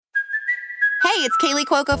Hey, it's Kaylee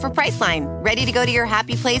Cuoco for Priceline. Ready to go to your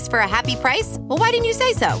happy place for a happy price? Well, why didn't you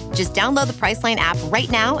say so? Just download the Priceline app right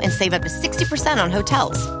now and save up to 60% on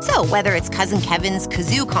hotels. So whether it's Cousin Kevin's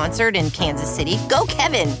Kazoo Concert in Kansas City, go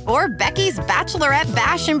Kevin, or Becky's Bachelorette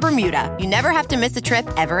Bash in Bermuda, you never have to miss a trip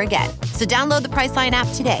ever again. So download the Priceline app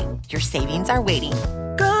today. Your savings are waiting.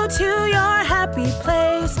 Go to your happy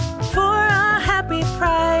place for a happy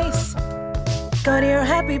price. Go to your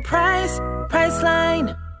happy price,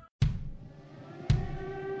 Priceline.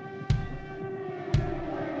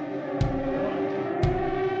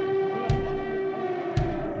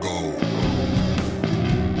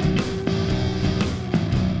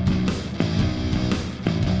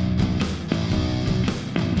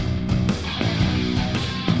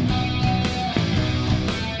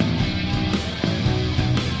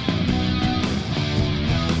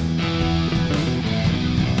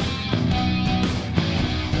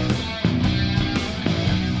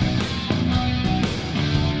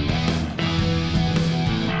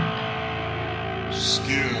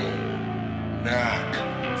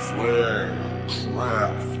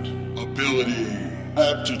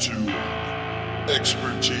 Aptitude,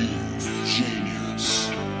 expertise, genius,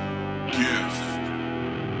 gift.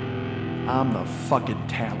 I'm the fucking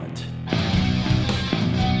talent.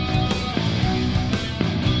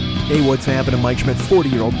 Hey, what's happening, Mike Schmidt,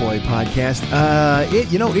 40-Year-Old Boy podcast.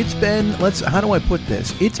 It's been, how do I put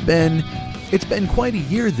this? It's been quite a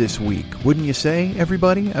year this week, wouldn't you say,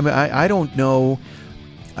 everybody? I mean, I don't know.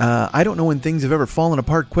 I don't know when things have ever fallen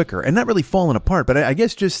apart quicker, and not really fallen apart, but I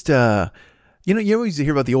guess just, you always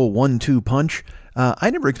hear about the old 1-2 punch.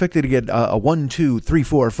 I never expected to get a 1, 2, 3,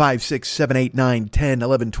 4, 5, 6, 7, 8, 9, 10,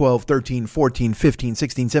 11, 12, 13, 14, 15,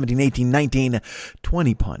 16, 17, 18, 19,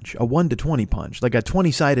 20 punch. A 1 to 20 punch. Like a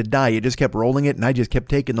 20-sided die. You just kept rolling it, and I just kept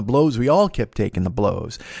taking the blows. We all kept taking the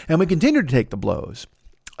blows. And we continued to take the blows.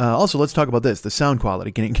 Also, let's talk about this, the sound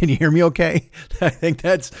quality. Can you hear me okay? I think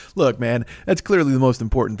look, man, that's clearly the most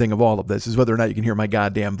important thing of all of this, is whether or not you can hear my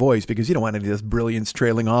goddamn voice, because you don't want any of this brilliance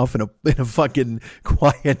trailing off in a fucking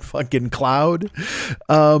quiet fucking cloud.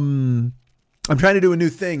 I'm trying to do a new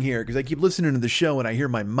thing here, because I keep listening to the show and I hear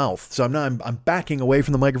my mouth. So I'm backing away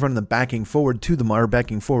from the microphone and then backing forward to the mic, or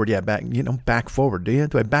backing forward. Yeah, back forward. Do you?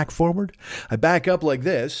 Do I back forward? I back up like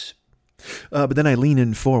this. But then I lean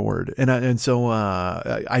in forward, and so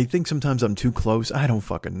I think sometimes I'm too close. I don't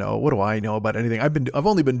fucking know. What do I know about anything? I've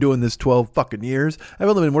only been doing this 12 fucking years. I've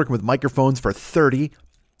only been working with microphones for 30.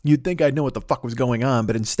 You'd think I'd know what the fuck was going on,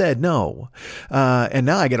 but instead, no. And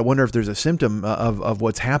now I got to wonder if there's a symptom of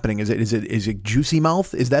what's happening. Is it juicy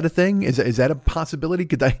mouth? Is that a thing? Is that a possibility?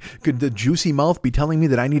 Could the juicy mouth be telling me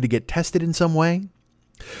that I need to get tested in some way?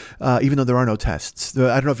 Even though there are no tests.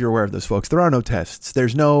 I don't know if you're aware of this, folks. There are no tests.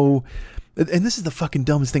 There's no, and this is the fucking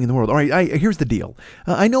dumbest thing in the world. All right, here's the deal.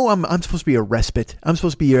 I know I'm supposed to be a respite. I'm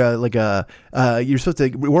supposed to be you're supposed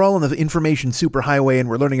to, we're all on the information superhighway and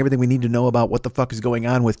we're learning everything we need to know about what the fuck is going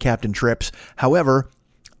on with Captain Trips. However,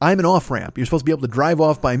 I'm an off-ramp. You're supposed to be able to drive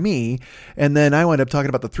off by me, and then I wind up talking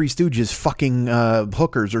about the Three Stooges fucking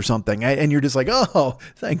hookers or something. And you're just like, oh,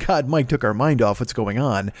 thank God Mike took our mind off what's going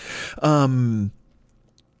on.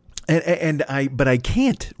 But I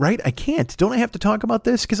can't, right? I can't. Don't I have to talk about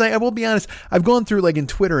this? Because I will be honest, I've gone through, like, in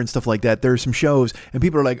Twitter and stuff like that, there's some shows and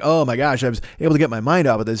people are like, oh my gosh, I was able to get my mind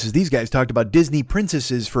off of this, as these guys talked about Disney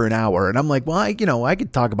princesses for an hour. And I'm like, well, I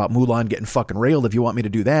could talk about Mulan getting fucking railed if you want me to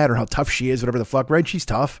do that, or how tough she is, whatever the fuck, right? She's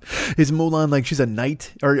tough. Is Mulan like she's a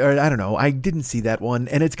knight? Or I don't know. I didn't see that one.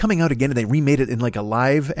 And it's coming out again, and they remade it in like a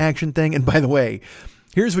live action thing. And by the way,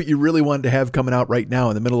 here's what you really wanted to have coming out right now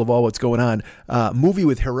in the middle of all what's going on. Movie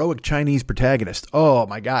with heroic Chinese protagonist. Oh,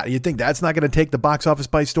 my God. You think that's not going to take the box office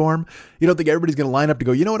by storm? You don't think everybody's going to line up to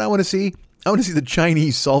go, you know what I want to see? I want to see the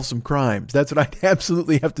Chinese solve some crimes. That's what I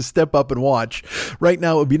absolutely have to step up and watch. Right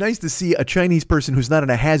now, it would be nice to see a Chinese person who's not in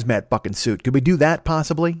a hazmat fucking suit. Could we do that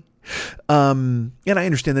possibly? And I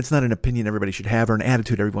understand that's not an opinion everybody should have, or an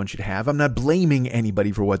attitude everyone should have. I'm not blaming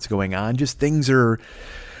anybody for what's going on. Just things are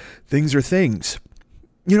things.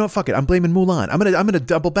 You know what? Fuck it. I'm blaming Mulan. I'm gonna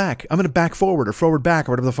double back. I'm gonna back forward or forward back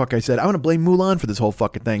or whatever the fuck I said. I'm gonna blame Mulan for this whole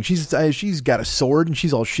fucking thing. She's got a sword and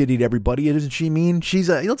she's all shitty to everybody. Isn't she mean? You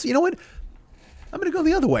know what? I'm gonna go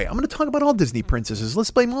the other way. I'm gonna talk about all Disney princesses.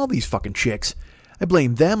 Let's blame all these fucking chicks. I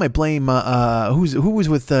blame them. I blame who was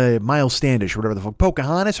with Miles Standish or whatever the fuck.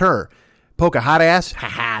 Pocahontas. Her. Poca hot ass,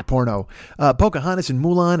 haha, porno. Pocahontas and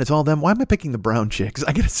Mulan, it's all them. Why am I picking the brown chicks?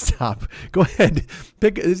 I gotta stop. Go ahead.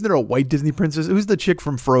 Isn't there a white Disney princess? Who's the chick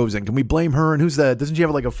from Frozen? Can we blame her? And doesn't she have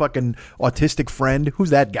like a fucking autistic friend? Who's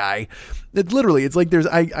that guy? It's like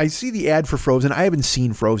I see the ad for Frozen. I haven't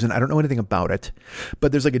seen Frozen. I don't know anything about it.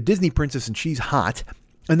 But there's like a Disney princess and she's hot.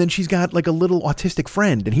 And then she's got like a little autistic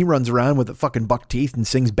friend, and he runs around with a fucking buck teeth and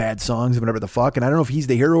sings bad songs and whatever the fuck. And I don't know if he's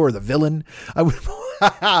the hero or the villain. I would,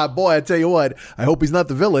 boy, I tell you what, I hope he's not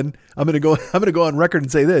the villain. I'm gonna go on record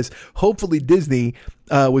and say this. Hopefully Disney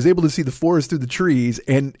was able to see the forest through the trees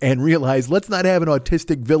and realize, let's not have an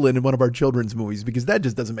autistic villain in one of our children's movies, because that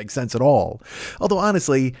just doesn't make sense at all. Although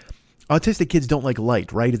honestly, autistic kids don't like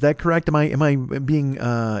light, right? Is that correct? Am I nailing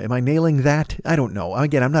that? I don't know.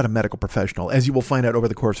 Again, I'm not a medical professional, as you will find out over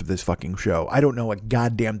the course of this fucking show. I don't know a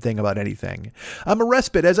goddamn thing about anything. I'm a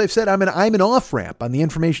respite, as I've said. I'm an off ramp on the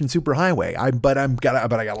information superhighway. But I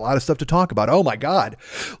got a lot of stuff to talk about. Oh my God,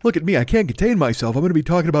 look at me! I can't contain myself. I'm going to be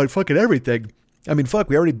talking about fucking everything. I mean, fuck.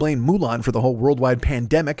 We already blamed Mulan for the whole worldwide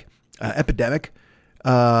epidemic. Whatever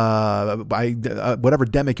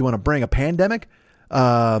demic you want to bring, a pandemic. Maybe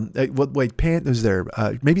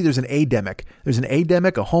there's an ademic. There's an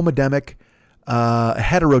ademic, a homodemic, a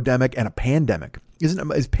heterodemic, and a pandemic. Is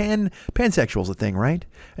pansexual is a thing, right?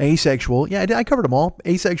 Asexual. Yeah, I covered them all.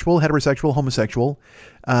 Asexual, heterosexual, homosexual,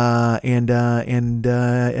 and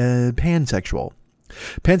pansexual.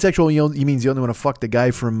 Pansexual, you means you only want to fuck the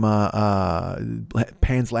guy from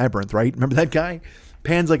Pan's Labyrinth, right? Remember that guy?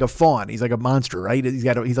 Pan's like a fawn. He's like a monster, right? He's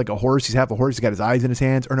like a horse. He's half a horse. He's got his eyes in his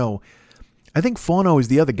hands. Or no, I think Fauno is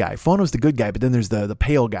the other guy. Fauno's the good guy, but then there's the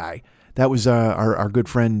pale guy. That was our good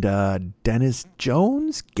friend Dennis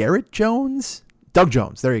Jones? Garrett Jones? Doug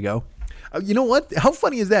Jones. There you go. You know what? How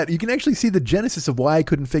funny is that? You can actually see the genesis of why I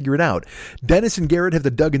couldn't figure it out. Dennis and Garrett have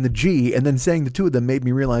the Doug and the G, and then saying the two of them made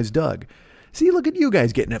me realize Doug. See, look at you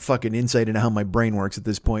guys getting a fucking insight into how my brain works at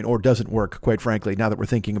this point, or doesn't work, quite frankly, now that we're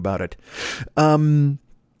thinking about it.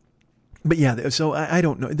 But yeah, so I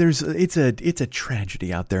don't know. It's a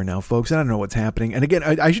tragedy out there now, folks. I don't know what's happening. And again,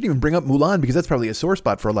 I shouldn't even bring up Mulan, because that's probably a sore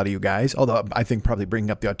spot for a lot of you guys. Although I think probably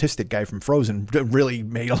bringing up the autistic guy from Frozen really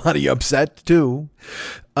made a lot of you upset too.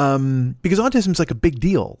 Because autism's like a big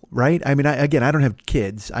deal, right? I mean, I don't have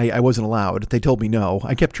kids. I wasn't allowed. They told me no.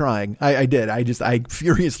 I kept trying. I did. I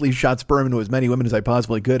furiously shot sperm into as many women as I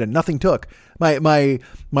possibly could, and nothing took. My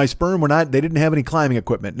sperm they didn't have any climbing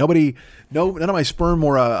equipment. None of my sperm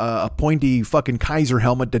wore a pointy fucking Kaiser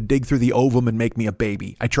helmet to dig through the ovum and make me a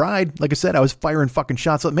baby. I tried. Like I said, I was firing fucking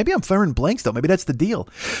shots. Maybe I'm firing blanks though. Maybe that's the deal.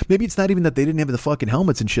 Maybe it's not even that they didn't have the fucking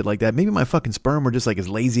helmets and shit like that. Maybe my fucking sperm were just like as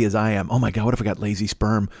lazy as I am. Oh my God, what if I got lazy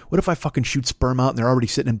sperm? What if I fucking shoot sperm out and they're already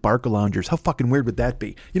sitting in Barca loungers? How fucking weird would that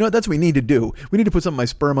be? You know what? That's what we need to do. We need to put some of my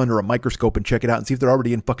sperm under a microscope and check it out and see if they're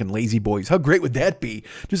already in fucking lazy boys. How great would that be?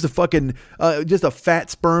 Just a fat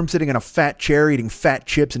sperm sitting in a fat chair eating fat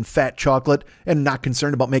chips and fat chocolate and not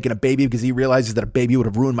concerned about making a baby because he realizes that a baby would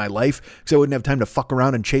have ruined my life because I wouldn't have time to fuck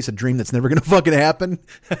around and chase a dream that's never going to fucking happen.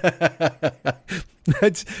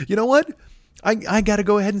 You know what? I got to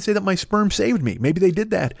go ahead and say that my sperm saved me. Maybe they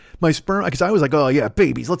did that. My sperm, because I was like, oh yeah,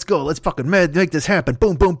 babies, let's go. Let's fucking make this happen.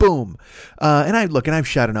 Boom, boom, boom. And I've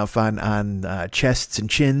shot enough on chests and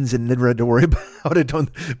chins and never had to worry about it.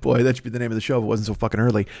 Boy, that should be the name of the show if it wasn't so fucking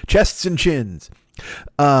early. Chests and chins.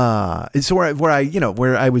 So where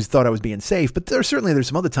I thought I was being safe, but there's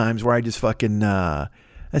some other times where I just fucking,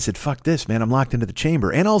 I said, fuck this, man. I'm locked into the chamber.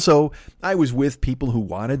 And also, I was with people who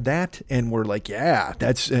wanted that and were like, yeah,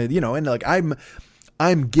 that's, and like,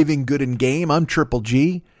 I'm giving good in game. I'm Triple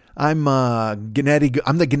G. I'm the Gennady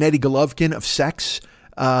Golovkin of sex.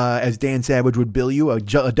 As Dan Savage would bill you, a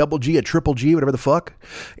double G, a triple G, whatever the fuck.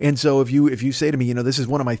 And so if you say to me, this is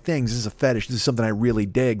one of my things, this is a fetish, this is something I really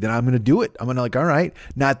dig, then I'm going to do it. I'm going to all right,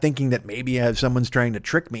 not thinking that maybe someone's trying to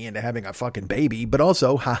trick me into having a fucking baby, but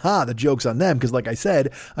also, the joke's on them. Because like I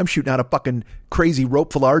said, I'm shooting out a fucking crazy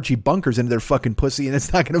rope full of Archie bunkers into their fucking pussy, and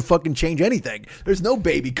it's not going to fucking change anything. There's no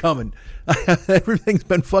baby coming. Everything's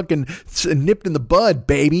been fucking nipped in the bud,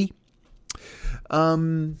 baby.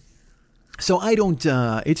 So I don't,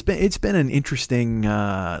 it's been an interesting,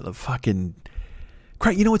 fucking,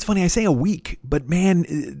 it's funny, I say a week, but man,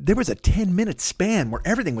 there was a 10-minute span where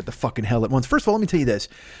everything went to fucking hell at once. First of all, let me tell you this.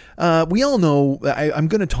 We all know, I'm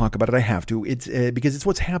going to talk about it, I have to, it's, because it's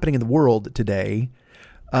what's happening in the world today.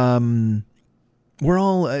 We're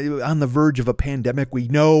all on the verge of a pandemic. We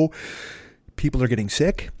know people are getting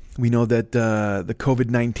sick. We know that the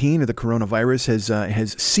COVID-19 or the coronavirus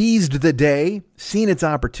has seized the day, seen its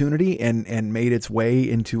opportunity, and made its way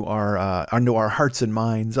into our hearts and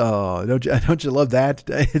minds. Oh, don't you love that?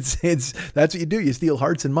 It's that's what you do. You steal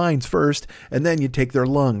hearts and minds first, and then you take their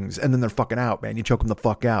lungs, and then they're fucking out, man. You choke them the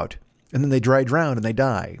fuck out, and then they drown and they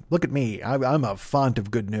die. Look at me. I'm a font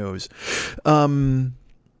of good news.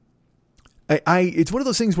 It's one of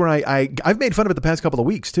those things where I've made fun of it the past couple of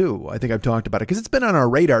weeks too. I think I've talked about it because it's been on our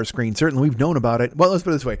radar screen. Certainly we've known about it. Well, let's put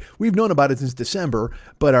it this way. We've known about it since December,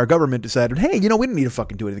 but our government decided, hey, we don't need to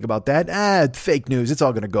fucking do anything about that. Fake news. It's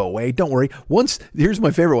all going to go away. Don't worry. Here's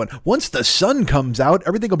my favorite one. Once the sun comes out,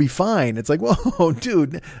 everything will be fine. It's like, whoa,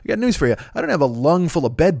 dude, I got news for you. I don't have a lung full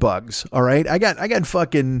of bed bugs. All right. I got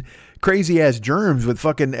fucking crazy ass germs with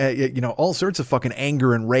fucking, all sorts of fucking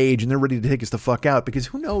anger and rage, and they're ready to take us the fuck out because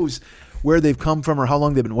who knows where they've come from or how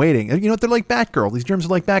long they've been waiting. You know what? They're like Batgirl. These germs are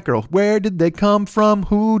like Batgirl. Where did they come from?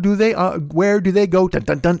 Who do they, where do they go? Dun,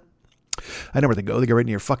 dun, dun. I know where they go. They go right in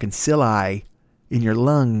your fucking cilia, in your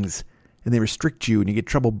lungs, and they restrict you and you get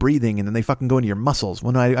trouble breathing, and then they fucking go into your muscles.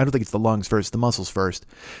 Well, no, I don't think it's the lungs first, the muscles first.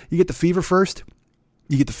 You get the fever first.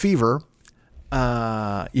 You get the fever.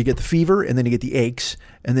 You get the fever, and then you get the aches,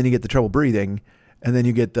 and then you get the trouble breathing, and then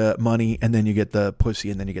you get the money, and then you get the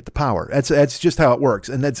pussy, and then you get the power. That's just how it works,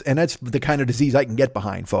 and that's the kind of disease I can get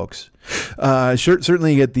behind, folks.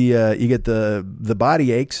 Certainly you get the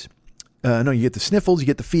body aches. No, you get the sniffles, you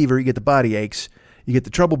get the fever, you get the body aches, you get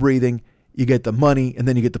the trouble breathing, you get the money, and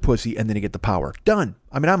then you get the pussy, and then you get the power. Done.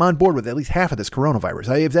 I mean, I'm on board with at least half of this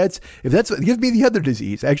coronavirus. If that's give me the other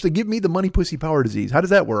disease. Actually, give me the money, pussy, power disease. How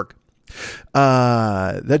does that work?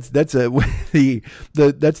 That's the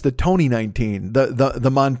Tony 19,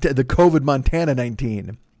 the COVID Montana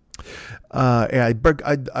 19.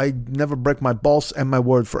 I never break my balls and my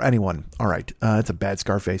word for anyone. All right. That's a bad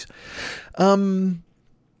Scarface.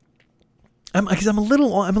 I'm a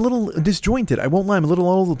little disjointed. I won't lie. I'm a little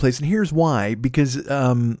all over the place. And here's why, because,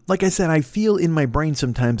 like I said, I feel in my brain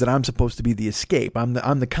sometimes that I'm supposed to be the escape. I'm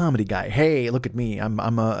the comedy guy. Hey, look at me. I'm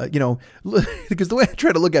because the way I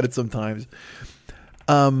try to look at it sometimes,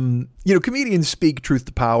 comedians speak truth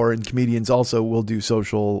to power, and comedians also will do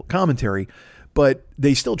social commentary, but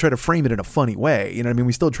they still try to frame it in a funny way. You know what I mean?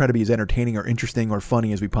 We still try to be as entertaining or interesting or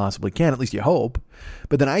funny as we possibly can. At least you hope.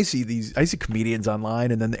 But then I see comedians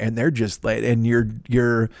online, and they're just like, and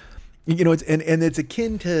you're it's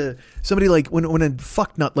akin to somebody like when a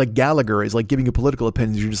fucknut like Gallagher is like giving you political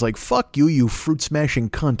opinions. You're just like, fuck you, you fruit smashing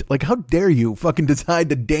cunt. Like, how dare you fucking decide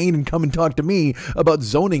to deign and come and talk to me about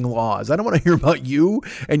zoning laws? I don't want to hear about you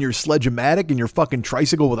and your Sledge-O-Matic and your fucking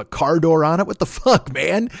tricycle with a car door on it. What the fuck,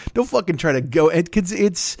 man? Don't fucking try to go.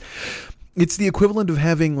 It's the equivalent of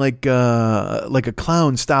having like a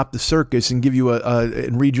clown stop the circus and give you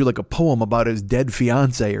and read you like a poem about his dead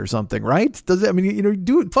fiance or something, right?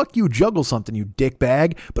 Do it. Fuck you, juggle something, you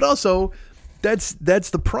dickbag. But also, that's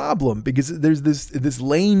the problem, because there's this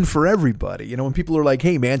lane for everybody. When people are like,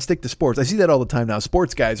 hey man, stick to sports. I see that all the time now.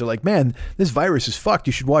 Sports guys are like, man, this virus is fucked.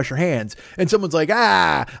 You should wash your hands. And someone's like,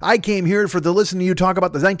 I came here to listen to you talk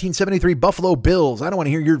about the 1973 Buffalo Bills. I don't want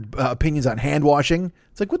to hear your opinions on hand washing.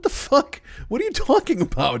 It's like, what the fuck? What are you talking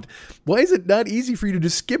about? Why is it not easy for you to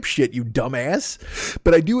just skip shit, you dumbass?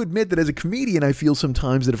 But I do admit that as a comedian, I feel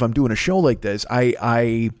sometimes that if I'm doing a show like this, this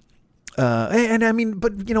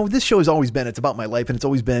show has always been, it's about my life, and it's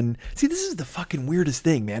always been, see, this is the fucking weirdest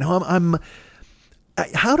thing, man. How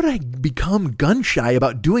did I become gun shy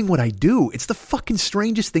about doing what I do? It's the fucking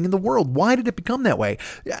strangest thing in the world. Why did it become that way?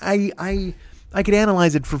 I could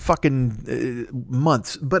analyze it for fucking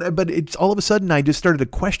months, but it's all of a sudden I just started to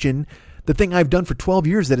question the thing I've done for 12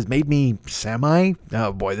 years that has made me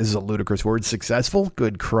oh boy, this is a ludicrous word, successful?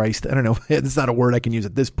 Good Christ. I don't know. It's not a word I can use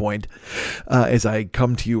at this point as I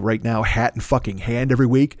come to you right now, hat and fucking hand every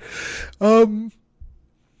week. So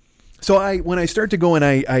when I start to go and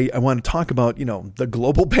I want to talk about, the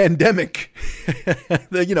global pandemic,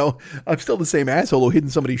 I'm still the same asshole who hid in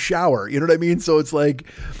somebody's shower. You know what I mean? So it's like,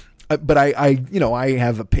 but I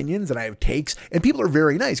have opinions and I have takes, and people are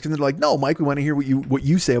very nice because they're like, no, Mike, we want to hear what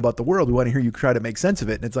you say about the world. We want to hear you try to make sense of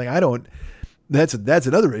it. And it's like, that's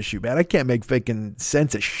another issue, man. I can't make fucking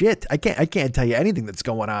sense of shit. I can't tell you anything that's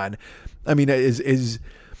going on. I mean,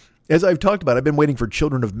 as I've talked about, I've been waiting for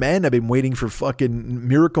Children of Men. I've been waiting for fucking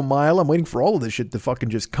Miracle Mile. I'm waiting for all of this shit to fucking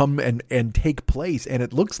just come and take place. And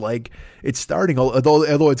it looks like it's starting,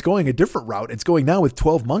 although it's going a different route. It's going now with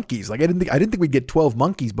 12 Monkeys. Like I didn't think we'd get 12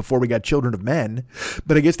 Monkeys before we got Children of Men,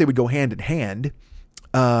 but I guess they would go hand in hand.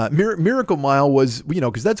 Miracle Mile was,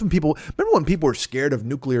 because that's remember when people were scared of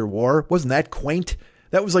nuclear war? Wasn't that quaint?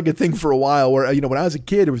 That was like a thing for a while where, when I was a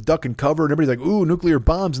kid, it was duck and cover and everybody's like, ooh, nuclear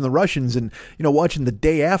bombs and the Russians, and, watching The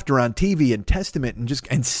Day After on TV and Testament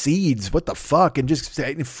and Seeds, what the fuck, and just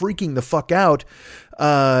freaking the fuck out,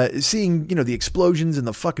 seeing, the explosions and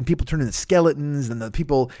the fucking people turning into skeletons and the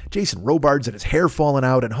people, Jason Robards and his hair falling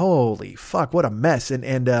out, and holy fuck, what a mess.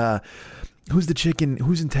 And who's the chick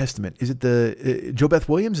who's in Testament? Is it the Jo Beth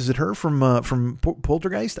Williams? Is it her from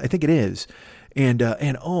Poltergeist? I think it is. And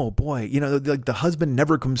oh boy, like the husband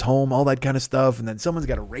never comes home, all that kind of stuff. And then someone's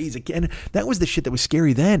got to raise a kid. And that was the shit that was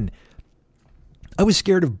scary then. I was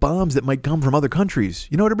scared of bombs that might come from other countries.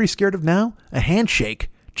 You know what everybody's scared of now? A handshake.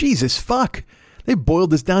 Jesus fuck. They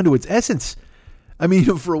boiled this down to its essence. I mean,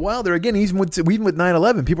 for a while there, again, even with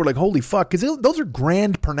 9/11, people were like, holy fuck, because those are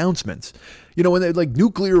grand pronouncements. When they're like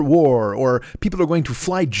nuclear war, or people are going to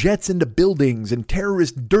fly jets into buildings and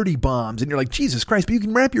terrorist dirty bombs. And you're like, Jesus Christ, but you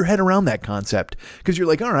can wrap your head around that concept because you're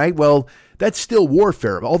like, all right, well, that's still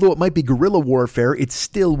warfare. Although it might be guerrilla warfare, it's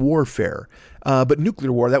still warfare. But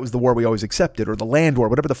nuclear war, that was the war we always accepted, or the land war,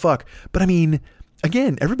 whatever the fuck. But I mean,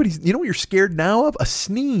 again, everybody's, what you're scared now of? A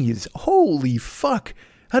sneeze. Holy fuck.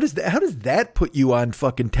 How does that put you on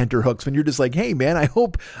fucking tenterhooks when you're just like, hey man, I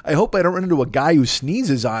hope I don't run into a guy who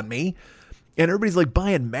sneezes on me. And everybody's like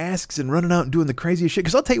buying masks and running out and doing the craziest shit.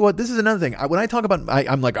 Because I'll tell you what, this is another thing. When I talk about,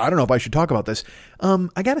 I'm like, I don't know if I should talk about this.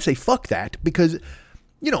 I gotta say, fuck that, because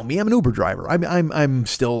me, I'm an Uber driver. I'm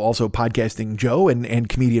still also podcasting Joe and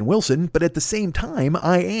comedian Wilson, but at the same time,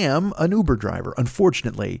 I am an Uber driver,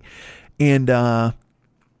 unfortunately. And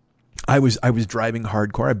I was driving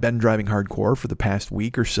hardcore. I've been driving hardcore for the past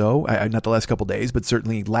week or so. Not the last couple days, but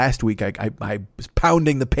certainly last week I was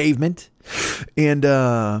pounding the pavement, and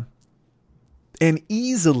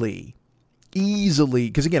easily,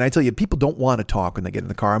 because again, I tell you, people don't want to talk when they get in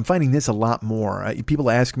the car. I'm finding this a lot more. People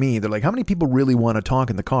ask me, they're like, how many people really want to talk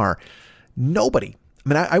in the car? Nobody. I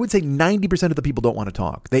mean, I would say 90% of the people don't want to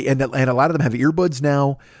talk. And a lot of them have earbuds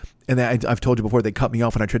now. And I've told you before, they cut me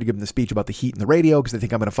off when I tried to give them the speech about the heat in the radio because they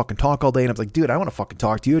think I'm going to fucking talk all day. And I was like, dude, I don't want to fucking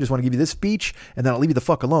talk to you. I just want to give you this speech, and then I'll leave you the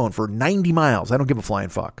fuck alone for 90 miles. I don't give a flying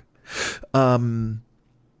fuck. But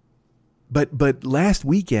last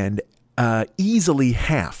weekend, easily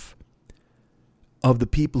half of the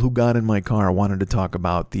people who got in my car wanted to talk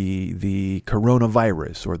about the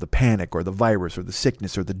coronavirus, or the panic, or the virus, or the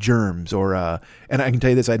sickness, or the germs, or and I can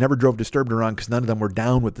tell you this, I never drove Disturbed around because none of them were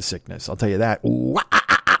down with the sickness. I'll tell you that.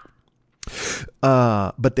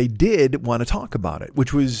 But they did want to talk about it,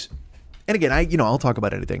 which was, and again, I'll talk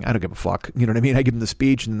about anything. I don't give a fuck. You know what I mean? I give them the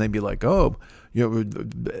speech, and they'd be like, oh, you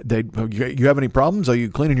have any problems? Are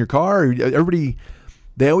you cleaning your car? Everybody,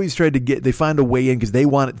 they always tried to they find a way in because they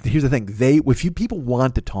want it. Here's the thing. If people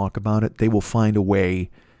want to talk about it, they will find a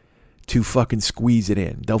way to fucking squeeze it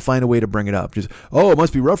in. They'll find a way to bring it up. Just, oh, it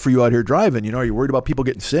must be rough for you out here driving. Are you worried about people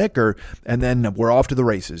getting sick? And then we're off to the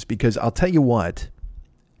races, because I'll tell you what,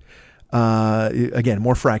 again,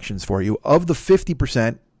 more fractions for you. Of the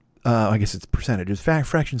 50%, I guess it's percentages.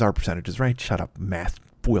 Fractions are percentages, right? Shut up, Math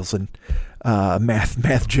Wilson.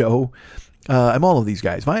 Math Joe. I'm all of these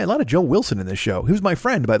guys. A lot of Joe Wilson in this show. He was my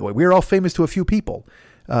friend, by the way. We are all famous to a few people.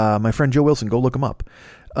 My friend Joe Wilson, go look him up.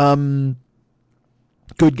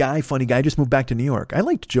 Good guy, funny guy, just moved back to New York. I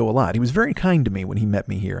liked Joe a lot. He was very kind to me when he met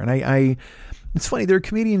me here. And I it's funny, there are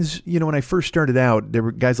comedians, when I first started out, there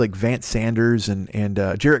were guys like Vance Sanders and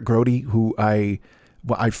Jarrett Grody, who I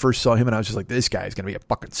first saw him and I was just like, this guy's going to be a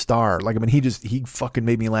fucking star. Like, I mean, he fucking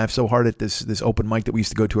made me laugh so hard at this open mic that we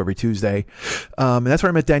used to go to every Tuesday. And that's where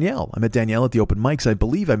I met Danielle. I met Danielle at the open mics. I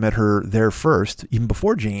believe I met her there first, even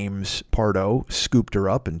before James Pardo scooped her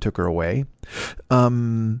up and took her away.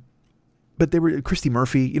 But they were Christy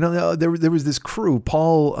Murphy, there was this crew,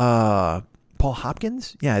 Paul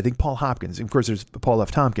Hopkins? Yeah, I think Paul Hopkins. Of course, there's Paul F.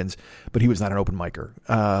 Tompkins, but he was not an open micer.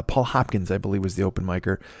 Paul Hopkins, I believe, was the open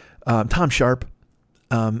micer. Tom Sharp.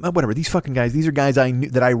 Whatever. These fucking guys, these are guys I knew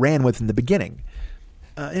that I ran with in the beginning.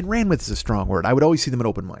 And ran with is a strong word. I would always see them at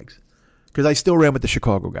open mics. Because I still ran with the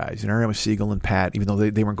Chicago guys. I ran with Siegel and Pat, even though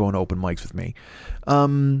they weren't going to open mics with me.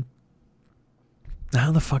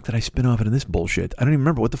 How the fuck did I spin off into this bullshit? I don't even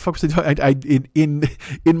remember. What the fuck was I talking?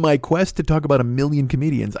 In my quest to talk about a million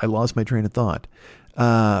comedians, I lost my train of thought.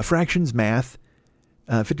 Fractions, math,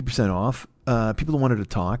 50% off. People who wanted to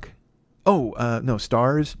talk. No,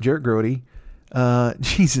 stars, Jarrett Grody.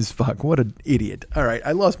 Jesus fuck, what an idiot. All right,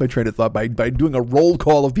 I lost my train of thought by doing a roll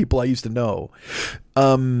call of people I used to know.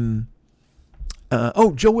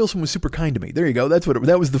 Joe Wilson was super kind to me. There you go.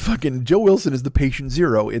 That was the fucking, Joe Wilson is the patient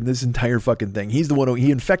zero in this entire fucking thing. He's the one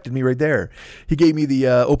he infected me right there. He gave me the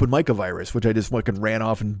open mic virus, which I just fucking ran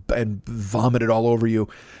off and vomited all over you.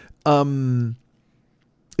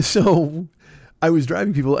 So I was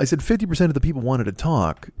driving people. I said 50% of the people wanted to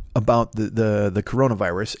talk about the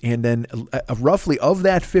coronavirus. And then roughly of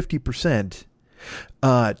that 50%,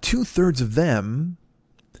 2/3 of them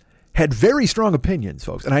had very strong opinions,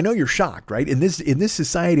 folks. And I know you're shocked, right? In this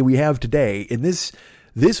society we have today, in this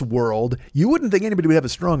this world, you wouldn't think anybody would have a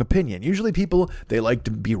strong opinion. Usually people, they like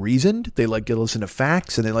to be reasoned. They like to listen to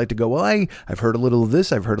facts, and they like to go, well, I've heard a little of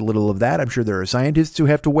this. I've heard a little of that. I'm sure there are scientists who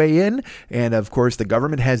have to weigh in. And of course, the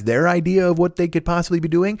government has their idea of what they could possibly be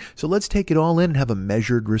doing. So let's take it all in and have a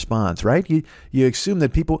measured response, right? You assume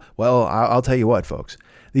that people, well, I'll tell you what, folks.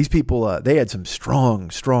 These people, they had some strong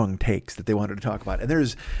takes that they wanted to talk about. And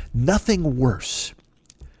there's nothing worse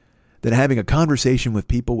than having a conversation with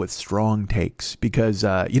people with strong takes, because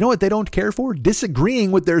you know what they don't care for?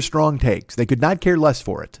 Disagreeing with their strong takes. They could not care less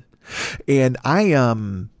for it. And I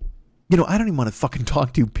don't even want to fucking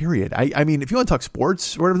talk to you, period. I mean, if you want to talk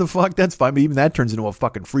sports or whatever the fuck, that's fine. But even that turns into a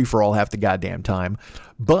fucking free-for-all half the goddamn time.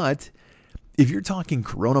 But if you're talking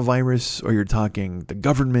coronavirus, or you're talking the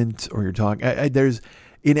government, or you're talking, there's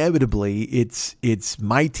inevitably, it's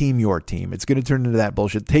my team, your team. It's going to turn into that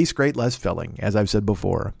bullshit. Tastes great, less filling, as I've said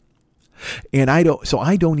before. And I don't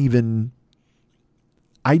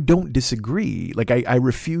disagree. Like I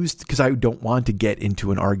refuse, because I don't want to get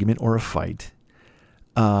into an argument or a fight,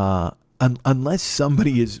 unless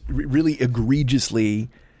somebody is really egregiously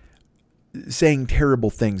saying terrible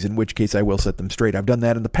things, in which case I will set them straight. I've done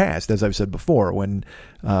that in the past, as I've said before, when,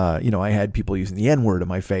 I had people using the N-word in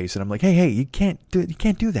my face, and I'm like, hey, you can't do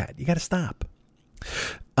that. You got to stop.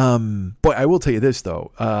 Boy, I will tell you this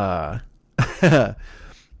though.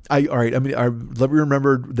 All right. I mean, let me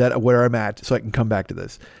remember that where I'm at so I can come back to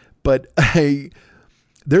this. But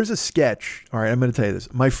there's a sketch. All right. I'm going to tell you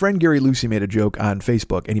this. My friend Gary Lucy made a joke on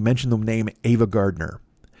Facebook, and he mentioned the name Ava Gardner.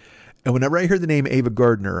 And whenever I hear the name Ava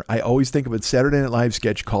Gardner, I always think of a Saturday Night Live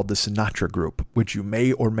sketch called The Sinatra Group, which you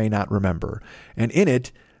may or may not remember. And in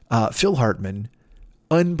it, Phil Hartman,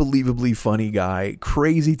 unbelievably funny guy,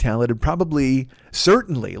 crazy talented, certainly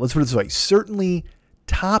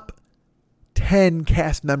top 10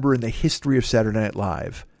 cast member in the history of Saturday Night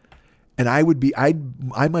Live. And I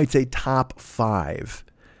might say top 5.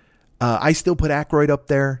 I still put Aykroyd up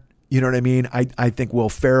there. You know what I mean? I think Will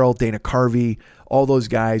Ferrell, Dana Carvey, all those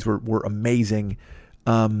guys were amazing.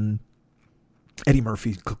 Eddie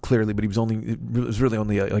Murphy, clearly, but it was really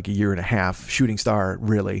only like a year and a half. Shooting star,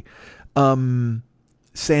 really.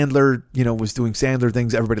 Sandler, was doing Sandler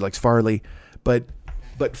things. Everybody likes Farley. But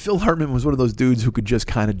Phil Hartman was one of those dudes who could just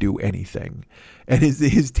kind of do anything. And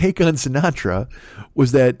his take on Sinatra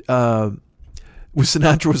was that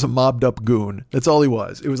Sinatra was a mobbed up goon. That's all he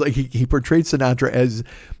was. It was like he portrayed Sinatra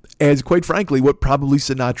as quite frankly what probably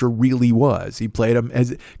Sinatra really was. He played him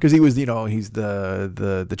because he was, he's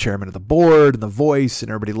the chairman of the board and the voice,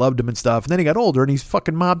 and everybody loved him and stuff. And then he got older and he's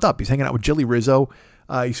fucking mobbed up. He's hanging out with Jilly Rizzo.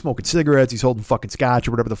 He's smoking cigarettes. He's holding fucking scotch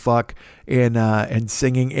or whatever the fuck, and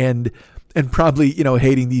singing and probably,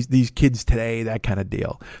 hating these kids today, that kind of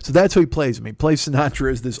deal. So that's who he plays. He plays Sinatra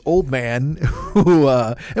as this old man who,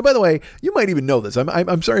 and by the way, you might even know this.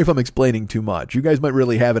 I'm sorry if I'm explaining too much. You guys might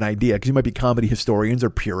really have an idea, because you might be comedy historians or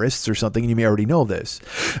purists or something, and you may already know this.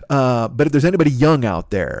 But if there's anybody young out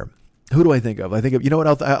there, who do I think of? You know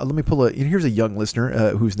what? Let me pull here's a young listener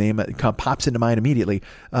whose name pops into mind immediately.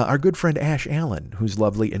 Our good friend Ash Allen, who's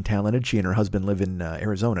lovely and talented. She and her husband live in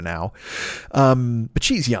Arizona now. But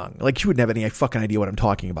she's young. Like, she wouldn't have any fucking idea what I'm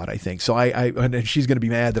talking about, I think. So and she's going to be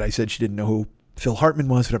mad that I said she didn't know who Phil Hartman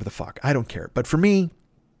was, whatever the fuck. I don't care. But for me,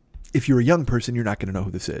 if you're a young person, you're not going to know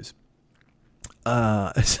who this is.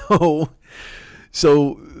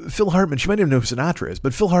 So Phil Hartman, she might even know who Sinatra is,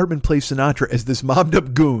 but Phil Hartman plays Sinatra as this mobbed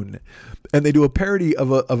up goon, and they do a parody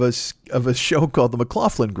of a show called the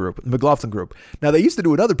McLaughlin Group. Now, they used to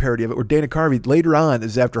do another parody of it where Dana Carvey later on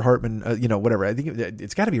is after Hartman, whatever. I think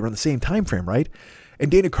it's got to be around the same time frame, right?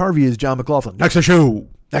 And Dana Carvey is John McLaughlin. Next to shoe.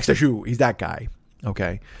 He's that guy.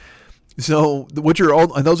 Okay. So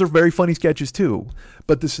and those are very funny sketches too.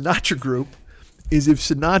 But the Sinatra Group is if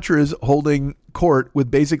Sinatra is holding court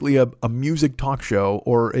with basically a music talk show,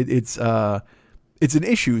 or it's an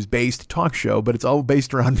issues-based talk show, but it's all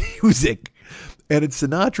based around music. And it's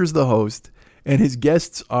Sinatra's the host, and his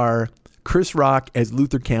guests are Chris Rock as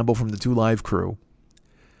Luther Campbell from the 2 Live Crew,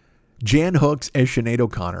 Jan Hooks as Sinead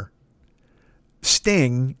O'Connor,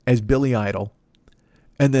 Sting as Billy Idol,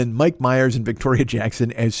 and then Mike Myers and Victoria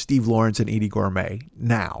Jackson as Steve Lawrence and Edie Gourmet.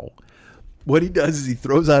 Now, what he does is he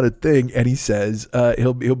throws out a thing and he says,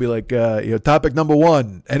 he'll be like, topic number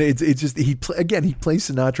 1. And it's just, he plays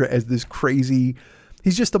Sinatra as this crazy,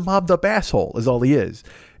 he's just a mobbed up asshole is all he is.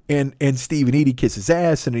 And Steve and Edie kiss his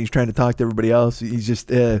ass, and he's trying to talk to everybody else. He's just,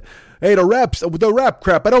 hey, the rap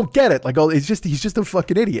crap, I don't get it. Like, he's just a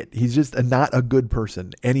fucking idiot. He's just not a good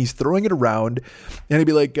person. And he's throwing it around, and he'd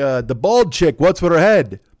be like, the bald chick, what's with her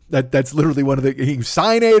head? That's literally one of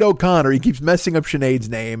Sinead O'Connor. He keeps messing up Sinead's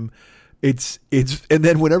name. It's and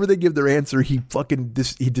then whenever they give their answer, he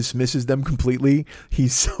dismisses them completely.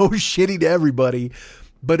 He's so shitty to everybody.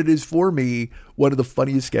 But it is, for me, one of the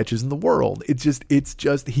funniest sketches in the world. It's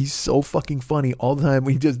just he's so fucking funny all the time.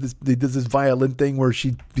 He does this violin thing where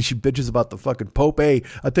she bitches about the fucking Pope. Hey,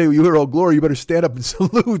 I tell you, you hear old glory, you better stand up and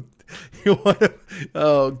salute.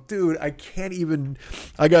 Oh, dude, I can't even.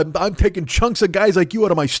 I'm taking chunks of guys like you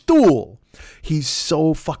out of my stool. He's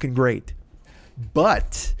so fucking great.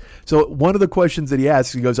 But so one of the questions that he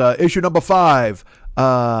asks, he goes, issue number 5,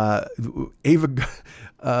 Ava.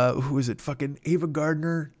 Who is it? Fucking Ava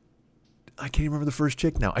Gardner. I can't even remember the first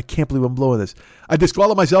chick now. I can't believe I'm blowing this. I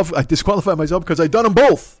disqualify myself because I done them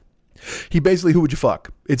both. He basically, who would you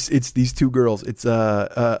fuck? It's these two girls. It's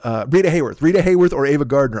Rita Hayworth or Ava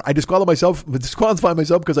Gardner. I disqualify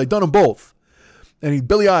myself because I done them both. And he's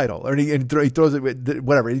Billy Idol, or he throws it,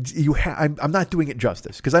 whatever. I'm not doing it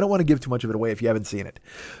justice because I don't want to give too much of it away if you haven't seen it.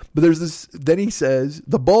 But there's this. Then he says,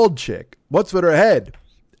 the bald chick. What's with her head?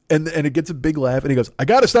 And it gets a big laugh, and he goes, I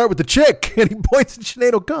got to start with the chick. And he points at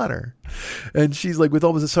Sinead O'Connor. And she's like, with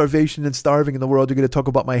all the starvation and starving in the world, you're going to talk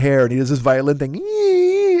about my hair. And he does this violin thing.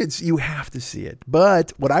 You have to see it.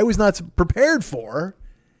 But what I was not prepared for,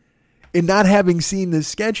 in not having seen this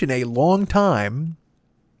sketch in a long time,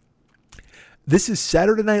 this is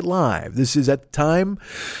Saturday Night Live. This is at the time,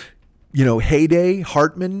 heyday,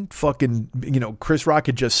 Hartman, fucking, Chris Rock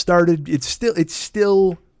had just started. It's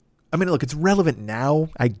still... I mean, look, it's relevant now,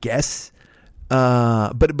 I guess.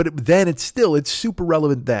 But then it's super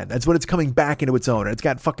relevant then. That's when it's coming back into its own. And it's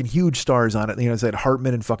got fucking huge stars on it. It's like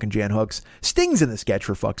Hartman and fucking Jan Hooks. Sting's in the sketch,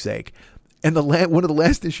 for fuck's sake. And one of the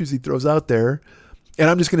last issues he throws out there, and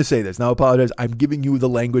I'm just going to say this. Now, I apologize. I'm giving you the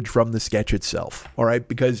language from the sketch itself. All right?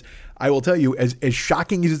 Because I will tell you, as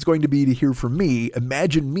shocking as it's going to be to hear from me,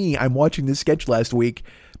 imagine me, I'm watching this sketch last week,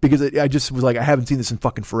 because I just was like, I haven't seen this in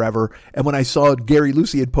fucking forever. And when I saw Gary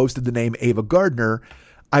Lucy had posted the name Ava Gardner,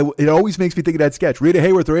 it always makes me think of that sketch. Rita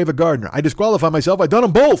Hayworth or Ava Gardner. I disqualify myself. I've done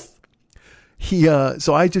them both.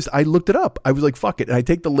 So I looked it up. I was like, fuck it. And I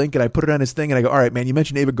take the link and I put it on his thing and I go, all right, man, you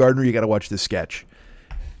mentioned Ava Gardner. You got to watch this sketch.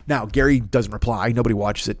 Now, Gary doesn't reply. Nobody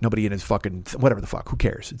watches it. Nobody in his fucking, whatever the fuck. Who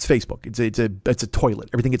cares? It's Facebook. It's a toilet.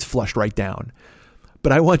 Everything gets flushed right down.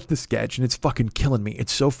 But I watched the sketch and it's fucking killing me.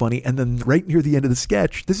 It's so funny. And then right near the end of the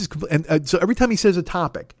sketch, so every time he says a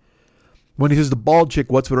topic, when he says the bald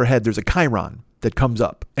chick, what's with her head, there's a chyron that comes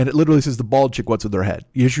up. And it literally says the bald chick, what's with her head.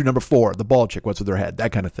 Issue number 4, the bald chick, what's with her head,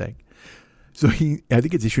 that kind of thing. So I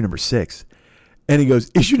think it's issue number 6. And he goes,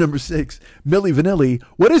 issue number 6, Milli Vanilli,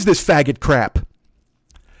 what is this faggot crap?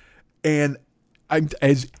 And I'm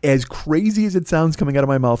as crazy as it sounds coming out of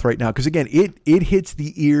my mouth right now, because again, it hits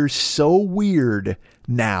the ear so weird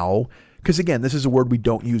now, because again, this is a word we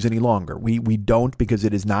don't use any longer. We don't, because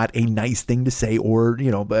it is not a nice thing to say, or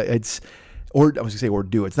but it's, or I was gonna say or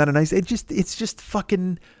do. It's not a nice. It's just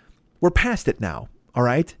fucking. We're past it now. All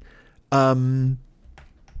right.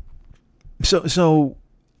 So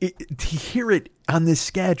to hear it on this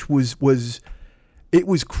sketch was. It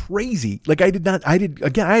was crazy. Like I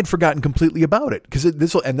had forgotten completely about it, because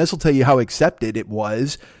this will tell you how accepted it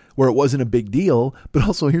was, where it wasn't a big deal. But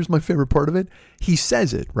also, here's my favorite part of it. He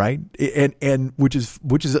says it, right? And which is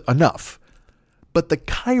enough. But the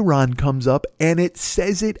chyron comes up and it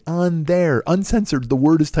says it on there, uncensored. The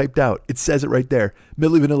word is typed out. It says it right there.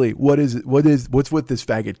 Milli Vanilli, what's with this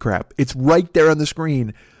faggot crap? It's right there on the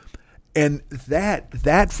screen. And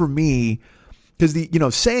that for me,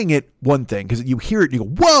 because saying it one thing, because you hear it and you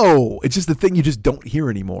go, whoa, it's just the thing you just don't hear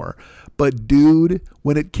anymore. But dude,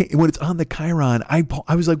 when it's on the chyron,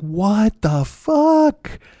 I was like, what the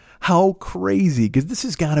fuck? How crazy? Because this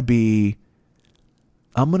has got to be,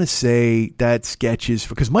 I'm going to say that sketch is,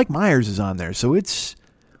 because Mike Myers is on there. So I'm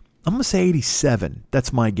going to say 87.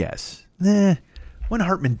 That's my guess. When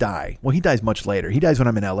Hartman die? Well, he dies much later. He dies when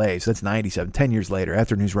I'm in LA, so that's 97, 10 years later,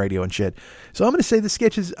 after News Radio and shit. So I'm going to say the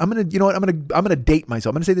sketch is, I'm going to date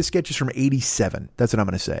myself. I'm going to say the sketch is from 87. That's what I'm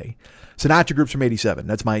going to say. Sinatra Group's from 87.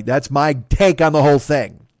 That's my take on the whole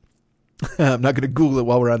thing. I'm not going to Google it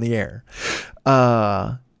while we're on the air.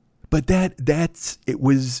 But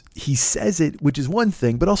he says it, which is one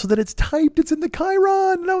thing, but also that it's typed, it's in the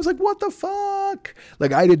chyron. And I was like, what the fuck?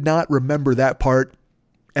 Like, I did not remember that part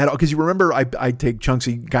at all, because you remember I take chunks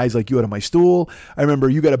of guys like you out of my stool. I remember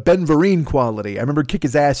you got a Ben Vereen quality. I remember Kick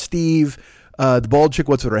His Ass Steve, the bald chick,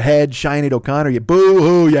 what's with her head, Sinead O'Connor, you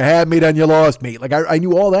boo-hoo, you had me, then you lost me. Like I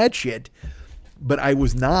knew all that shit, but I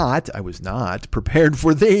was not prepared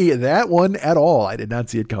for that one at all. I did not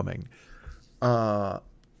see it coming.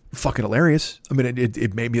 fucking hilarious. I mean,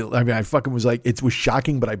 it made me, I mean, I fucking was like, it was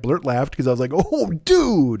shocking, but I blurt laughed because I was like, oh,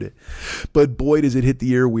 dude. But boy, does it hit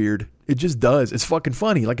the ear weird. It just does. It's fucking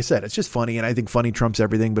funny. Like I said, it's just funny. And I think funny trumps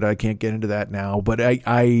everything, but I can't get into that now. But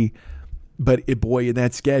boy, in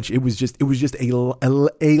that sketch, it was just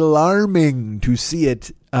alarming to see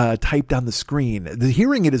it typed on the screen. The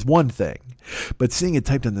hearing it is one thing, but seeing it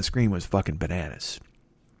typed on the screen was fucking bananas.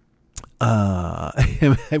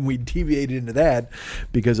 And we deviated into that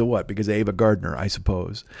because of what? Because of Ava Gardner, I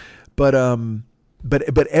suppose. But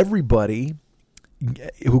everybody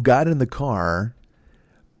who got in the car,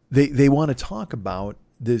 they want to talk about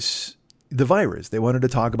the virus. They wanted to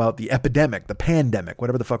talk about the epidemic, the pandemic,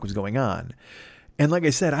 whatever the fuck was going on. And like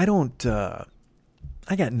I said, I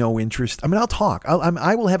got no interest. I mean, I'll talk.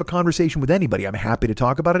 I will have a conversation with anybody. I'm happy to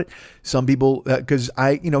talk about it. Some people, because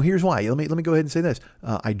here's why. Let me go ahead and say this.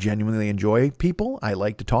 I genuinely enjoy people. I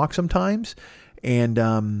like to talk sometimes. And,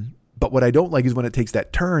 but what I don't like is when it takes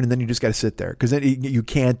that turn and then you just got to sit there. Because then you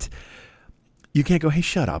can't go, hey,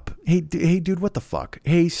 shut up. Hey, dude, what the fuck?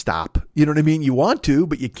 Hey, stop. You know what I mean? You want to,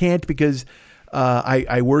 but you can't because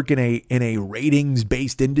I work in a ratings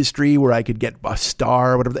based industry where I could get a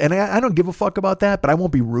star or whatever. And I don't give a fuck about that, but I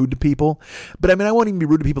won't be rude to people. But I mean, I won't even be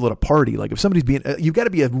rude to people at a party. Like if somebody's being, you've got to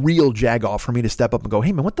be a real jagoff for me to step up and go,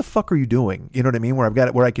 hey man, what the fuck are you doing? You know what I mean?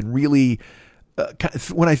 Where I can really,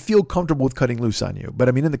 when I feel comfortable with cutting loose on you. But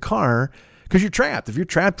I mean, in the car, because you're trapped. If you're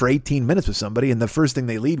trapped for 18 minutes with somebody and the first thing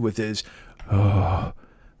they lead with is, oh,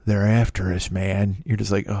 they're after us, man. You're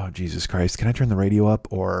just like, oh, Jesus Christ. Can I turn the radio up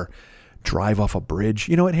or drive off a bridge?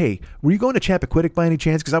 You know what? Hey, were you going to Chappaquiddick by any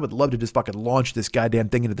chance? Because I would love to just fucking launch this goddamn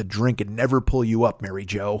thing into the drink and never pull you up, Mary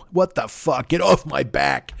Jo. What the fuck? Get off my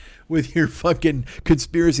back with your fucking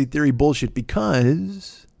conspiracy theory bullshit.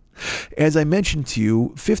 Because, as I mentioned to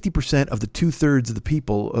you, 50% of the 2/3 of the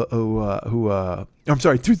people I'm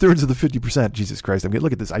sorry, 2/3 of the 50%. Jesus Christ.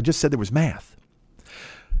 Look at this. I just said there was math.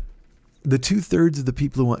 The 2/3 of the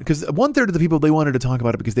people who want, because 1/3 of the people, they wanted to talk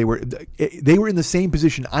about it because they were in the same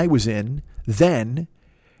position I was in then.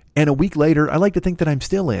 And a week later, I like to think that I'm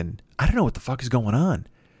still in. I don't know what the fuck is going on.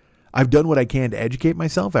 I've done what I can to educate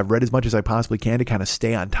myself. I've read as much as I possibly can to kind of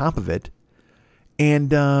stay on top of it.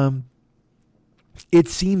 And it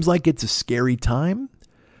seems like it's a scary time.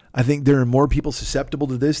 I think there are more people susceptible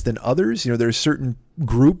to this than others. You know, there's certain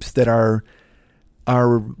groups that are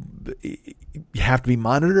have to be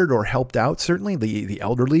monitored or helped out. Certainly the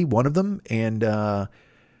elderly, one of them. And, my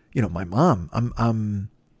mom,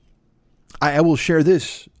 I will share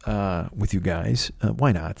this, with you guys.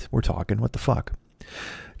 Why not? We're talking, what the fuck?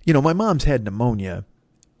 My mom's had pneumonia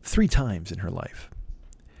 3 times in her life.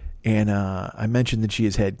 And, I mentioned that she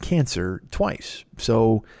has had cancer twice.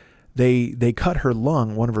 So they cut her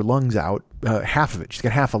lung, one of her lungs out, half of it. She's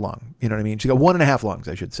got half a lung. You know what I mean? She's got 1.5 lungs,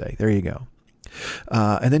 I should say. There you go.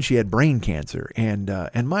 And then she had brain cancer, and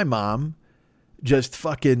my mom just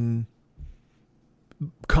fucking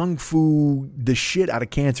kung fu the shit out of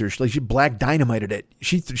cancer. She black dynamited it.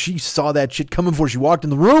 She saw that shit coming before she walked in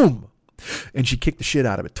the room, and she kicked the shit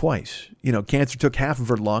out of it twice. Cancer took half of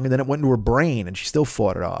her lung, and then it went into her brain, and she still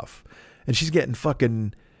fought it off. And she's getting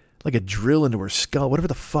fucking like a drill into her skull, whatever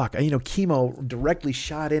the fuck. Chemo directly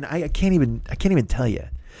shot in. I can't even tell you.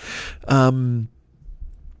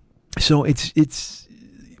 So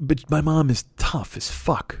but my mom is tough as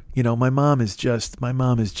fuck. My mom is just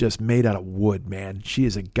made out of wood, man. She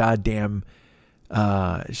is a goddamn,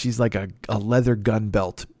 she's like a leather gun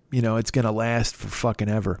belt. It's going to last for fucking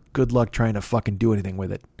ever. Good luck trying to fucking do anything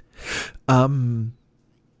with it.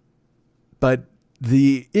 But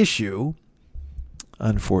the issue,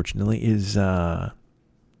 unfortunately, is,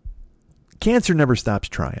 cancer never stops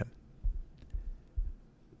trying.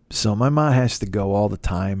 So my mom has to go all the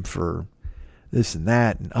time for this and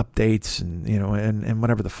that and updates and, and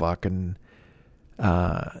whatever the fuck. And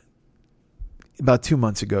about 2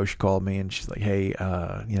 months ago, she called me and she's like, hey,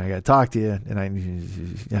 I got to talk to you. And I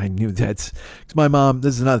knew that's because my mom,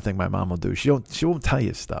 this is another thing my mom will do. She won't tell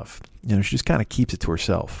you stuff. She just kind of keeps it to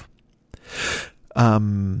herself.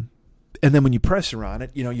 And then when you press her on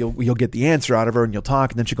it, you'll get the answer out of her and you'll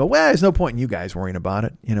talk, and then she'll go, well, there's no point in you guys worrying about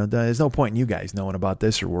it. There's no point in you guys knowing about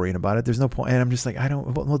this or worrying about it. There's no point. And I'm just like,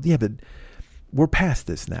 but we're past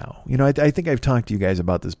this now. I think I've talked to you guys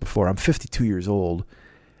about this before. I'm 52 years old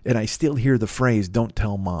and I still hear the phrase, don't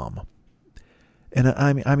tell mom. And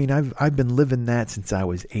I've been living that since I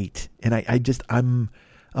was 8, and I'm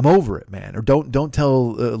over it, man. Or don't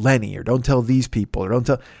tell Lenny, or don't tell these people, or don't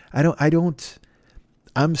tell,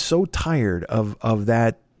 I'm so tired of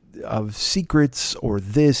that of secrets or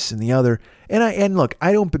this and the other. And look,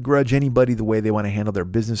 I don't begrudge anybody the way they want to handle their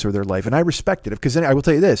business or their life. And I respect it, because I will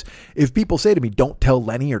tell you this, if people say to me, don't tell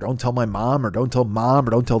Lenny, or don't tell my mom, or don't tell mom,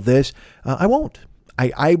 or don't tell this, I won't.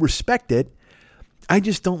 I respect it. I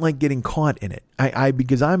just don't like getting caught in it.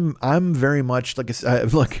 Because I'm very much like,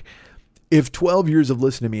 look, if 12 years of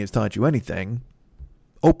listening to me has taught you anything,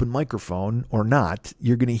 open microphone or not,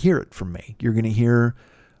 you're going to hear it from me. You're going to hear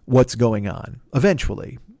what's going on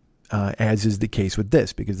eventually, as is the case with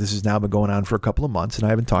this, because this has now been going on for a couple of months and I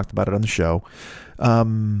haven't talked about it on the show.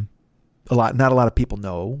 Not a lot of people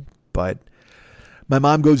know, but my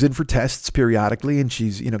mom goes in for tests periodically, and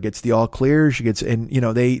she's, gets the all clear. She gets, and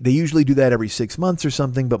they usually do that every 6 months or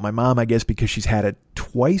something. But my mom, I guess, because she's had it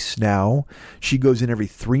twice now, she goes in every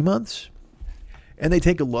 3 months. And they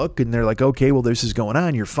take a look and they're like, okay, well, this is going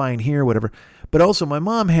on. You're fine here, whatever. But also my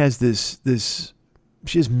mom has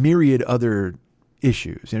she has myriad other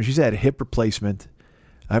issues. She's had a hip replacement.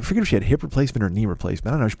 I forget if she had hip replacement or knee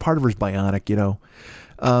replacement. I don't know. Part of her is bionic,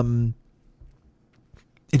 And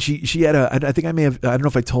she had I think I don't know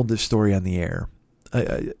if I told this story on the air.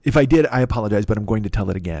 If I did, I apologize, but I'm going to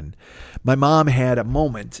tell it again. My mom had a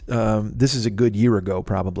moment. This is a good year ago,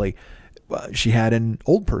 probably. She had an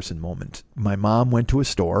old person moment. My mom went to a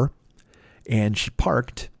store and she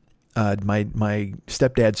parked my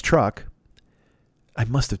stepdad's truck. I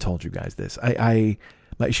must have told you guys this.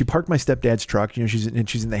 She parked my stepdad's truck.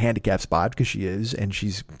 She's in the handicap spot, because she is, and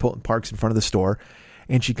she's parks in front of the store,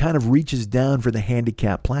 and she kind of reaches down for the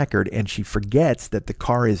handicap placard, and she forgets that the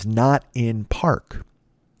car is not in park.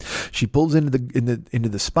 She pulls into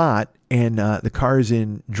the spot, and the car is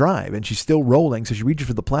in drive, and she's still rolling. So she reaches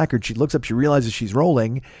for the placard. She looks up. She realizes she's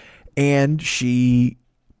rolling, and she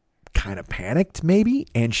kind of panicked maybe,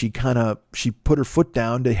 and she put her foot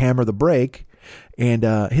down to hammer the brake, and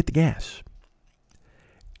hit the gas,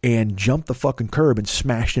 and jumped the fucking curb and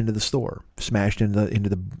smashed into the store, smashed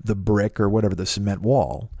into the brick or whatever, the cement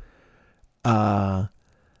wall. And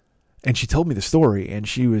she told me the story, and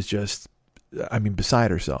she was just,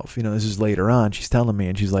 beside herself. This is later on. She's telling me,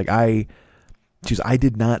 and she's like, it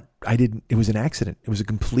was an accident. It was a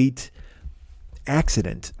complete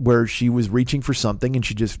accident where she was reaching for something, and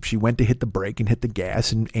she went to hit the brake and hit the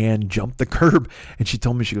gas and jumped the curb. And she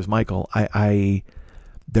told me, she goes, Michael,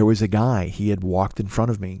 there was a guy, he had walked in front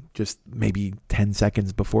of me just maybe 10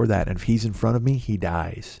 seconds before that. And if he's in front of me, he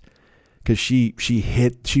dies. Because she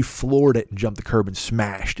floored it and jumped the curb and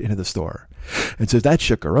smashed into the store. And so that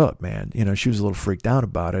shook her up, man. She was a little freaked out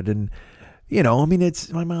about it. And,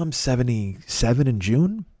 it's, my mom's 77 in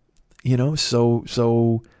June,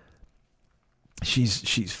 so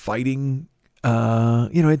she's fighting,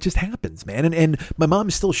 it just happens, man. And my mom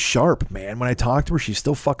is still sharp, man. When I talk to her, she's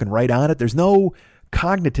still fucking right on it. There's no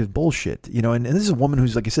cognitive bullshit, and this is a woman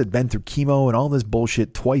who's, like I said, been through chemo and all this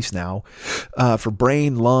bullshit twice now, for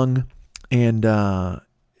brain, lung, and,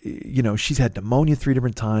 she's had pneumonia 3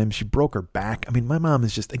 different times. She broke her back. My mom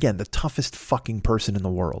is just, again, the toughest fucking person in the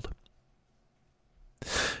world.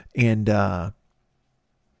 And,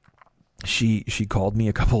 she called me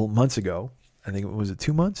a couple months ago. I think it was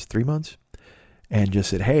 2 months, 3 months, and just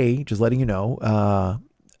said, hey, just letting you know,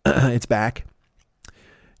 it's back.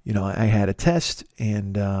 I had a test,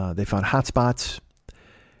 and they found hot spots,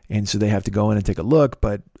 and so they have to go in and take a look.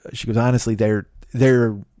 But she goes, honestly,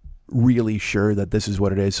 they're really sure that this is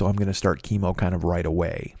what it is, so I'm going to start chemo kind of right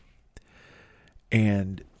away.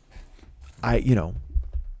 And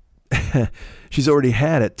she's already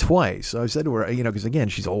had it twice. So I said to her, because again,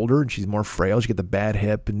 she's older and she's more frail. She got the bad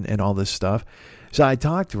hip and all this stuff. So I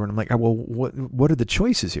talked to her, and I'm like, well, what are the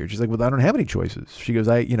choices here? She's like, well, I don't have any choices. She goes,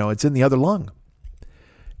 it's in the other lung.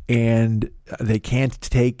 And they can't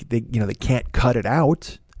they can't cut it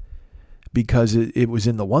out because it was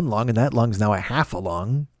in the one lung, and that lung's now a half a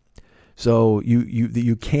lung. So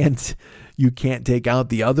you can't take out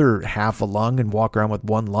the other half a lung and walk around with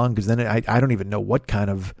one lung, because then I don't even know what kind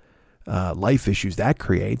of life issues that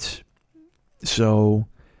creates. So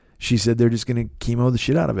she said they're just going to chemo the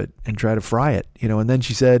shit out of it and try to fry it, and then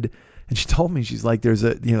she said, and she told me, she's like, there's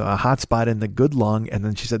a hot spot in the good lung, and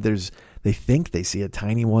then she said they think they see a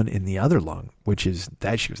tiny one in the other lung, which is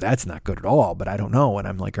that. She goes, that's not good at all, but I don't know. And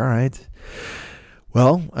I'm like, all right,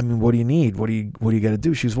 well, what do you need? What do you got to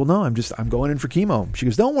do? She goes, well, no, I'm going in for chemo. She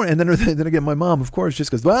goes, don't worry. And then again, my mom, of course,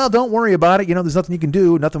 just goes, well, don't worry about it. There's nothing you can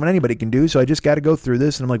do, nothing anybody can do. So I just got to go through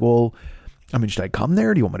this. And I'm like, well, should I come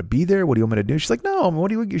there? Do you want me to be there? What do you want me to do? She's like, no,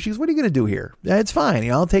 what are you going to do here? Yeah, it's fine.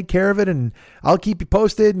 I'll take care of it, and I'll keep you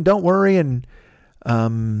posted, and don't worry. And,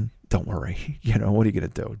 don't worry. What are you going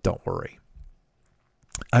to do? Don't worry.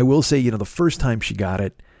 I will say, the first time she got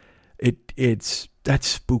it, that's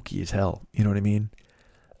spooky as hell. You know what I mean?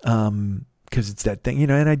 Because it's that thing, you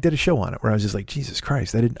know, and I did a show on it where I was just like, Jesus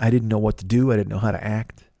Christ, I didn't know what to do. I didn't know how to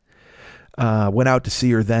act. Went out to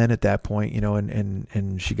see her then at that point, you know,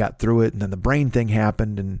 and she got through it. And then the brain thing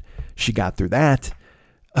happened and she got through that.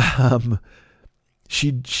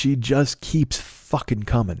 She just keeps fucking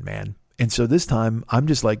coming, man. And so this time I'm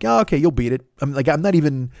just like, oh, okay, you'll beat it. It's not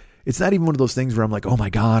even one of those things where I'm like, oh my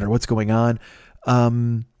God, or what's going on?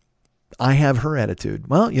 I have her attitude.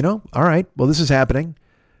 Well, you know, all right, well, this is happening.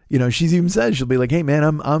 You know, she's even said, she'll be like, hey man,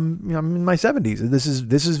 I'm in my 70s. This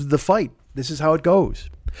is the fight. This is how it goes.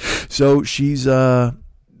 So she's, and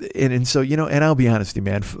so, you know, and I'll be honest with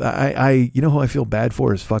you, man, you know who I feel bad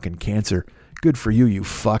for is fucking cancer. Good for you, you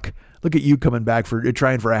fuck. Look at you coming back for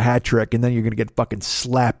trying for a hat trick, and then you're going to get fucking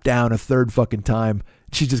slapped down a third fucking time.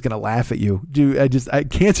 She's just going to laugh at you. Dude, I just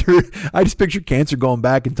picture Cancer going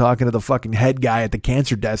back and talking to the fucking head guy at the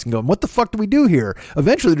cancer desk and going, what the fuck do we do here?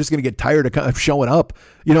 Eventually they're just going to get tired of showing up.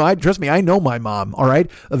 You know, trust me, I know my mom. All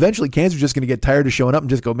right. Eventually Cancer's just going to get tired of showing up and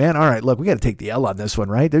just go, man, all right, look, we got to take the L on this one,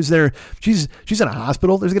 right? She's in a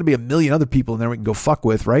hospital. There's going to be a million other people in there we can go fuck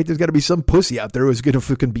with, right? There's got to be some pussy out there who's going to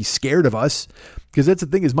fucking be scared of us. Because that's the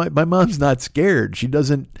thing is my mom's not scared. She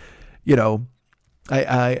doesn't, you know,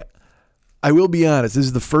 I will be honest. This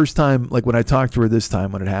is the first time, like when I talked to her this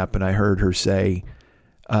time when it happened, I heard her say,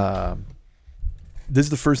 this is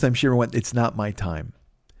the first time she ever went, it's not my time.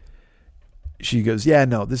 She goes, yeah,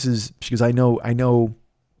 no, she goes, I know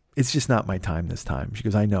it's just not my time this time. She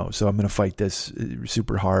goes, I know. So I'm going to fight this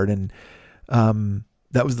super hard. And,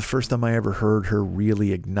 that was the first time I ever heard her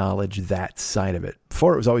really acknowledge that side of it.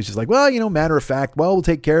 Before it was always just like, well, you know, matter of fact, well, we'll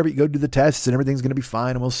take care of it. You go do the tests and everything's going to be fine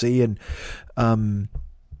and we'll see. And,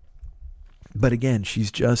 but again,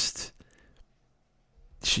 she's just,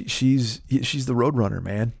 she's the roadrunner,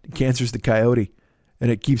 man. Cancer's the coyote,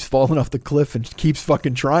 and it keeps falling off the cliff and keeps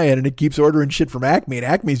fucking trying, and it keeps ordering shit from Acme, and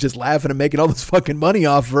Acme's just laughing and making all this fucking money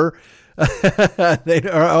off of her. They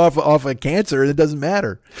are off of Cancer, and it doesn't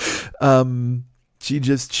matter. She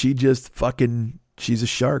just fucking, she's a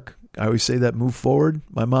shark. I always say that, move forward.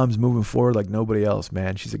 My mom's moving forward like nobody else,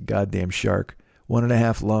 man. She's a goddamn shark.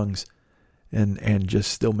 1.5 lungs and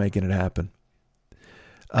just still making it happen.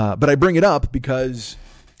 But I bring it up because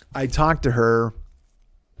I talked to her,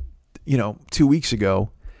 you know, 2 weeks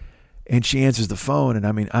ago, and she answers the phone, and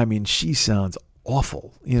I mean, she sounds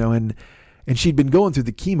awful, you know, and she'd been going through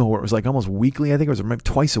the chemo where it was like almost weekly. I think it was maybe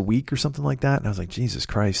twice a week or something like that. And I was like, Jesus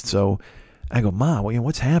Christ. So I go, Ma, well, you know,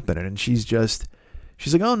 what's happening? And she's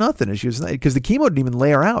like, oh, nothing. And she was, because the chemo didn't even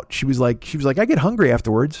lay her out. She was like, I get hungry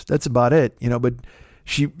afterwards. That's about it, you know, but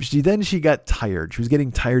she got tired. She was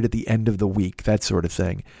getting tired at the end of the week, that sort of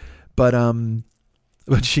thing. But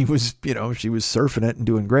she was, you know, she was surfing it and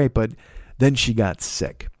doing great. But then she got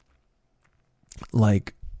sick,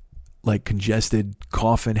 like congested,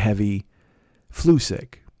 coughing heavy, flu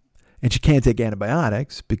sick. And she can't take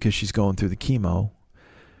antibiotics because she's going through the chemo.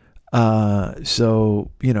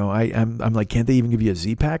 So, you know, I'm like, can't they even give you a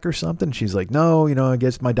Z-Pack or something? She's like, no, you know, I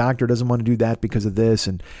guess my doctor doesn't want to do that because of this.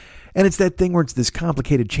 And it's that thing where it's this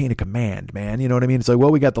complicated chain of command, man. You know what I mean? It's like, well,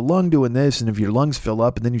 we got the lung doing this, and if your lungs fill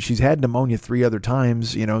up, and then she's had pneumonia 3 other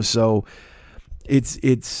times, you know, so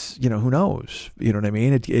it's, you know, who knows? You know what I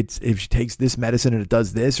mean? It's if she takes this medicine and it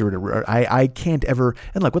does this, or I can't ever,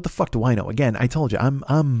 and like, what the fuck do I know? Again, I told you,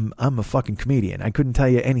 I'm a fucking comedian. I couldn't tell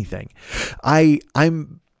you anything.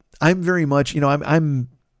 I'm very much, you know, I'm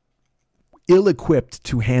ill-equipped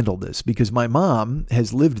to handle this because my mom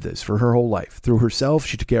has lived this for her whole life through herself.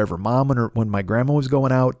 She took care of her mom when my grandma was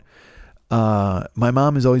going out. My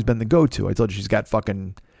mom has always been the go-to. I told you she's got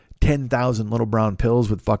fucking 10,000 little brown pills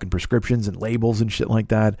with fucking prescriptions and labels and shit like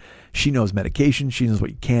that. She knows medication. She knows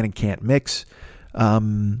what you can and can't mix.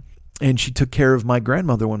 And she took care of my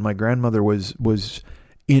grandmother when my grandmother was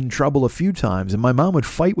in trouble a few times, and my mom would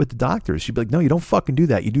fight with the doctors. She'd be like, no, you don't fucking do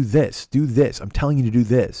that. You do this. I'm telling you to do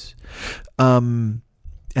this. And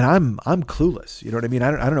I'm clueless. You know what I mean?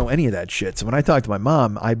 I don't know any of that shit. So when I talk to my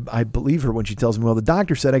mom, I believe her when she tells me, well, the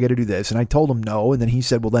doctor said I got to do this. And I told him no. And then he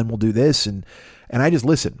said, well, then we'll do this. And I just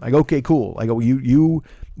listen. I go, okay, cool. I go, you,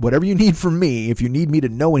 whatever you need from me, if you need me to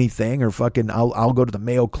know anything or fucking, I'll go to the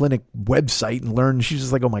Mayo Clinic website and learn. She's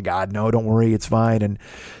just like, oh my God, no, don't worry. It's fine. And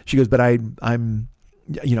she goes, but I'm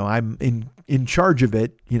you know, I'm in charge of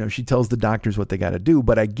it. You know, she tells the doctors what they got to do.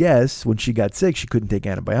 But I guess when she got sick, she couldn't take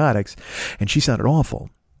antibiotics, and she sounded awful.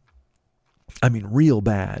 I mean, real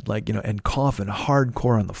bad, like, you know, and coughing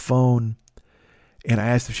hardcore on the phone. And I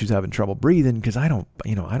asked if she was having trouble breathing because I don't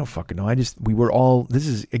fucking know. We were all, this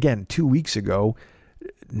is again 2 weeks ago.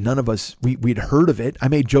 none of us, we'd heard of it. I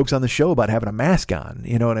made jokes on the show about having a mask on,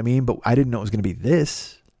 you know what I mean? But I didn't know it was going to be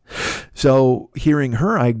this. So hearing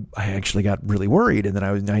her, I actually got really worried, and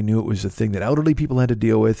then I knew it was a thing that elderly people had to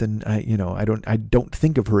deal with, and I don't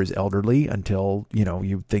think of her as elderly until, you know,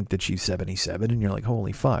 you think that she's 77, and you're like,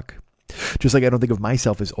 holy fuck. Just like I don't think of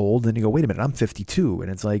myself as old, and you go, wait a minute, I'm 52,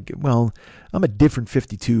 and it's like, well, I'm a different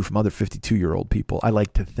 52 from other 52-year-old people. I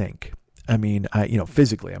like to think. I mean,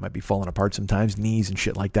 physically, I might be falling apart sometimes, knees and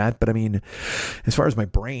shit like that, but I mean, as far as my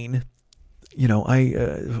brain, you know,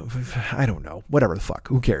 I don't know, whatever the fuck,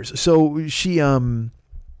 who cares? So she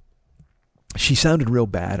sounded real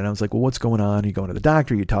bad, and I was like, well, what's going on? Are you going to the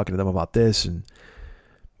doctor? Are you talking to them about this? And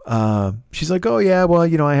she's like, oh yeah, well,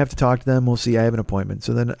 you know, I have to talk to them. We'll see. I have an appointment.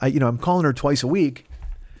 So then I'm calling her twice a week.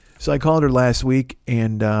 So I called her last week,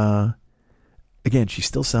 and again, she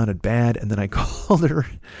still sounded bad. And then I called her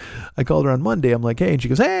on Monday. I'm like, hey, and she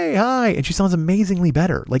goes, hey, hi. And she sounds amazingly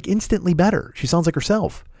better, like instantly better. She sounds like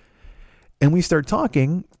herself. And we start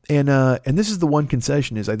talking, and this is the one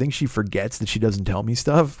concession is I think she forgets that she doesn't tell me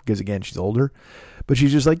stuff because, again, she's older. But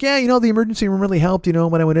she's just like, yeah, you know, the emergency room really helped. You know,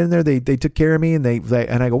 when I went in there, they took care of me, and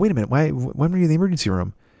and I go, wait a minute, when were you in the emergency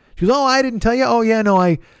room? She goes, oh, I didn't tell you. Oh, yeah,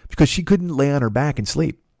 no, because she couldn't lay on her back and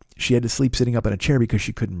sleep. She had to sleep sitting up in a chair because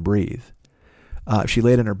she couldn't breathe. She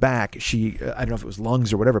laid on her back. I don't know if it was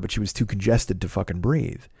lungs or whatever, but she was too congested to fucking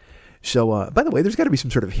breathe. So, by the way, there's got to be some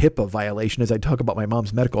sort of HIPAA violation as I talk about my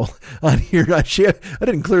mom's medical on here. I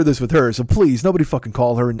didn't clear this with her, so please, nobody fucking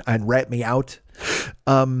call her and rat me out.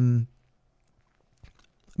 But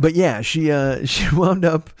yeah, she wound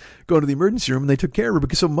up going to the emergency room, and they took care of her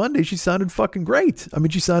because so Monday she sounded fucking great. I mean,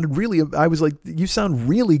 she sounded really. I was like, you sound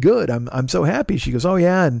really good. I'm so happy. She goes, oh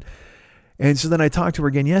yeah, and so then I talked to her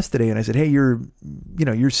again yesterday, and I said, hey, you're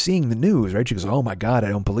seeing the news, right? She goes, oh my God, I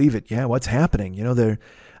don't believe it. Yeah, what's happening? You know,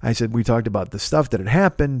 I said, we talked about the stuff that had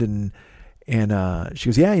happened, and she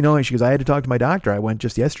goes, yeah, you know, and she goes, I had to talk to my doctor. I went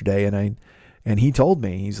just yesterday, and he told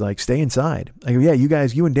me, he's like, stay inside. I go, yeah,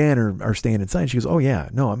 you and Dan are staying inside. She goes, oh yeah,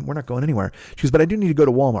 no, we're not going anywhere. She goes, but I do need to go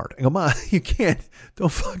to Walmart. I go, Ma, you can't,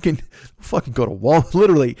 don't fucking go to Walmart.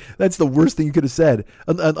 Literally, that's the worst thing you could have said.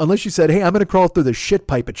 Unless you said, hey, I'm going to crawl through the shit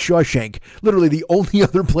pipe at Shawshank. Literally, the only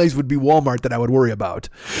other place would be Walmart that I would worry about.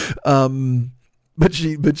 But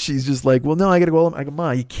she's just like, well, no, I got to go. I go,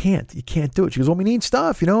 Ma, you can't do it. She goes, well, we need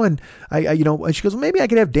stuff, you know, and and she goes, well, maybe I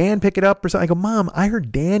could have Dan pick it up or something. I go, Mom, I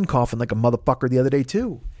heard Dan coughing like a motherfucker the other day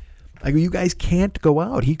too. I go, you guys can't go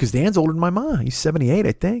out. Because Dan's older than my mom. He's 78,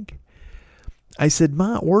 I think. I said,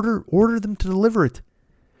 Ma, order them to deliver it.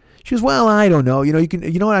 She goes, well, I don't know. You know, you can,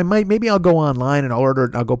 you know what? Maybe I'll go online and I'll order it.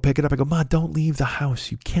 And I'll go pick it up. I go, Ma, don't leave the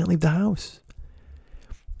house. You can't leave the house.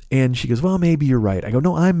 And she goes, well, maybe you're right. I go,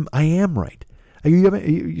 no, I am right.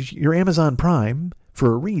 You're Amazon Prime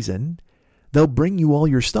for a reason. They'll bring you all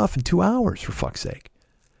your stuff in 2 hours, for fuck's sake.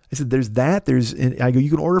 I said, there's that. I go, you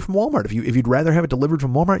can order from Walmart. If you'd rather have it delivered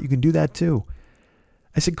from Walmart, you can do that too.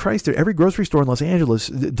 I said, Christ, every grocery store in Los Angeles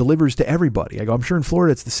delivers to everybody. I go, I'm sure in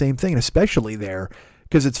Florida it's the same thing, and especially there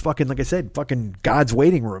because it's fucking, like I said, fucking God's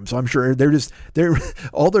waiting room. So I'm sure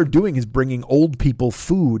all they're doing is bringing old people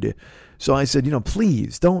food. So I said,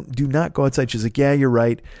 please do not go outside. She's like, yeah, you're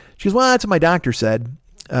right. She goes, well, that's what my doctor said.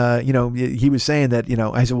 He was saying that,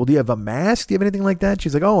 I said, well, do you have a mask? Do you have anything like that?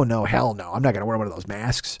 She's like, oh no, hell no. I'm not going to wear one of those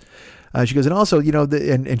masks. She goes, and also,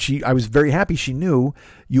 I was very happy she knew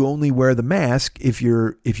you only wear the mask if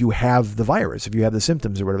you have the virus, if you have the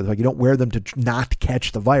symptoms or whatever. Like, you don't wear them to not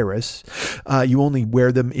catch the virus. You only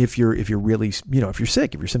wear them if you're really, if you're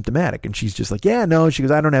sick, if you're symptomatic. And she's just like, yeah, no. She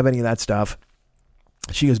goes, I don't have any of that stuff.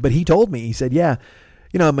 She goes, but he told me, he said, yeah,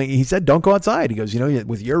 he said, don't go outside. He goes,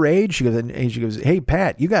 with your age, she goes, hey,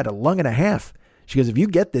 Pat, you got a lung and a half. She goes, if you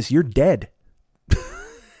get this, you're dead.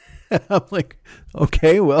 I'm like,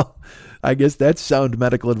 okay, well, I guess that's sound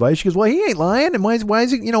medical advice. She goes, well, he ain't lying. And why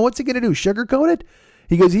is he, what's he going to do? Sugarcoat it?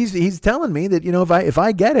 He goes, he's telling me that, if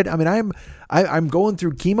I get it, I mean, I'm going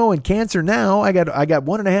through chemo and cancer now. I got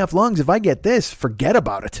 1.5 lungs. If I get this, forget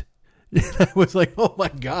about it. I was like, oh my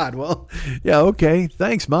God. Well, yeah. Okay.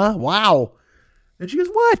 Thanks, Ma. Wow. And she goes,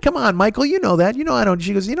 what? Come on, Michael. You know that, I don't,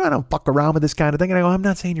 she goes, I don't fuck around with this kind of thing. And I go, I'm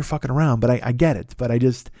not saying you're fucking around, but I get it. But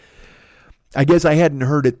I guess I hadn't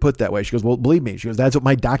heard it put that way. She goes, well, believe me. She goes, that's what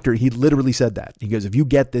my doctor, he literally said that. He goes, if you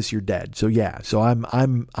get this, you're dead. So yeah. So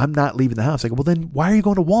I'm not leaving the house. I go, well, then why are you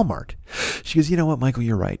going to Walmart? She goes, you know what, Michael,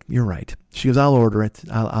 you're right. You're right. She goes, I'll order it.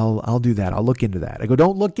 I'll do that. I'll look into that. I go,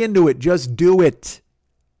 don't look into it. Just do it.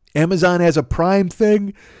 Amazon has a Prime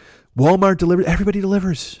thing. Walmart delivers. Everybody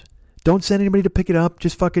delivers. Don't send anybody to pick it up.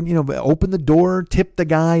 Just fucking, open the door, tip the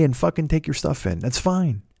guy, and fucking take your stuff in. That's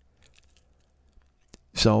fine.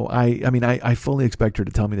 So I fully expect her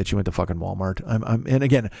to tell me that she went to fucking Walmart. And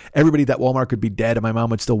again, everybody at that Walmart could be dead, and my mom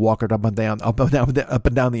would still walk her up and down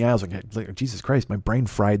the aisles. Like, Jesus Christ, my brain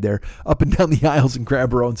fried there. Up and down the aisles and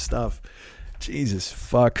grab her own stuff. Jesus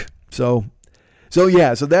fuck. So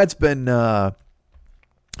yeah. So that's been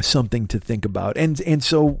something to think about. And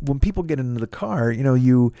so when people get into the car,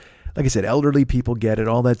 you, like I said, elderly people get it,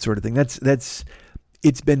 all that sort of thing. That's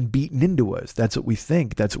it's been beaten into us. That's what we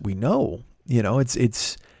think. That's what we know.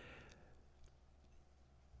 It's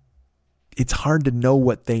hard to know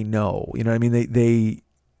what they know. You know what I mean?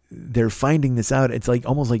 They're finding this out. It's like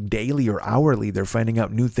almost like daily or hourly. They're finding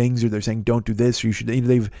out new things, or they're saying, don't do this, or you should,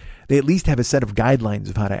 they at least have a set of guidelines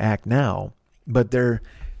of how to act now, but they're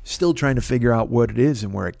still trying to figure out what it is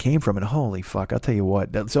and where it came from. And holy fuck, I'll tell you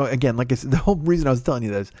what. So again, like I said, the whole reason I was telling you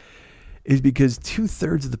this is because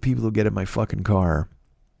 2/3 of the people who get in my fucking car,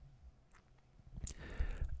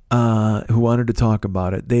 who wanted to talk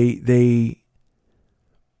about it, they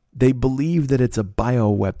believe that it's a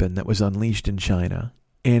bioweapon that was unleashed in China,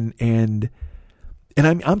 and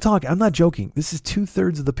I'm talking, I'm not joking. This is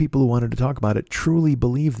 2/3 of the people who wanted to talk about it truly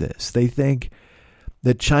believe this. They think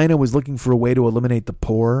that China was looking for a way to eliminate the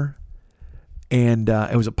poor, and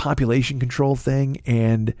it was a population control thing,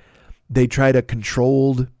 and they tried a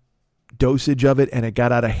controlled dosage of it, and it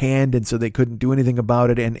got out of hand, and so they couldn't do anything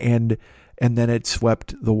about it, and then it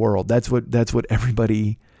swept the world. That's what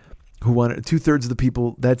everybody who wanted, 2/3 of the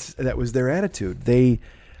people, that was their attitude.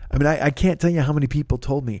 I can't tell you how many people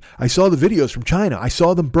told me, I saw the videos from China, I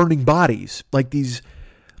saw them burning bodies. Like these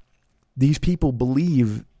people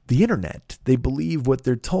believe the internet. They believe what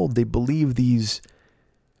they're told. They believe these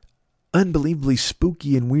unbelievably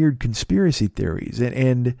spooky and weird conspiracy theories.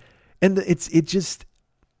 And it's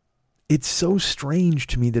so strange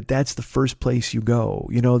to me that that's the first place you go.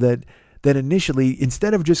 That initially,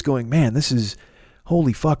 instead of just going, man, this is,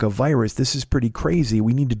 holy fuck, a virus, this is pretty crazy,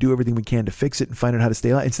 we need to do everything we can to fix it and find out how to stay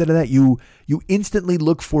alive. Instead of that, you instantly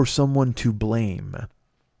look for someone to blame.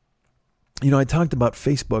 I talked about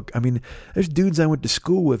Facebook. I mean, there's dudes I went to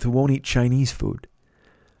school with who won't eat Chinese food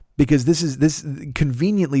because this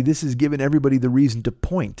conveniently has given everybody the reason to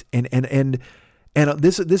point, and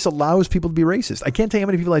this allows people to be racist. I can't tell you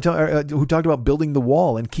how many people who talked about building the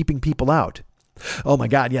wall and keeping people out. Oh my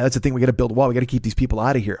God, yeah, that's the thing. We got to build a wall. We got to keep these people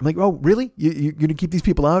out of here. I'm like, oh, really? You're going to keep these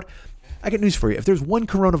people out? I got news for you. If there's one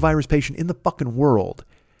coronavirus patient in the fucking world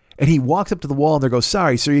and he walks up to the wall and they go,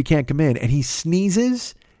 sorry, sir, you can't come in, and he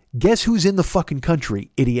sneezes, guess who's in the fucking country,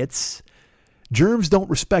 idiots? Germs don't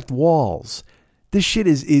respect walls. This shit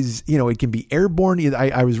is it can be airborne.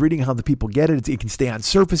 I was reading how the people get it. It can stay on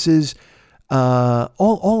surfaces.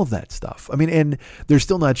 All of that stuff. I mean, and they're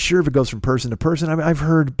still not sure if it goes from person to person. I mean, I've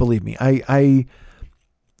heard, believe me, I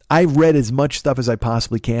read as much stuff as I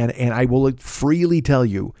possibly can, and I will freely tell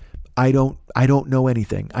you, I don't know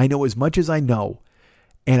anything. I know as much as I know,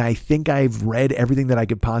 and I think I've read everything that I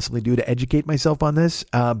could possibly do to educate myself on this.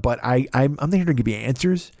 But I'm not here to give you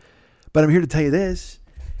answers, but I'm here to tell you this.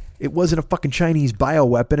 It wasn't a fucking Chinese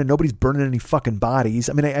bioweapon, and nobody's burning any fucking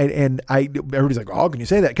bodies. I mean, everybody's like, oh, how can you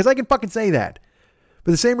say that? Because I can fucking say that.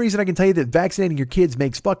 For the same reason I can tell you that vaccinating your kids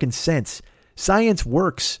makes fucking sense. Science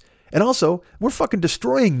works. And also, we're fucking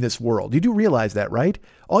destroying this world. You do realize that, right?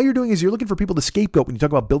 All you're doing is you're looking for people to scapegoat when you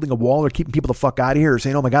talk about building a wall or keeping people the fuck out of here, or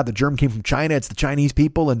saying, oh my God, the germ came from China, it's the Chinese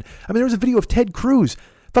people. And I mean, there was a video of Ted Cruz.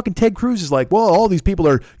 Fucking Ted Cruz is like, well, all these people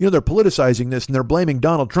are, they're politicizing this and they're blaming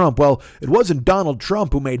Donald Trump. Well, it wasn't Donald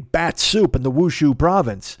Trump who made bat soup in the Wushu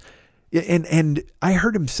province. And I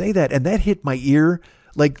heard him say that, and that hit my ear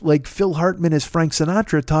like Phil Hartman as Frank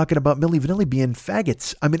Sinatra talking about Milli Vanilli being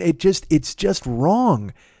faggots. I mean, it's just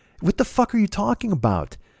wrong. What the fuck are you talking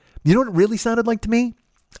about? You know what it really sounded like to me?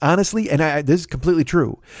 Honestly, and this is completely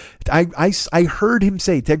true. I heard him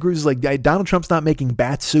say, Ted Cruz is like, Donald Trump's not making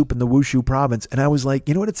bat soup in the Wushu province. And I was like,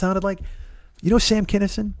 you know what it sounded like? Sam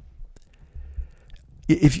Kinison?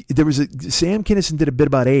 Sam Kinison did a bit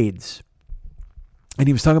about AIDS. And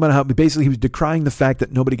he was talking about how basically he was decrying the fact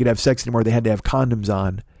that nobody could have sex anymore. They had to have condoms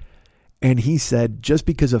on. And he said, just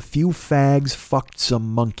because a few fags fucked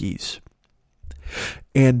some monkeys.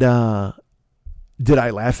 And, did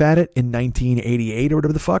I laugh at it in 1988 or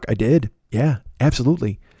whatever the fuck? I did. Yeah,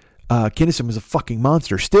 absolutely. Kinison was a fucking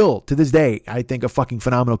monster. Still, to this day, I think a fucking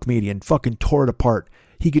phenomenal comedian. Fucking tore it apart.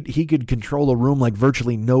 He could control a room like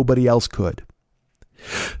virtually nobody else could.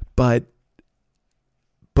 But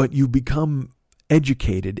you become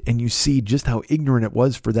educated and you see just how ignorant it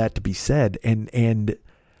was for that to be said. And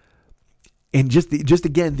just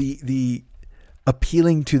again, the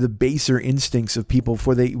appealing to the baser instincts of people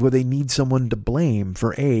where they need someone to blame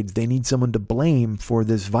for AIDS. They need someone to blame for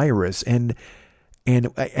this virus. And And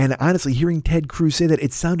honestly, hearing Ted Cruz say that,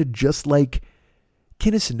 it sounded just like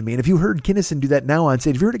Kinison to me. And if you heard Kinison do that now on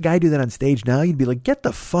stage, if you heard a guy do that on stage now, you'd be like, get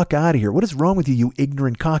the fuck out of here. What is wrong with you, you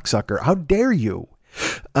ignorant cocksucker? How dare you?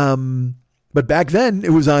 But back then, it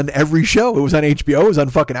was on every show. It was on HBO. It was on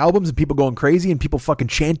fucking albums and people going crazy and people fucking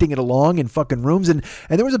chanting it along in fucking rooms. And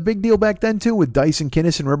there was a big deal back then, too, with Dice and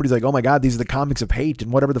Kinison, where everybody's like, oh my God, these are the comics of hate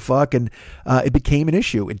and whatever the fuck. And it became an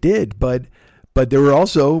issue. It did. But there were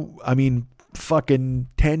also, I mean, fucking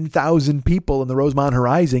 10,000 people in the Rosemont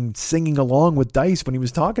Horizon singing along with Dice when he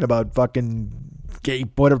was talking about fucking gay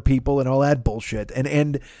whatever people and all that bullshit.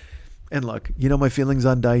 And look, you know my feelings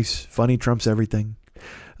on Dice. Funny trumps everything.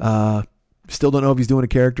 Still don't know if he's doing a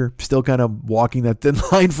character. Still kind of walking that thin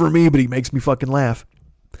line for me, but he makes me fucking laugh.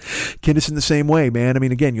 Kinison the same way, man. I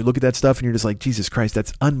mean, again, you look at that stuff and you're just like, Jesus Christ,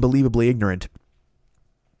 that's unbelievably ignorant.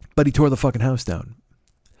 But he tore the fucking house down.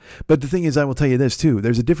 But the thing is, I will tell you this too.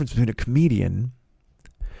 There's a difference between a comedian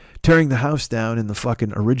tearing the house down in the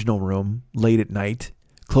fucking original room late at night,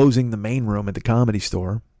 closing the main room at the Comedy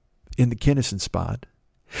Store in the Kinison spot,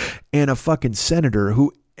 and a fucking senator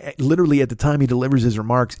who literally at the time he delivers his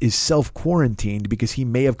remarks is self-quarantined because he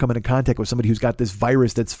may have come into contact with somebody who's got this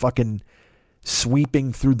virus that's fucking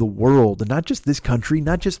sweeping through the world. And not just this country,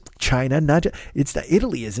 not just China, it's that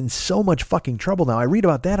Italy is in so much fucking trouble now. I read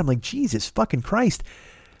about that. I'm like, Jesus fucking Christ.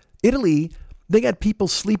 Italy, they got people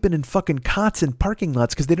sleeping in fucking cots in parking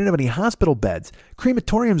lots because they didn't have any hospital beds.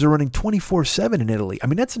 Crematoriums are running 24/7 in Italy. I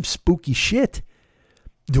mean, that's some spooky shit.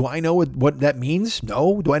 Do I know what that means?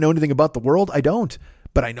 No. Do I know anything about the world? I don't.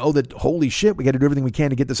 But I know that, holy shit, we got to do everything we can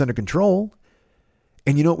to get this under control.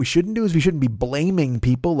 And you know what we shouldn't do is we shouldn't be blaming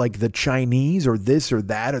people like the Chinese or this or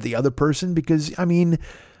that or the other person because, I mean,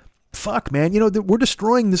 fuck, man. You know, we're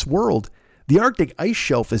destroying this world. The Arctic ice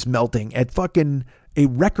shelf is melting at fucking a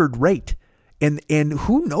record rate. And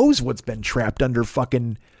who knows what's been trapped under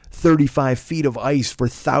fucking 35 feet of ice for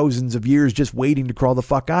thousands of years just waiting to crawl the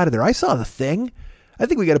fuck out of there. I saw the thing. I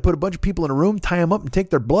think we got to put a bunch of people in a room, tie them up and take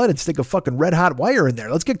their blood and stick a fucking red hot wire in there.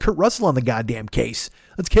 Let's get Kurt Russell on the goddamn case.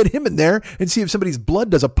 Let's get him in there and see if somebody's blood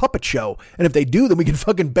does a puppet show. And if they do, then we can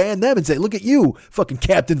fucking ban them and say, look at you, fucking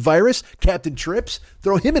Captain Virus, Captain Trips,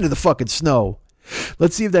 throw him into the fucking snow.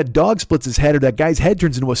 Let's see if that dog splits his head or that guy's head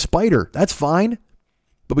turns into a spider. That's fine.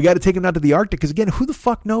 But we got to take him out to the Arctic because, again, who the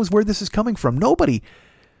fuck knows where this is coming from? Nobody.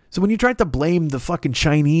 So when you try to blame the fucking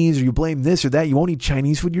Chinese or you blame this or that, you won't eat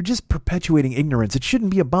Chinese food, you're just perpetuating ignorance. It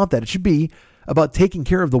shouldn't be about that. It should be about taking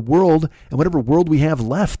care of the world and whatever world we have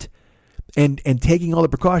left and taking all the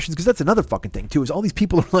precautions. Because that's another fucking thing too, is all these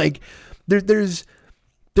people are like, there's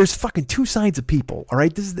fucking two sides of people. All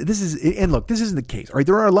right. This is, and look, this isn't the case. All right.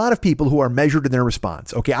 There are a lot of people who are measured in their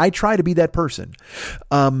response. Okay. I try to be that person.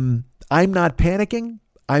 I'm not panicking.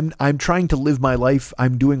 I'm trying to live my life.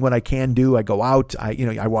 I'm doing what I can do. I go out.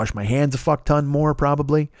 I wash my hands a fuck ton more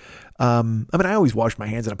probably. I mean, I always wash my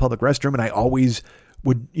hands in a public restroom, and I always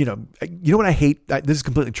would. You know what I hate? This is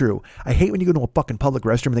completely true. I hate when you go to a fucking public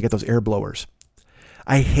restroom and they get those air blowers.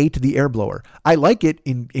 I hate the air blower. I like it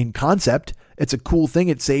in concept. It's a cool thing.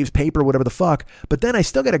 It saves paper, whatever the fuck. But then I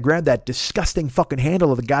still got to grab that disgusting fucking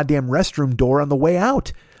handle of the goddamn restroom door on the way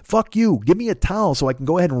out. Fuck you. Give me a towel so I can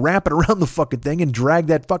go ahead and wrap it around the fucking thing and drag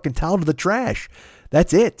that fucking towel to the trash.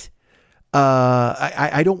 That's it.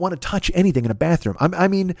 I don't want to touch anything in a bathroom. I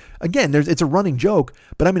mean, again, it's a running joke,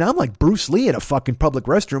 but I mean, I'm like Bruce Lee in a fucking public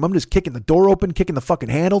restroom. I'm just kicking the door open, kicking the fucking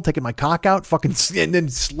handle, taking my cock out, fucking, and then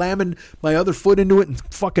slamming my other foot into it and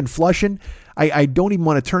fucking flushing. I don't even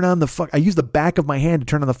want to turn on the I use the back of my hand to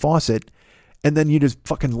turn on the faucet, and then you just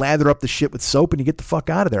fucking lather up the shit with soap and you get the fuck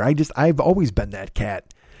out of there. I've always been that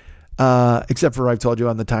cat. Except for I've told you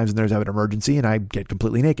on the times when there's an emergency and I get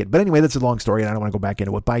completely naked. But anyway, that's a long story and I don't want to go back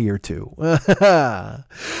into it by year two.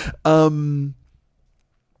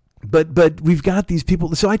 But we've got these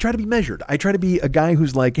people. So I try to be measured. I try to be a guy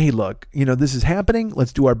who's like, hey, look, this is happening.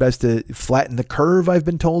 Let's do our best to flatten the curve. I've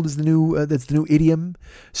been told is that's the new idiom.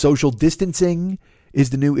 Social distancing is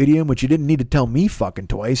the new idiom, which you didn't need to tell me fucking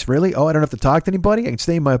twice. Really? Oh, I don't have to talk to anybody. I can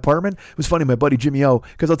stay in my apartment. It was funny, my buddy Jimmy O,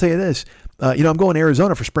 because I'll tell you this, I'm going to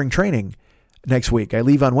Arizona for spring training next week. I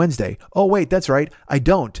leave on Wednesday. Oh, wait, that's right. I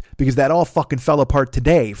don't, because that all fucking fell apart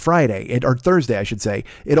today, Friday, or Thursday, I should say.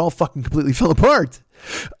 It all fucking completely fell apart.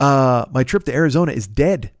 My trip to Arizona is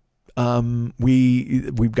dead.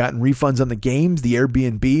 We've gotten refunds on the games. The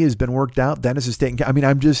Airbnb has been worked out. Dennis is taking care. I mean,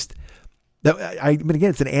 again,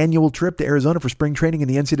 it's an annual trip to Arizona for spring training in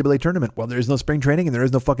the NCAA tournament. Well, there is no spring training and there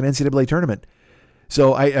is no fucking NCAA tournament.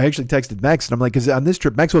 So I actually texted Mex and I'm like, because on this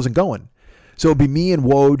trip, Mex wasn't going. So it'd be me and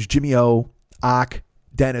Woj, Jimmy O, Ock,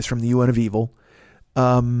 Dennis from the UN of Evil.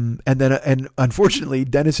 And unfortunately,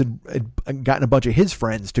 Dennis had gotten a bunch of his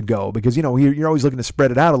friends to go because, you know, you're always looking to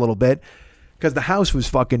spread it out a little bit because the house was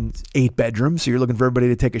fucking 8 bedrooms. So you're looking for everybody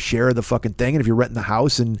to take a share of the fucking thing. And if you're renting the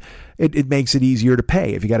house, and it makes it easier to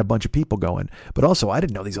pay if you got a bunch of people going. But also, I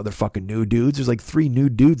didn't know these other fucking new dudes. There's like 3 new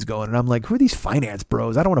dudes going. And I'm like, who are these finance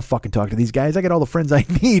bros? I don't want to fucking talk to these guys. I got all the friends I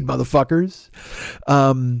need, motherfuckers.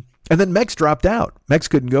 And then Mex dropped out. Mex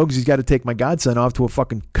couldn't go because he's got to take my godson off to a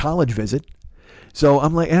fucking college visit. So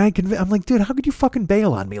I'm like, I'm like, dude, how could you fucking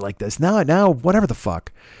bail on me like this? Now, whatever the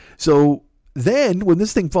fuck. So then when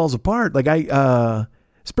this thing falls apart, like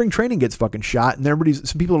spring training gets fucking shot, and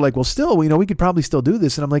some people are like, well, still, you know, we could probably still do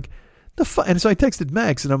this. And I'm like, the fuck. And so I texted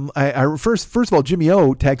Mex, and first of all, Jimmy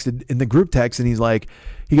O texted in the group text, and he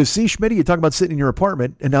goes, see, Schmitty, you talk about sitting in your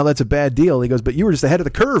apartment, and now that's a bad deal. He goes, but you were just ahead of the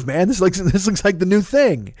curve, man. This looks like the new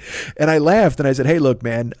thing. And I laughed, and I said, hey, look,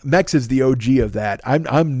 man, Mex is the OG of that.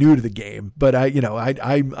 I'm new to the game, but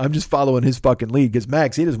I'm just following his fucking lead because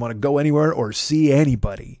Mex, he doesn't want to go anywhere or see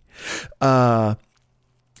anybody. So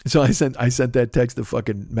I sent that text to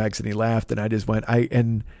fucking Mex, and he laughed, and I just went,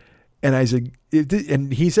 and I said,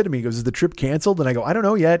 and he said to me, he goes, is the trip canceled? And I go, I don't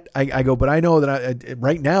know yet. I go, but I know that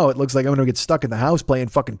right now it looks like I'm going to get stuck in the house playing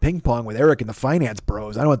fucking ping pong with Eric and the finance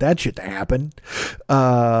bros. I don't want that shit to happen.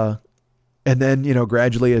 And then, you know,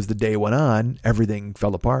 gradually as the day went on, everything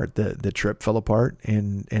fell apart. The trip fell apart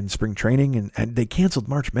and spring training and they canceled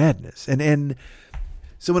March Madness. And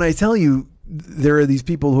so when I tell you, there are these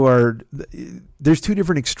people there's 2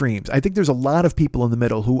 different extremes. I think there's a lot of people in the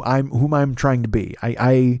middle whom I'm trying to be.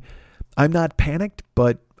 I'm not panicked,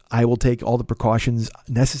 but I will take all the precautions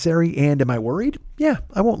necessary. And am I worried? Yeah,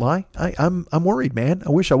 I won't lie. I'm worried, man. I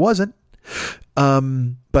wish I wasn't.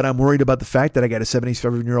 But I'm worried about the fact that I got a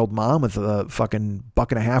 77-year-old mom with a fucking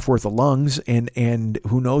 $1.50 worth of lungs, and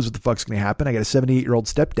who knows what the fuck's going to happen. I got a 78-year-old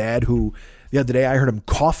stepdad who the other day I heard him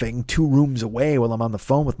coughing 2 rooms away while I'm on the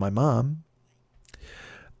phone with my mom.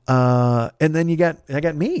 And then I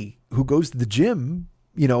got me who goes to the gym.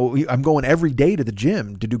 You know, I'm going every day to the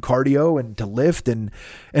gym to do cardio and to lift. And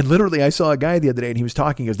literally I saw a guy the other day and he was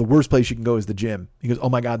talking, he goes, the worst place you can go is the gym. He goes, oh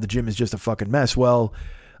my God, the gym is just a fucking mess. Well,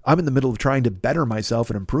 I'm in the middle of trying to better myself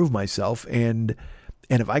and improve myself. And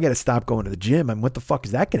if I got to stop going to the gym, what the fuck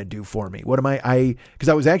is that going to do for me? What am because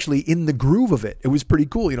I was actually in the groove of it. It was pretty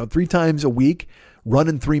cool. You know, 3 times a week,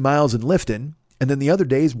 running 3 miles and lifting. And then the other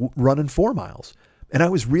days running 4 miles. And I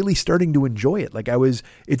was really starting to enjoy it.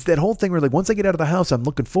 It's that whole thing where like, once I get out of the house, I'm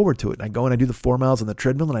looking forward to it. And I go and I do the 4 miles on the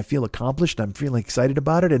treadmill and I feel accomplished. And I'm feeling excited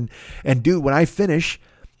about it. And dude, when I finish,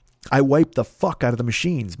 I wipe the fuck out of the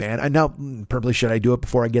machines, man. I now probably should I do it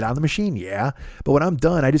before I get on the machine? Yeah. But when I'm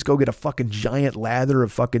done, I just go get a fucking giant lather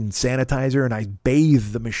of fucking sanitizer and I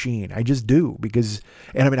bathe the machine. I just do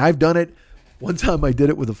I've done it. One time I did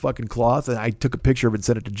it with a fucking cloth and I took a picture of it and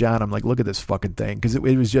sent it to John. I'm like, look at this fucking thing. Cause it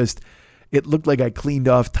was just, it looked like I cleaned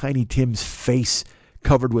off Tiny Tim's face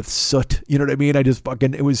covered with soot. You know what I mean?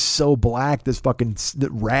 It was so black, this fucking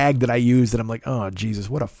rag that I used. And I'm like, oh, Jesus,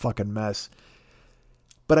 what a fucking mess.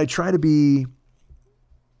 But I try to be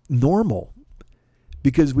normal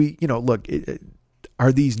because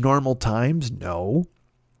are these normal times? No.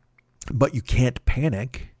 But you can't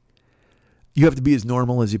panic. You have to be as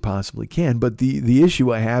normal as you possibly can. But the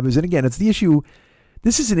issue I have is, and again, it's the issue.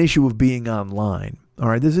 This is an issue of being online. All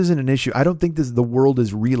right. This isn't an issue. I don't think the world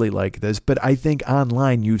is really like this, but I think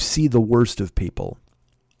online you see the worst of people.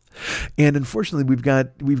 And unfortunately we've got,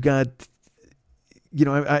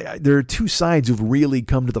 there are 2 sides who've really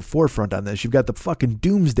come to the forefront on this. You've got the fucking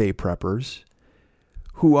doomsday preppers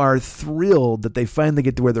who are thrilled that they finally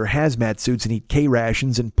get to wear their hazmat suits and eat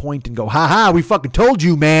K-rations and point and go, ha ha, we fucking told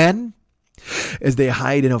you, man. As they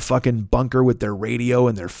hide in a fucking bunker with their radio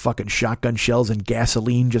and their fucking shotgun shells and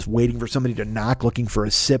gasoline, just waiting for somebody to knock, looking for a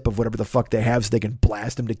sip of whatever the fuck they have so they can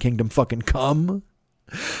blast them to kingdom fucking come.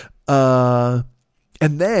 And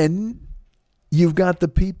then you've got the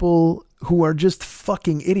people who are just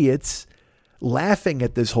fucking idiots laughing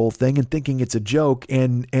at this whole thing and thinking it's a joke,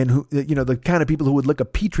 and who, the kind of people who would lick a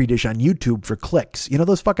petri dish on YouTube for clicks. You know,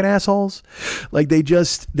 those fucking assholes. Like I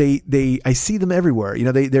see them everywhere. You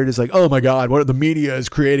know, they're just like, oh my God, what the media is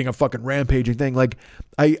creating a fucking rampaging thing. Like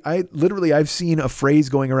I've seen a phrase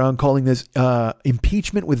going around calling this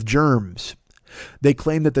impeachment with germs. They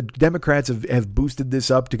claim that the Democrats have boosted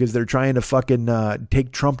this up because they're trying to fucking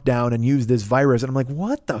take Trump down and use this virus. And I'm like,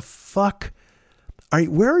 what the fuck?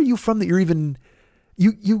 Where are you from that you're even,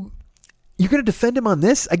 you're going to defend him on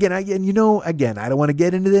this? Again, I don't want to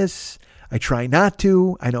get into this. I try not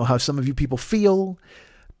to. I know how some of you people feel,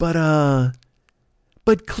 but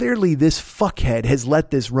clearly this fuckhead has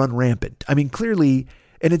let this run rampant. I mean, clearly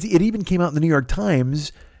And it even came out in the New York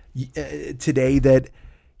Times today that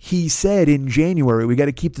he said in January, we got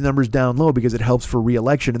to keep the numbers down low because it helps for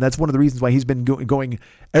re-election. And that's one of the reasons why he's been going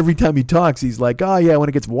every time he talks. He's like, oh yeah, when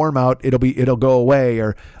it gets warm out, it'll go away.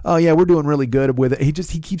 Or, oh yeah, we're doing really good with it. He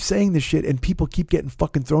keeps saying this shit and people keep getting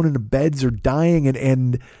fucking thrown into beds or dying.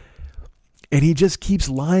 And he just keeps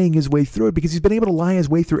lying his way through it because he's been able to lie his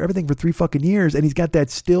way through everything for 3 fucking years. And he's got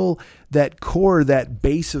that core, that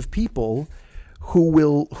base of people who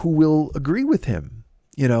will agree with him,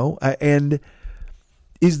 and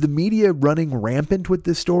is the media running rampant with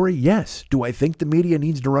this story? Yes. Do I think the media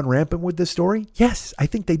needs to run rampant with this story? Yes, I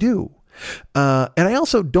think they do. And I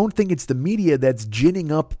also don't think it's the media that's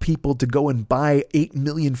ginning up people to go and buy 8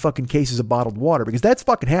 million fucking cases of bottled water, because that's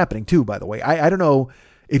fucking happening too, by the way. I don't know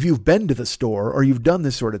if you've been to the store or you've done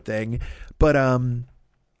this sort of thing, but I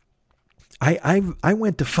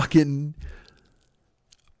went to fucking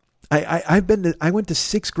I went to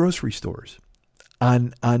 6 grocery stores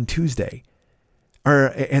on Tuesday.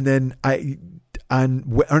 Wednesday, and then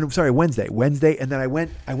I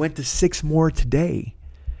went to 6 more today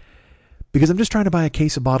because I'm just trying to buy a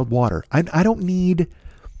case of bottled water. I don't need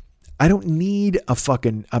a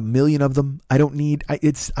fucking a million of them.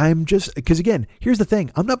 Because again, here's the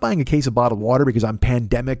thing. I'm not buying a case of bottled water because I'm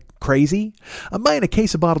pandemic crazy. I'm buying a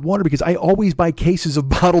case of bottled water because I always buy cases of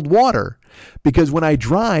bottled water, because when I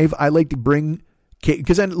drive, I like to bring.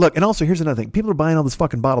 Because then look, and also here's another thing. People are buying all this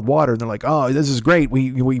fucking bottled water and they're like, oh, this is great.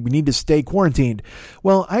 We need to stay quarantined.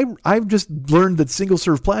 Well, I've just learned that single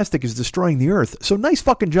serve plastic is destroying the earth. So nice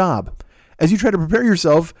fucking job. As you try to prepare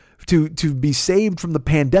yourself to be saved from the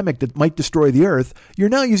pandemic that might destroy the earth, you're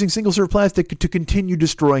now using single serve plastic to continue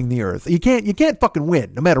destroying the earth. You can't fucking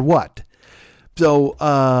win no matter what. So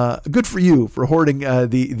good for you for hoarding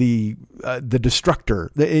the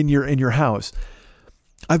destructor in your house.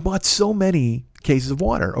 I've bought so many cases of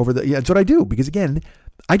water that's what I do, because again,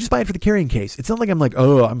 I just buy it for the carrying case. It's not like I'm like,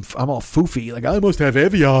 oh, I'm all foofy, like I must have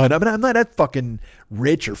Evian. I mean, I'm not that fucking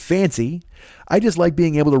rich or fancy. I just like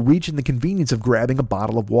being able to reach in the convenience of grabbing a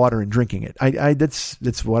bottle of water and drinking it.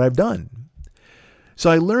 That's what I've done. So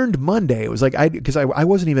I learned Monday. It was like because I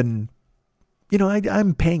wasn't even,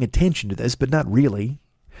 I'm paying attention to this, but not really,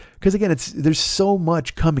 because again, there's so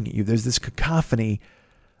much coming at you. There's this cacophony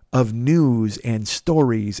of news and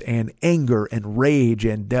stories and anger and rage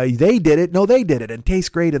and they did it. No, they did it. And tastes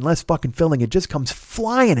great and less fucking filling. It just comes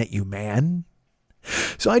flying at you, man.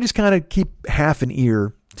 So I just kind of keep half an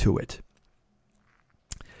ear to it.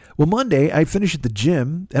 Well, Monday I finished at the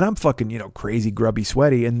gym and I'm fucking, crazy, grubby,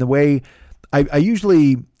 sweaty. And the way I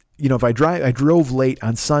usually, if I drove late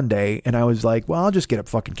on Sunday and I was like, well, I'll just get a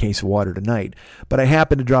fucking case of water tonight. But I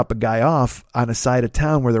happened to drop a guy off on a side of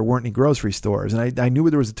town where there weren't any grocery stores. And I knew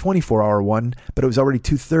there was a 24-hour one, but it was already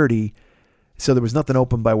 2:30. So there was nothing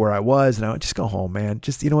open by where I was. And I would just go home, man.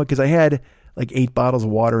 Just, because I had like 8 bottles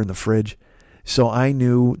of water in the fridge. So I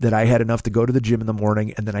knew that I had enough to go to the gym in the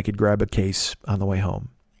morning and then I could grab a case on the way home.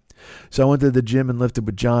 So I went to the gym and lifted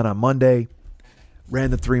with John on Monday,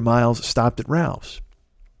 ran the 3 miles, stopped at Ralph's.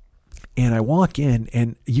 And I walk in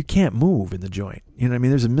and you can't move in the joint.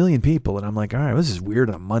 There's a million people. And I'm like, all right, well, this is weird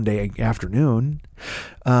on a Monday afternoon.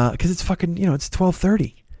 Because it's fucking, it's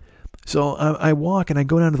 12:30. So I walk and I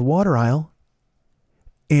go down to the water aisle.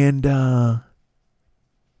 And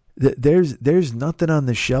there's nothing on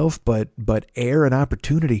the shelf but air and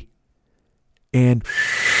opportunity. And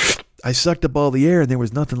I sucked up all the air and there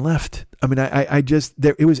was nothing left. I mean,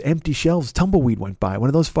 it was empty shelves. Tumbleweed went by. One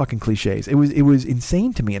of those fucking cliches. It was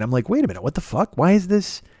insane to me. And I'm like, wait a minute, what the fuck? Why is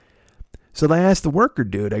this? So I asked the worker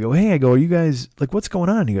dude, are you guys, like, what's going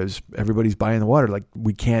on? He goes, everybody's buying the water. Like,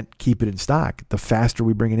 we can't keep it in stock. The faster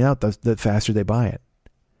we bring it out, the faster they buy it.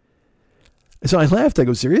 So I laughed. I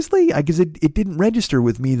go, seriously? Because it didn't register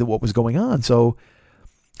with me what was going on. So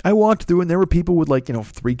I walked through and there were people with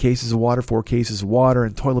 3 cases of water, 4 cases of water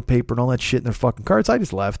and toilet paper and all that shit in their fucking carts. I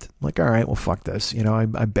just left. I'm like, all right, well, fuck this. I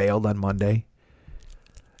bailed on Monday.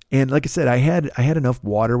 And like I said, I had enough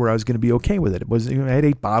water where I was going to be okay with it. I had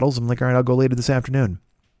 8 bottles. I'm like, all right, I'll go later this afternoon.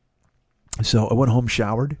 So I went home,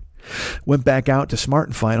 showered, went back out to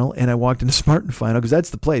Smart & Final, and I walked into Smart & Final because that's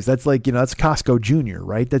the place. That's that's Costco Junior,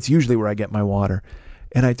 right? That's usually where I get my water.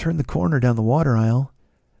 And I turned the corner down the water aisle.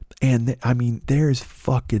 And there's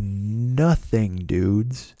fucking nothing,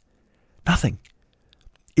 dudes. Nothing.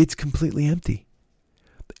 It's completely empty.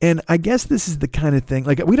 And I guess this is the kind of thing,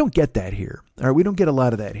 we don't get that here. All right, we don't get a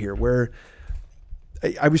lot of that here, where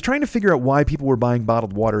I was trying to figure out why people were buying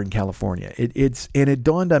bottled water in California. It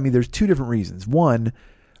dawned on me there's 2 different reasons. One,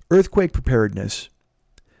 earthquake preparedness.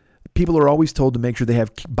 people are always told to make sure they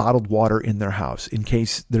have bottled water in their house in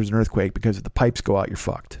case there's an earthquake, because if the pipes go out, you're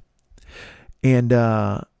fucked. And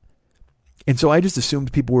so I just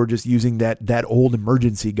assumed people were just using that old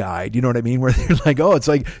emergency guide, you know what I mean? Where they're like, oh, it's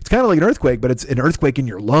kind of like an earthquake, but it's an earthquake in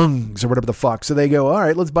your lungs or whatever the fuck. So they go, all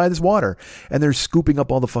right, let's buy this water. And they're scooping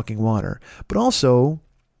up all the fucking water. But also,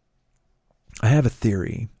 I have a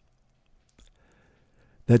theory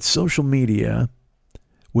that social media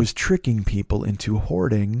was tricking people into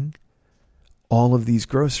hoarding all of these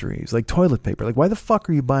groceries, like toilet paper. Like, why the fuck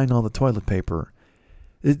are you buying all the toilet paper?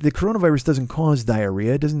 The coronavirus doesn't cause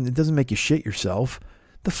diarrhea. It doesn't make you shit yourself.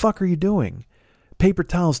 The fuck are you doing? Paper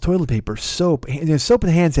towels, toilet paper, soap. Soap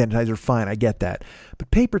and hand sanitizer are fine. I get that.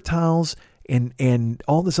 But paper towels and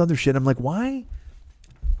all this other shit, I'm like, why?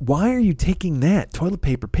 Why are you taking that? Toilet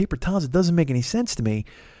paper, paper towels, it doesn't make any sense to me.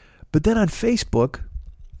 But then on Facebook,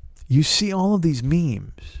 you see all of these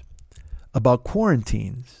memes about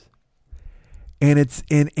quarantines. And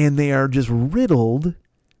and they are just riddled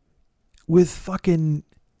with fucking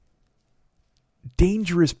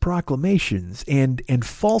dangerous proclamations and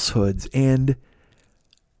falsehoods, and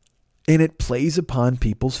it plays upon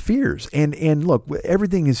people's fears. And look,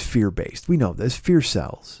 everything is fear-based. We know this. Fear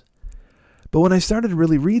sells. But when I started to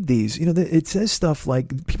really read these, it says stuff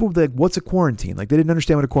like, people were like, what's a quarantine? Like, they didn't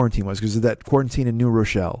understand what a quarantine was because of that quarantine in New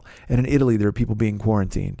Rochelle. And in Italy, there are people being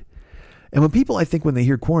quarantined. And when people, I think, when they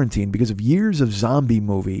hear quarantine, because of years of zombie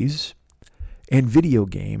movies and video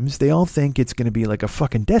games, they all think it's going to be like a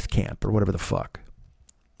fucking death camp or whatever the fuck.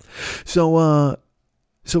 So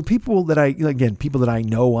people that I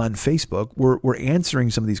know on Facebook were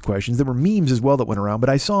answering some of these questions. There were memes as well that went around, but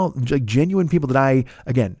I saw like genuine people that I,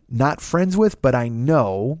 again, not friends with, but I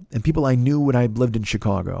know, and people I knew when I lived in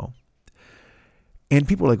Chicago. And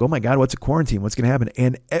people were like, oh my God, what's a quarantine? What's going to happen?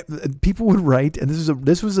 And people would write, and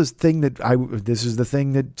this was the thing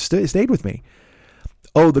that stayed with me.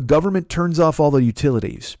 Oh, the government turns off all the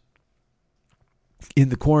utilities in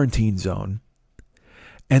the quarantine zone.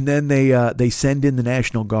 And then they send in the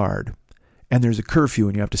National Guard, and there's a curfew,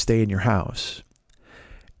 and you have to stay in your house.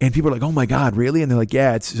 And people are like, "Oh my God, really?" And they're like,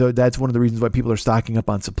 "Yeah." So that's one of the reasons why people are stocking up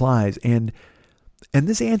on supplies. And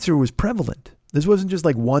this answer was prevalent. This wasn't just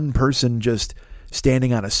like one person just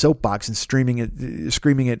standing on a soapbox and screaming at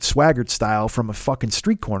Swaggart style from a fucking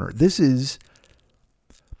street corner. This is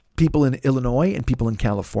people in Illinois and people in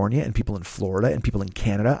California and people in Florida and people in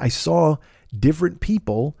Canada. I saw different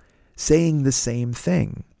people saying the same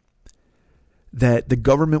thing, that the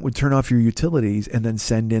government would turn off your utilities and then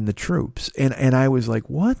send in the troops. And I was like,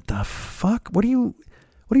 what the fuck? What are you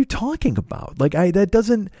talking about? Like,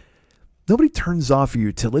 nobody turns off your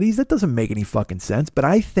utilities. That doesn't make any fucking sense. But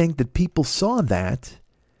I think that people saw that,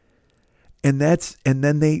 and that's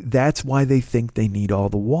why they think they need all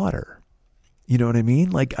the water. You know what I mean?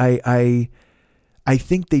 Like, I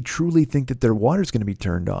think they truly think that their water's going to be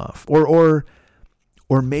turned off,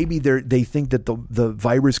 or maybe they think that the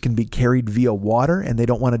virus can be carried via water and they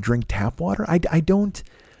don't want to drink tap water. I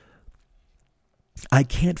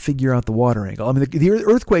can't figure out the water angle. I mean, the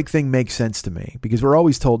earthquake thing makes sense to me because we're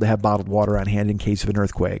always told to have bottled water on hand in case of an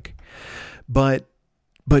earthquake. But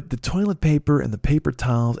the toilet paper and the paper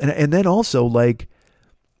towels, and then also like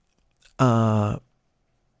the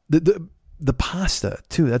pasta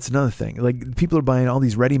too. That's another thing. Like, people are buying all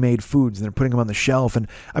these ready-made foods and they're putting them on the shelf. And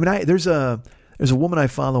I mean, there's a woman I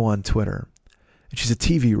follow on Twitter, and she's a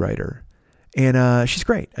TV writer, and she's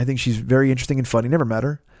great. I think she's very interesting and funny. Never met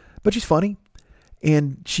her, but she's funny.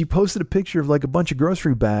 And she posted a picture of like a bunch of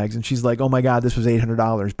grocery bags, and she's like, oh my God, this was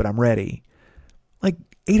 $800, but I'm ready. Like,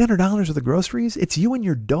 $800 for the groceries? It's you and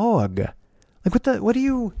your dog. Like, what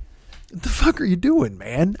the fuck are you doing,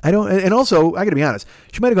 man? And also, I gotta be honest,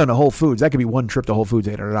 she might have gone to Whole Foods. That could be one trip to Whole Foods,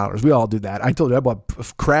 $800. We all do that. I told you I bought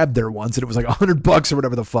crab there once, and it was like $100 or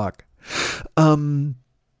whatever the fuck.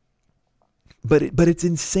 But it's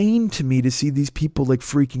insane to me to see these people like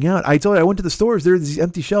freaking out. I told you, I went to the stores. There are these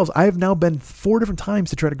empty shelves. I have now been 4 different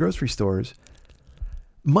times to try to grocery stores.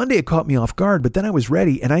 Monday, it caught me off guard, but then I was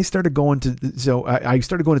ready, and I started going to, I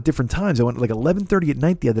started going at different times. I went like 11:30 at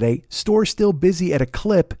night the other day. Store still busy at a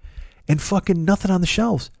clip, and fucking nothing on the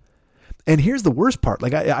shelves. And here's the worst part.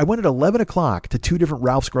 Like, I went at 11 o'clock to 2 different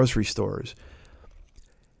Ralph's grocery stores.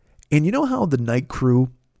 And you know how the night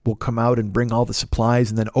crew will come out and bring all the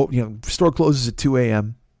supplies, and then, store closes at 2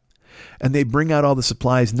 a.m. and they bring out all the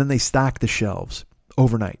supplies, and then they stock the shelves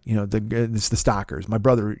overnight. It's the stockers. My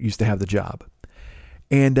brother used to have the job.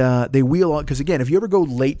 And they wheel out, because again, if you ever go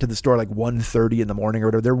late to the store, like 1:30 in the morning or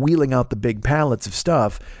whatever, they're wheeling out the big pallets of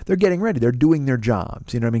stuff. They're getting ready. They're doing their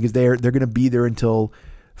jobs. You know what I mean? Because they're going to be there until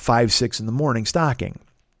 5, 6 in the morning stocking.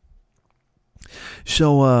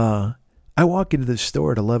 So I walk into this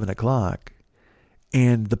store at 11 o'clock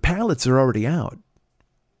and the pallets are already out.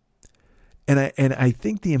 And I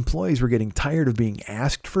think the employees were getting tired of being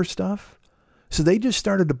asked for stuff. So they just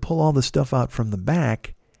started to pull all the stuff out from the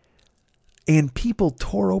back, and people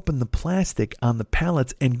tore open the plastic on the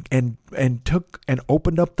pallets and took and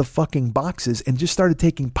opened up the fucking boxes and just started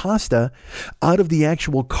taking pasta out of the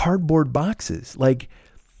actual cardboard boxes, like,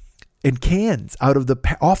 and cans out of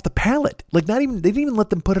off the pallet. Like, they didn't even let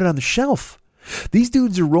them put it on the shelf. These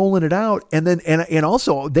dudes are rolling it out, and then and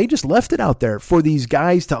also they just left it out there for these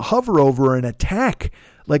guys to hover over and attack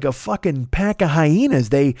like a fucking pack of hyenas.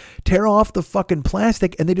 They tear off the fucking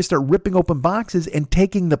plastic and they just start ripping open boxes and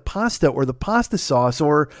taking the pasta or the pasta sauce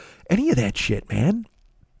or any of that shit, man.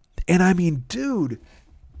 And I mean, dude,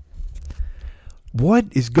 what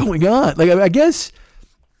is going on? Like, I guess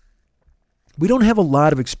we don't have a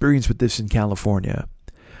lot of experience with this in California.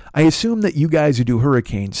 I assume that you guys who do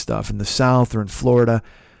hurricane stuff in the South or in Florida,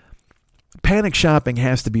 panic shopping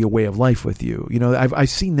has to be a way of life with you. You know, I've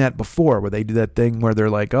seen that before where they do that thing where they're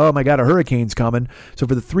like, oh my God, a hurricane's coming. So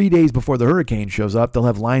for the 3 days before the hurricane shows up, they'll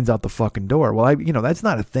have lines out the fucking door. Well, that's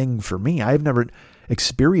not a thing for me. I've never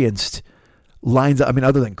experienced lines, I mean,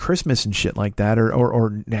 other than Christmas and shit like that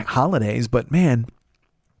or holidays, but man,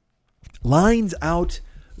 lines out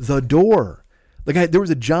the door. Like there was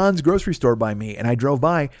a John's grocery store by me and I drove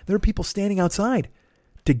by. There were people standing outside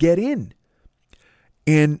to get in.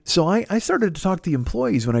 And so I started to talk to the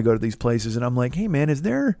employees when I go to these places and I'm like, hey man, is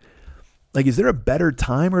there a better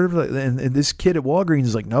time? And this kid at Walgreens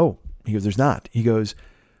is like, no. He goes, there's not. He goes,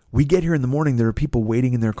 we get here in the morning. There are people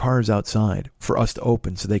waiting in their cars outside for us to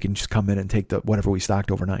open so they can just come in and take whatever we stocked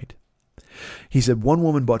overnight. He said one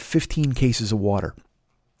woman bought 15 cases of water.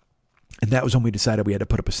 And that was when we decided we had to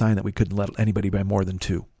put up a sign that we couldn't let anybody buy more than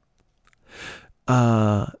 2.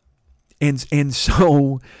 And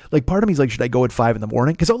so, like, part of me is like, should I go at 5 in the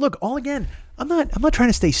morning? Because I'm not trying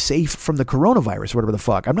to stay safe from the coronavirus or whatever the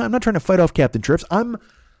fuck. I'm not trying to fight off Captain Trips. I'm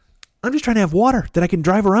just trying to have water that I can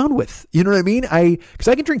drive around with. You know what I mean? Because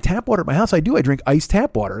I can drink tap water at my house. I do. I drink iced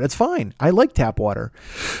tap water. That's fine. I like tap water,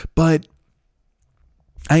 but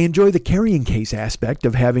I enjoy the carrying case aspect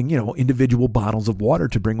of having, individual bottles of water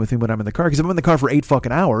to bring with me when I'm in the car. Because if I'm in the car for 8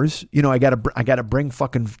 fucking hours, I gotta bring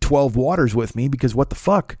fucking 12 waters with me because what the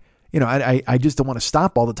fuck, I just don't want to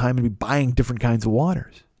stop all the time and be buying different kinds of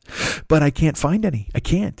waters. But I can't find any. I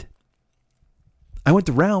can't. I went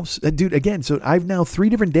to Ralph's, dude. Again, so I've now 3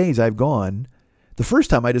 different days I've gone. The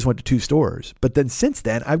first time I just went to 2 stores, but then since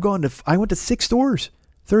then I went to 6 stores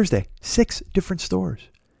Thursday, 6 different stores.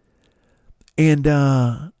 And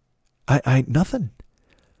I nothing.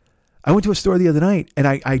 I went to a store the other night and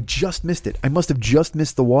I just missed it. I must have just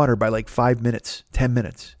missed the water by like 5 minutes, 10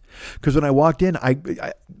 minutes. Because when I walked in,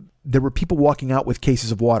 there were people walking out with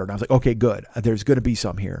cases of water. And I was like, okay, good. There's going to be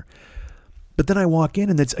some here. But then I walk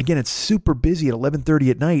in and it's super busy at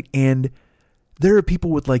 11:30 at night. And there are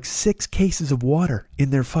people with like 6 cases of water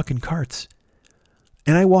in their fucking carts.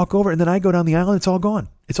 And I walk over and then I go down the aisle and it's all gone.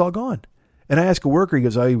 It's all gone. And I ask a worker, he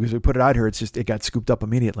goes, oh, we put it out here. It got scooped up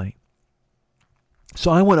immediately.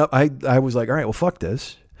 So I went up, I was like, all right, well, fuck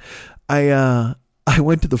this. I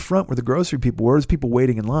went to the front where the grocery people were. There's people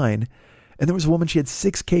waiting in line. And there was a woman, she had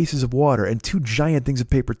 6 cases of water and 2 giant things of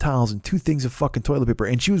paper towels and 2 things of fucking toilet paper.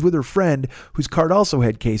 And she was with her friend whose cart also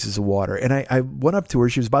had cases of water. And I went up to her.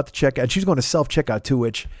 She was about to check out. She was going to self-checkout too,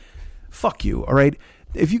 which, fuck you, all right?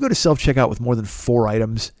 If you go to self-checkout with more than 4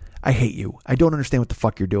 items, I hate you. I don't understand what the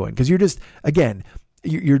fuck you're doing. Because you're just, again,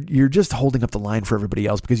 you're just holding up the line for everybody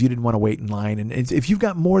else because you didn't want to wait in line. And if you've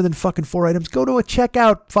got more than fucking 4 items, go to a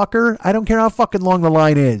checkout, fucker. I don't care how fucking long the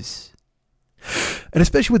line is. And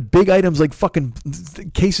especially with big items like fucking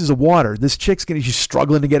cases of water. This chick's she's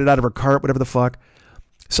struggling to get it out of her cart, whatever the fuck.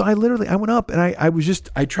 So I went up and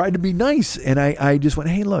I tried to be nice. And I just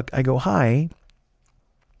went, hey, look, I go, hi.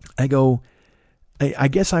 I go, I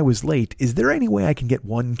guess I was late. Is there any way I can get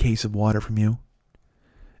 1 case of water from you?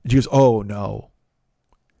 And she goes, oh, no.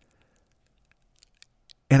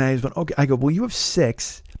 And I just went, okay. I go, well, you have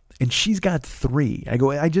 6 and she's got 3. I go,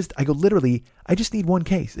 literally, I just need 1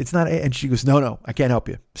 case. It's not, and she goes, no, I can't help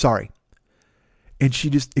you. Sorry. And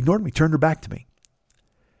she just ignored me, turned her back to me.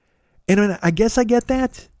 And I guess I get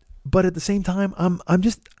that. But at the same time, I'm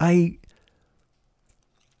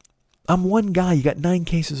one guy. You got 9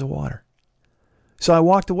 cases of water. So I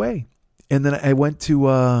walked away, and then I went to,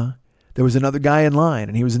 there was another guy in line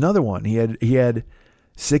and he was another one. He had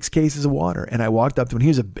 6 cases of water, and I walked up to him.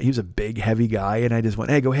 He was a big, heavy guy. And I just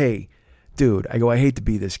went, hey, dude, I hate to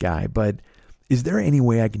be this guy, but is there any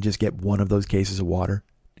way I can just get 1 of those cases of water?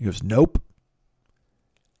 He goes, nope.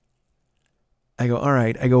 I go, all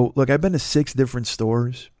right. I go, look, I've been to 6 different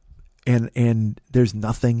stores and there's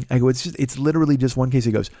nothing. I go, it's literally just one case.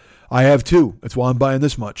 He goes, I have 2. That's why I'm buying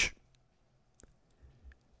this much.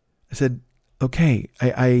 I said, okay,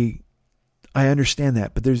 I understand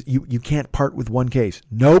that, but you can't part with one case.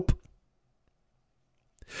 Nope.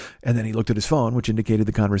 And then he looked at his phone, which indicated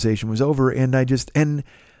the conversation was over. And it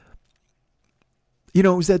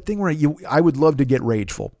was that thing where I would love to get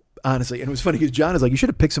rageful, honestly. And it was funny because John is like, you should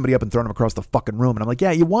have picked somebody up and thrown him across the fucking room. And I'm like,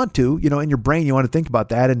 yeah, you want to, in your brain, you want to think about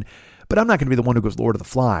that. But I'm not going to be the one who goes Lord of the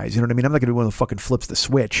Flies. You know what I mean? I'm not going to be one who fucking flips the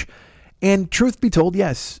switch. And truth be told,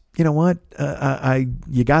 yes, you know what?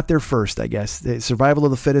 You got there first, I guess. The survival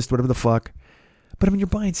of the fittest, whatever the fuck. But I mean, you're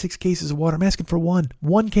buying 6 cases of water. I'm asking for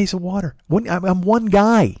one case of water. I'm one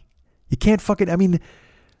guy. You can't fucking,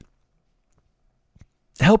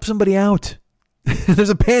 help somebody out. There's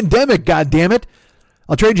a pandemic, goddammit.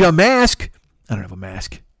 I'll trade you a mask. I don't have a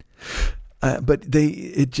mask. But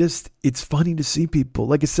it's funny to see people.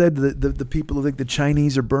 Like I said, the people who think the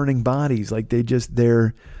Chinese are burning bodies, like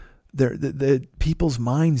the people's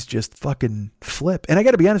minds just fucking flip. And I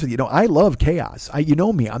got to be honest with you, I love chaos. You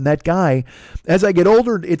know me, I'm that guy. As I get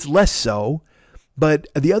older, it's less so. But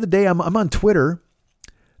the other day, I'm on Twitter.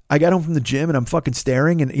 I got home from the gym and I'm fucking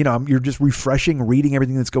staring, and you're just refreshing, reading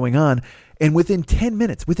everything that's going on. And within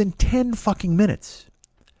 10 fucking minutes,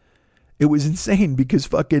 it was insane because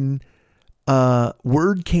fucking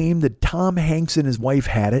word came that Tom Hanks and his wife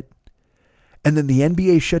had it, and then the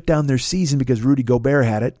NBA shut down their season because Rudy Gobert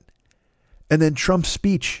had it. And then Trump's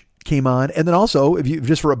speech came on. And then also,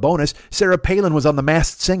 just for a bonus, Sarah Palin was on The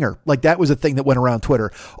Masked Singer. Like, that was a thing that went around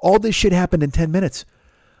Twitter. All this shit happened in 10 minutes.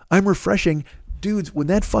 I'm refreshing. Dudes, when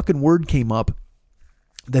that fucking word came up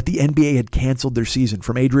that the NBA had canceled their season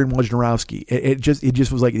from Adrian Wojnarowski, it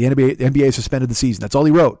just was like the NBA suspended the season. That's all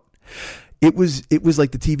he wrote. It was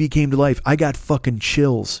like the TV came to life. I got fucking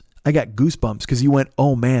chills. I got goosebumps because you went,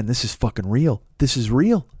 oh man, this is fucking real. This is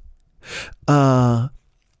real.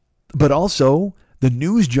 But also, the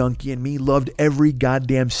news junkie in me loved every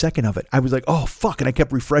goddamn second of it. I was like, oh, fuck. And I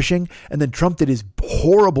kept refreshing. And then Trump did his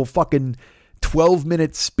horrible fucking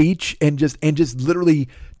 12-minute speech and just literally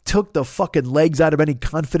took the fucking legs out of any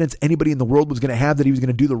confidence anybody in the world was going to have that he was going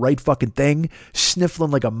to do the right fucking thing.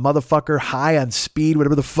 Sniffling like a motherfucker, high on speed,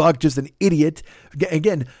 whatever the fuck. Just an idiot.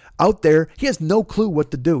 Again, out there, he has no clue what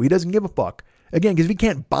to do. He doesn't give a fuck. Again, because if he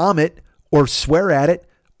can't bomb it or swear at it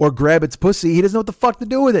or grab its pussy, he doesn't know what the fuck to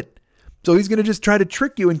do with it. So he's going to just try to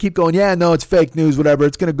trick you and keep going, yeah, no, it's fake news, whatever.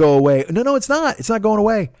 It's going to go away. No, it's not. It's not going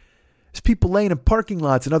away. There's people laying in parking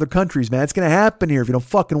lots in other countries, man. It's going to happen here if you don't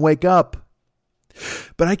fucking wake up.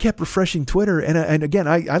 But I kept refreshing Twitter. And again,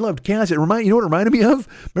 I loved chaos. You know what it reminded me of?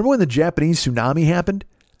 Remember when the Japanese tsunami happened?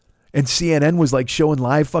 And CNN was like showing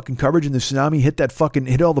live fucking coverage and the tsunami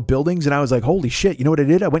hit all the buildings. And I was like, holy shit. You know what I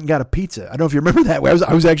did? I went and got a pizza. I don't know if you remember that.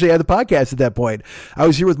 I was actually at the podcast at that point. I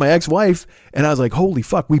was here with my ex-wife and I was like, holy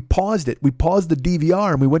fuck. We paused it. We paused the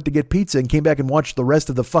DVR and we went to get pizza and came back and watched the rest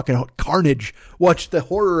of the fucking carnage, watched the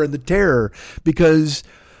horror and the terror because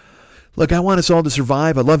look, I want us all to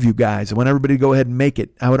survive. I love you guys. I want everybody to go ahead and make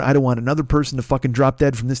it. I don't want another person to fucking drop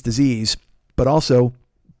dead from this disease, but also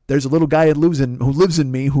there's a little guy who lives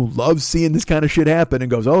in me who loves seeing this kind of shit happen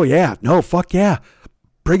and goes, oh yeah, no, fuck yeah.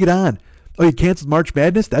 Bring it on. Oh, you canceled March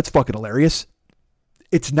Madness? That's fucking hilarious.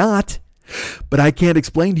 It's not, but I can't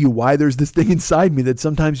explain to you why there's this thing inside me that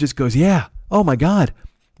sometimes just goes, yeah, oh my God.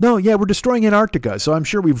 No, yeah, we're destroying Antarctica. So I'm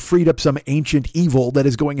sure we've freed up some ancient evil that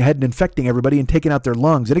is going ahead and infecting everybody and taking out their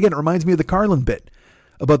lungs. And again, it reminds me of the Carlin bit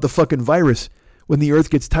about the fucking virus. When the earth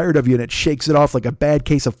gets tired of you and it shakes it off like a bad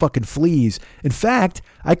case of fucking fleas. In fact,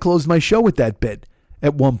 I closed my show with that bit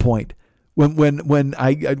at one point. When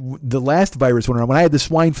the last virus went around, when I had the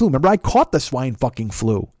swine flu. Remember, I caught the swine fucking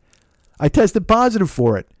flu. I tested positive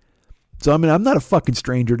for it. So, I mean, I'm not a fucking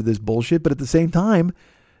stranger to this bullshit, but at the same time,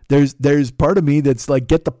 there's part of me that's like,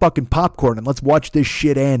 get the fucking popcorn and let's watch this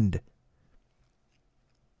shit end.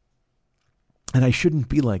 And I shouldn't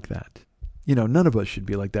be like that. None of us should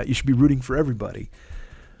be like that. You should be rooting for everybody.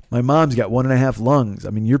 My mom's got 1.5 lungs. I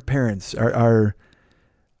mean, your parents are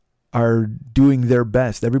doing their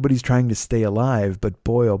best. Everybody's trying to stay alive, but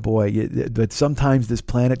boy, oh boy, but sometimes this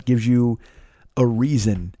planet gives you a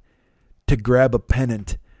reason to grab a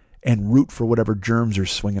pennant and root for whatever germs are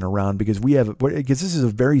swinging around because this is a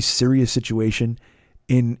very serious situation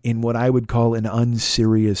in what I would call an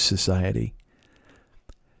unserious society.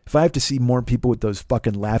 If I have to see more people with those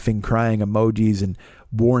fucking laughing, crying emojis and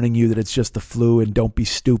warning you that it's just the flu and don't be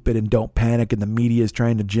stupid and don't panic and the media is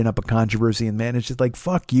trying to gin up a controversy and man, it's just like,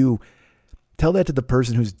 fuck you. Tell that to the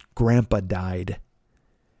person whose grandpa died.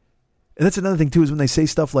 And that's another thing too, is when they say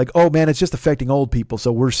stuff like, oh man, it's just affecting old people,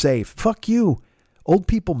 so we're safe. Fuck you. Old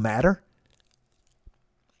people matter.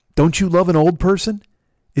 Don't you love an old person?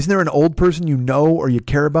 Isn't there an old person you know or you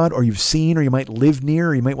care about or you've seen or you might live near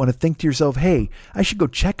or you might want to think to yourself, hey, I should go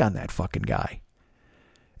check on that fucking guy.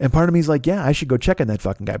 And part of me is like, yeah, I should go check on that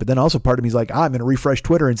fucking guy. But then also part of me is like, I'm going to refresh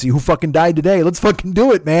Twitter and see who fucking died today. Let's fucking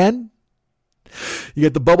do it, man. You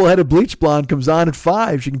get the bubble-headed bleach blonde comes on at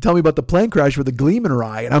 5. She can tell me about the plane crash with a gleam in her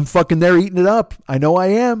eye. And I'm fucking there eating it up. I know I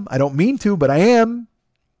am. I don't mean to, but I am.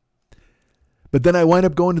 But then I wind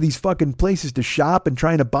up going to these fucking places to shop and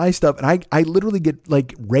trying to buy stuff. And I literally get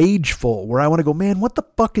like rageful where I want to go, man, what the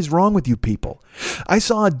fuck is wrong with you people? I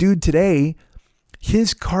saw a dude today.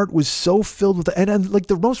 His cart was so filled with, and like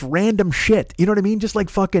the most random shit. You know what I mean? Just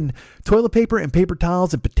like fucking toilet paper and paper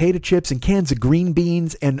towels and potato chips and cans of green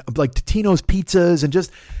beans and like Totino's pizzas and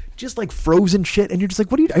just like frozen shit. And you're just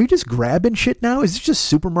like, are you just grabbing shit now? Is this just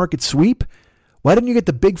supermarket sweep? Why didn't you get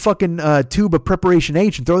the big fucking tube of Preparation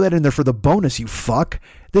H and throw that in there for the bonus, you fuck?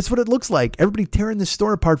 That's what it looks like. Everybody tearing this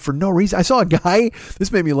store apart for no reason. I saw a guy,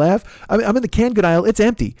 this made me laugh. I'm in the canned good aisle. It's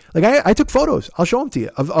empty. Like I took photos. I'll show them to you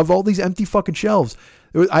of all these empty fucking shelves.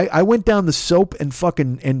 I went down the soap and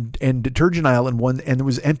fucking and detergent aisle in one and it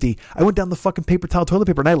was empty. I went down the fucking paper towel, toilet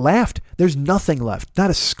paper and I laughed. There's nothing left. Not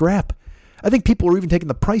a scrap. I think people are even taking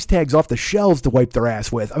the price tags off the shelves to wipe their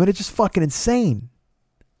ass with. I mean, it's just fucking insane.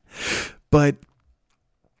 But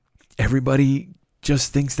everybody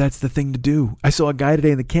just thinks that's the thing to do. I saw a guy today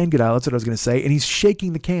in the canned good aisle. That's what I was going to say. And he's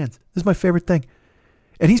shaking the cans. This is my favorite thing.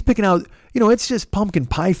 And he's picking out, it's just pumpkin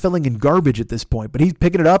pie filling and garbage at this point. But he's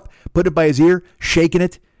picking it up, putting it by his ear, shaking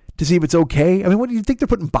it to see if it's okay. I mean, what do you think they're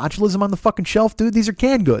putting botulism on the fucking shelf, dude? These are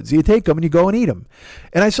canned goods. You take them and you go and eat them.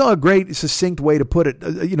 And I saw a great succinct way to put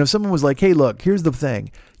it. Someone was like, hey, look, here's the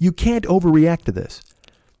thing. You can't overreact to this.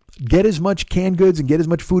 Get as much canned goods and get as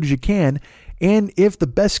much food as you can. And if the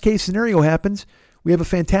best case scenario happens, we have a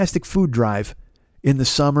fantastic food drive in the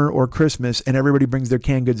summer or Christmas and everybody brings their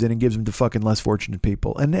canned goods in and gives them to fucking less fortunate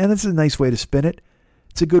people. And it's a nice way to spin it.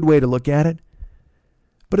 It's a good way to look at it.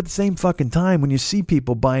 But at the same fucking time, when you see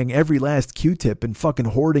people buying every last Q-tip and fucking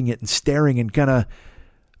hoarding it and staring and kind of,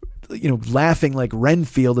 laughing like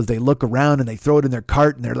Renfield as they look around and they throw it in their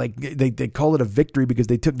cart and they're like, they call it a victory because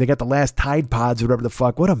they got the last Tide Pods or whatever the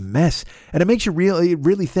fuck. What a mess. And it makes you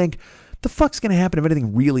really think, the fuck's going to happen if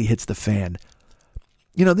anything really hits the fan?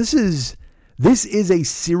 This is a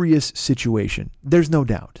serious situation. There's no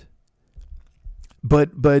doubt.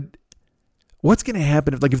 But what's going to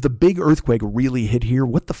happen if the big earthquake really hit here?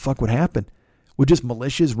 What the fuck would happen? Would just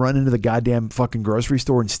militias run into the goddamn fucking grocery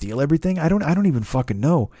store and steal everything? I don't even fucking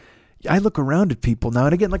know. I look around at people now,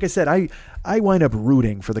 and again, like I said, I wind up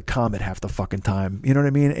rooting for the comet half the fucking time. You know what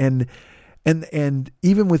I mean? And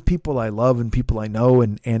even with people I love and people I know,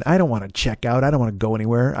 and I don't want to check out. I don't want to go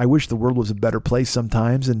anywhere. I wish the world was a better place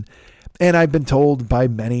sometimes. And I've been told by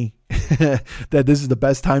many that this is the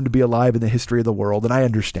best time to be alive in the history of the world. And I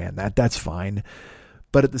understand that. That's fine.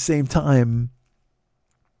 But at the same time,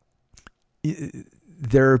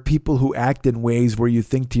 there are people who act in ways where you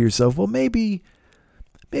think to yourself, well, maybe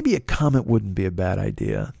a comet wouldn't be a bad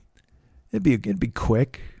idea. It'd be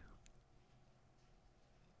quick.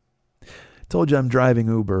 Told you I'm driving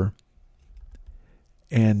Uber,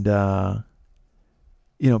 and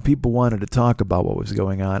people wanted to talk about what was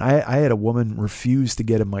going on. I had a woman refuse to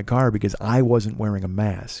get in my car because I wasn't wearing a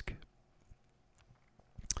mask.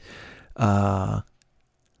 I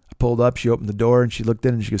pulled up, she opened the door, and she looked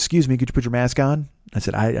in, and she goes, excuse me, could you put your mask on? I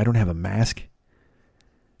said, I don't have a mask.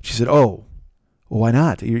 She said, oh, well, why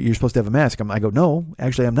not? You're supposed to have a mask. I go, no,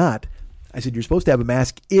 actually I'm not. I said, you're supposed to have a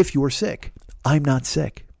mask if you're sick. I'm not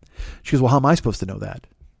sick. She goes, well, how am I supposed to know that?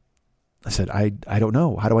 I said, I don't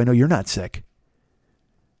know. How do I know you're not sick?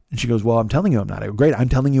 And she goes, well, I'm telling you I'm not. I go, great, I'm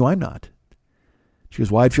telling you I'm not. She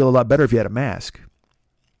goes, well, I'd feel a lot better if you had a mask.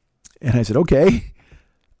 And I said, okay.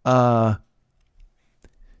 You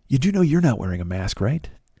do know you're not wearing a mask, right?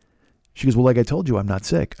 She goes, well, like I told you, I'm not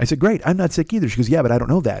sick. I said, great, I'm not sick either. She goes, yeah, but I don't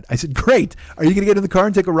know that. I said, great. Are you going to get in the car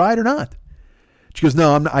and take a ride or not? She goes,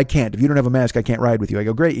 no, I can't. If you don't have a mask, I can't ride with you. I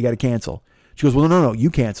go, great, you got to cancel. She goes, well, no,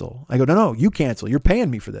 you cancel. I go, no, you cancel. You're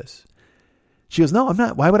paying me for this. She goes, no, I'm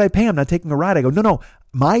not. Why would I pay? I'm not taking a ride. I go, no.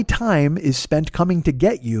 My time is spent coming to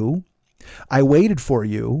get you. I waited for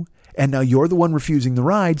you. And now you're the one refusing the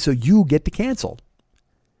ride. So you get to cancel.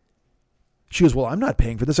 She goes, well, I'm not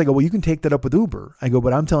paying for this. I go, well, you can take that up with Uber. I go,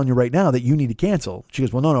 but I'm telling you right now that you need to cancel. She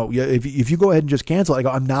goes, well, no. If you go ahead and just cancel. I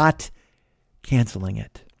go, I'm not canceling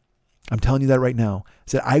it. I'm telling you that right now. I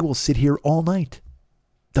said, I will sit here all night.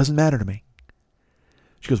 Doesn't matter to me.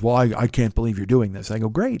 She goes, well, I can't believe you're doing this. I go,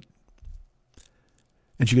 great.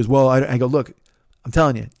 And she goes, well, I go, look, I'm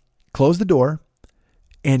telling you, close the door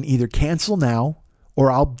and either cancel now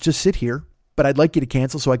or I'll just sit here. But I'd like you to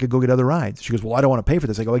cancel so I could go get other rides. She goes, well, I don't want to pay for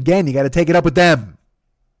this. I go, again, you got to take it up with them.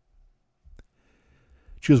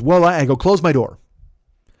 She goes, well, I go, close my door.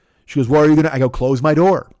 She goes, well, are you going to? I go, close my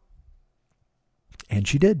door. And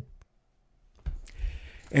she did.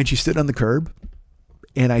 And she stood on the curb.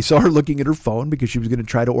 And I saw her looking at her phone because she was going to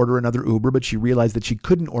try to order another Uber, but she realized that she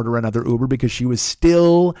couldn't order another Uber because she was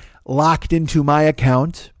still locked into my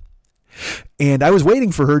account. And I was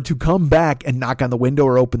waiting for her to come back and knock on the window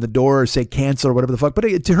or open the door or say cancel or whatever the fuck.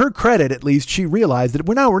 But to her credit, at least, she realized that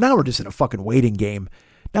we're just in a fucking waiting game.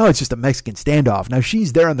 Now it's just a Mexican standoff. Now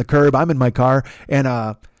she's there on the curb. I'm in my car and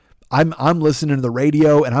I'm listening to the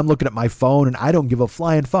radio and I'm looking at my phone and I don't give a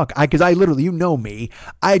flying fuck. Because I literally, you know me,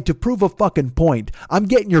 to prove a fucking point, I'm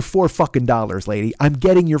getting your $4 lady. I'm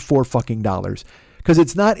getting your $4. Because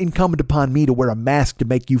it's not incumbent upon me to wear a mask to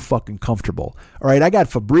make you fucking comfortable. All right, I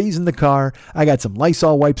got Febreze in the car. I got some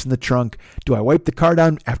Lysol wipes in the trunk. Do I wipe the car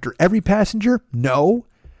down after every passenger? No.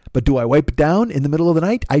 But do I wipe it down in the middle of the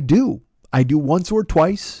night? I do. I do once or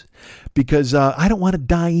twice because I don't want to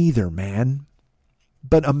die either, man.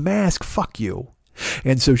 But a mask, fuck you.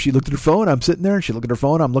 And so she looked at her phone. I'm sitting there. She looked at her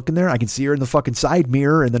phone. I'm looking there. I can see her in the fucking side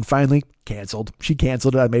mirror. And then finally canceled. She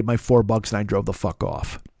canceled it. I made my $4 and I drove the fuck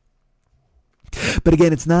off. But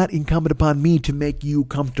again, it's not incumbent upon me to make you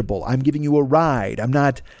comfortable. I'm giving you a ride. I'm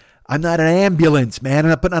not an ambulance, man. I'm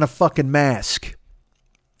not putting on a fucking mask.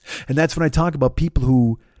 And that's when I talk about people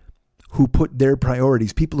who put their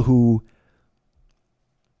priorities, people who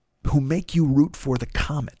make you root for the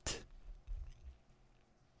comet.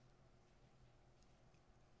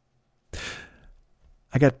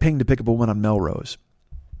 I got pinged to pick up a woman on Melrose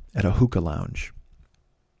at a hookah lounge.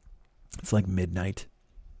 It's like midnight.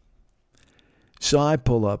 So I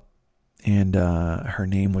pull up, and her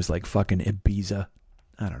name was like fucking Ibiza.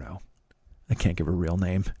 I don't know. I can't give her a real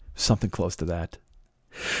name. Something close to that.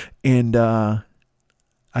 And I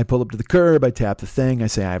pull up to the curb. I tap the thing. I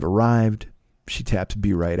say, I've arrived. She taps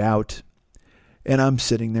be right out. And I'm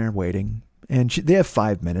sitting there waiting. And they have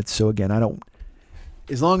 5 minutes. So again,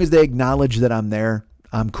 as long as they acknowledge that I'm there,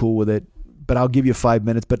 I'm cool with it. But I'll give you 5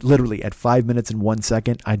 minutes. But literally at 5 minutes and 1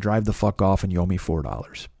 second, I drive the fuck off and you owe me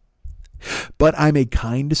 $4. But I'm a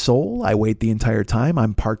kind soul. I wait the entire time.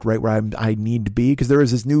 I'm parked right where I need to be because there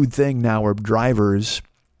is this new thing now where drivers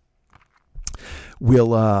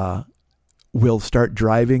will start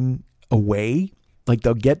driving away. Like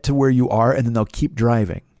they'll get to where you are and then they'll keep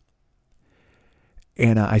driving.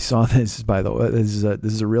 And I saw this, by the way. This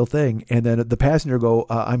is a real thing. And then the passenger go,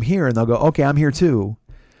 I'm here. And they'll go, okay, I'm here too.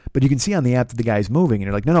 But you can see on the app that the guy's moving. And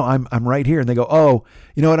you're like, no, I'm right here. And they go, oh,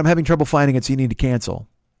 you know what? I'm having trouble finding it, so you need to cancel.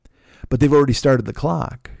 But they've already started the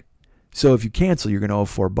clock. So if you cancel, you're going to owe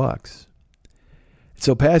 $4.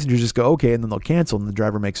 So passengers just go, okay, and then they'll cancel, and the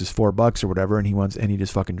driver makes his $4 or whatever, and he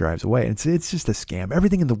just fucking drives away. And it's just a scam.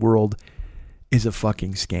 Everything in the world is a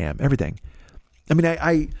fucking scam. Everything. I mean,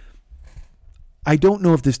 I don't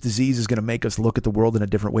know if this disease is going to make us look at the world in a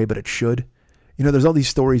different way, but it should. You know, there's all these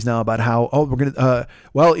stories now about how, we're going to,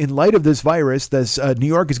 in light of this virus, New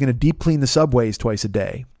York is going to deep clean the subways twice a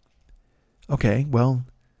day. Okay, well,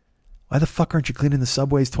 why the fuck aren't you cleaning the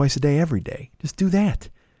subways twice a day every day? Just do that.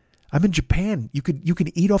 I'm in Japan. You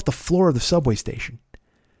could eat off the floor of the subway station.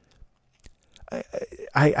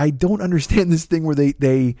 I don't understand this thing where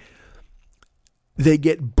they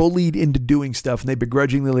get bullied into doing stuff and they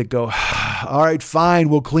begrudgingly go, all right, fine,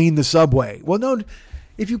 we'll clean the subway. Well, no,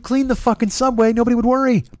 if you clean the fucking subway, nobody would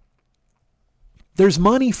worry. There's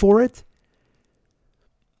money for it.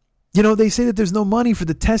 You know, they say that there's no money for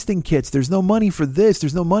the testing kits. There's no money for this.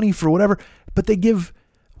 There's no money for whatever. But they give,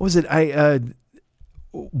 what was it? $1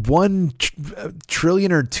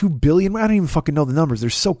 trillion or $2 billion. I don't even fucking know the numbers. They're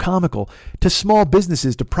so comical to small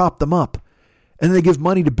businesses to prop them up. And then they give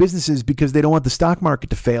money to businesses because they don't want the stock market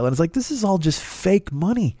to fail. And it's like, this is all just fake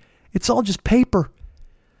money. It's all just paper.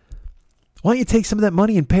 Why don't you take some of that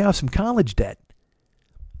money and pay off some college debt?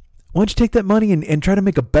 Why don't you take that money and try to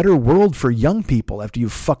make a better world for young people after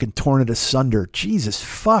you've fucking torn it asunder? Jesus,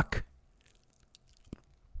 fuck.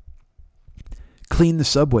 Clean the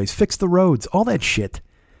subways, fix the roads, all that shit.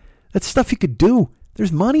 That's stuff you could do.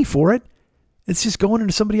 There's money for it. It's just going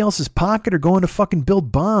into somebody else's pocket or going to fucking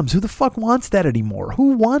build bombs. Who the fuck wants that anymore?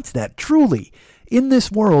 Who wants that? Truly, in this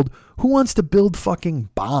world, who wants to build fucking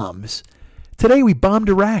bombs? Today we bombed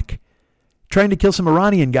Iraq, trying to kill some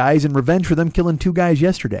Iranian guys in revenge for them killing 2 guys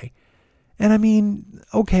yesterday. And I mean,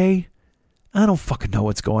 okay, I don't fucking know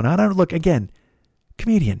what's going on. Look, again,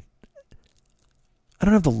 comedian. I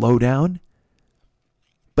don't have the lowdown.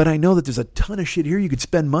 But I know that there's a ton of shit here you could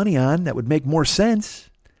spend money on that would make more sense.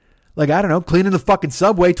 Like, I don't know, cleaning the fucking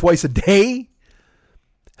subway twice a day,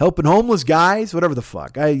 helping homeless guys, whatever the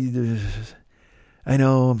fuck. I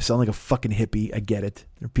know I'm sounding like a fucking hippie. I get it.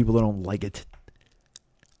 There are people that don't like it.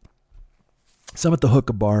 So I'm at the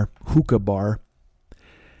hookah bar.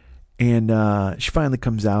 And she finally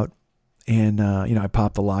comes out. And, I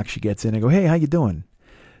pop the lock. She gets in. I go, hey, how you doing?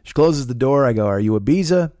 She closes the door. I go, are you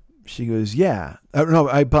Ibiza? She goes, yeah. No,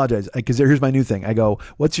 I apologize. Because here's my new thing. I go,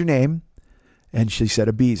 what's your name? And she said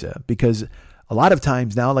Ibiza. Because a lot of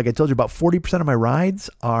times now, like I told you, about 40% of my rides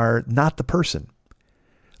are not the person.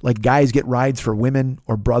 Like guys get rides for women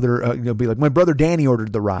or brother. It'll be like, my brother Danny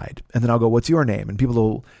ordered the ride. And then I'll go, what's your name? And people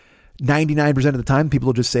will, 99% of the time, people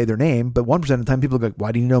will just say their name. But 1% of the time, people go,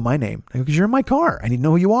 why do you know my name? I go, because you're in my car. I need to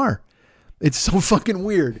know who you are. It's so fucking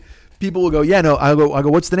weird. People will go, yeah, no. I go,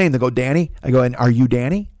 what's the name? They go, Danny. I go, and are you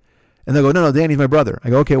Danny? And they go, no, Danny's my brother. I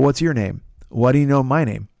go, okay, what's your name? Why do you know my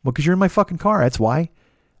name? Well, because you're in my fucking car. That's why.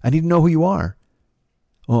 I need to know who you are.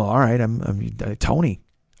 Well, all right, I'm Tony.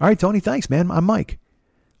 All right, Tony, thanks, man. I'm Mike.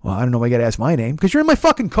 Well, I don't know if I got to ask my name. Because you're in my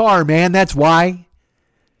fucking car, man. That's why.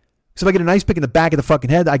 So if I get a nice pick in the back of the fucking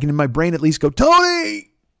head, I can in my brain at least go, Tony,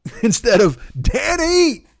 instead of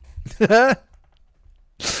Danny. So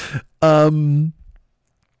I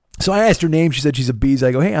asked her name. She said she's Ibiza.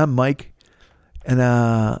 I go, hey, I'm Mike. And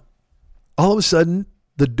all of a sudden,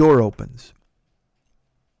 the door opens.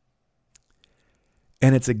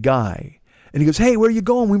 And it's a guy. And he goes, hey, where are you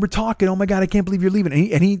going? We were talking. Oh, my God, I can't believe you're leaving.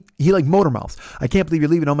 And he like motor mouths. I can't believe you're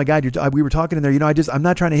leaving. Oh, my God, we were talking in there. I'm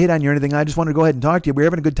not trying to hit on you or anything. I just wanted to go ahead and talk to you. We're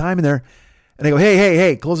having a good time in there. And I go,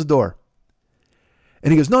 hey, close the door.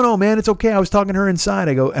 And he goes, no, man, it's okay. I was talking to her inside.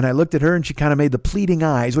 I go, and I looked at her and she kind of made the pleading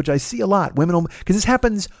eyes, which I see a lot. Women, because this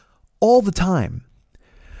happens all the time.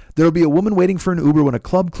 There'll be a woman waiting for an Uber when a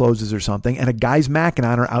club closes or something, and a guy's macking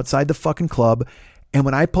on her outside the fucking club. And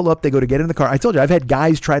when I pull up, they go to get in the car. I told you, I've had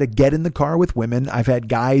guys try to get in the car with women. I've had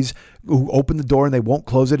guys who open the door and they won't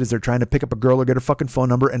close it as they're trying to pick up a girl or get her fucking phone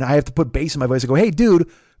number. And I have to put bass in my voice. I go, hey, dude,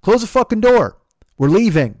 close the fucking door. We're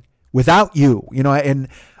leaving without you. And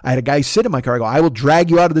I had a guy sit in my car. I go, I will drag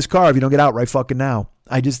you out of this car if you don't get out right fucking now.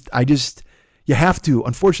 You have to,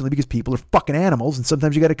 unfortunately, because people are fucking animals. And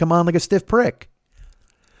sometimes you got to come on like a stiff prick.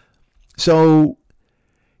 So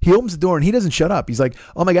he opens the door and he doesn't shut up. He's like,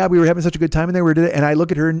 oh my God, we were having such a good time in there. And I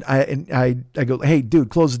look at her and I go, hey, dude,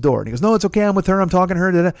 close the door. And he goes, no, it's okay. I'm with her. I'm talking to her.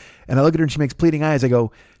 And I look at her and she makes pleading eyes. I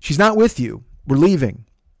go, she's not with you. We're leaving.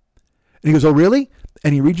 And he goes, oh, really?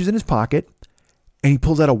 And he reaches in his pocket and he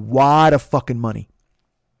pulls out a wad of fucking money.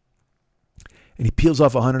 And he peels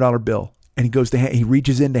off a $100 bill. And he goes he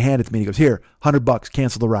reaches in to hand it to me. He goes, here, $100,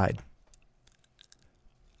 cancel the ride.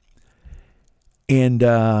 And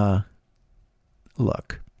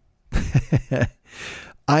look,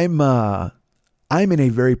 I'm in a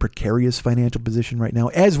very precarious financial position right now,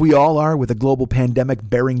 as we all are, with a global pandemic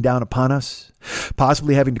bearing down upon us,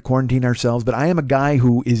 possibly having to quarantine ourselves. But I am a guy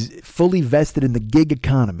who is fully vested in the gig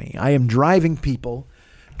economy. I am driving people,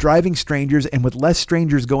 driving strangers, and with less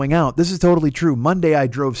strangers going out. This is totally true. Monday, I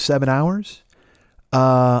drove 7 hours.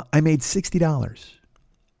 I made $60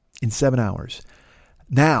 in 7 hours.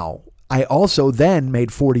 Now, I also then made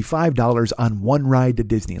 $45 on one ride to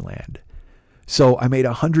Disneyland. So I made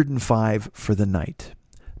 $105 for the night.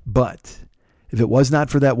 But if it was not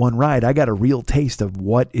for that one ride, I got a real taste of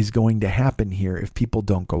what is going to happen here if people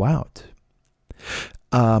don't go out.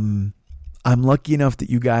 I'm lucky enough that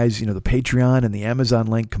you guys, the Patreon and the Amazon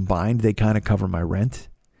link combined, they kind of cover my rent.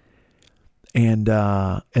 And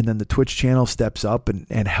then the Twitch channel steps up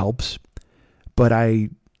and helps. But I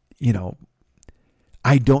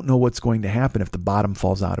don't know what's going to happen if the bottom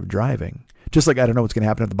falls out of driving. Just like I don't know what's going to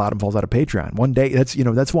happen if the bottom falls out of Patreon. One day,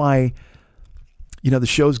 that's why, the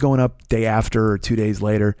show's going up day after or 2 days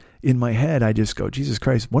later. In my head, I just go, Jesus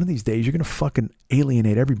Christ, one of these days you're going to fucking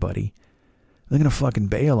alienate everybody. They're going to fucking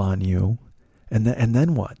bail on you. And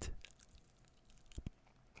then what?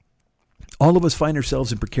 All of us find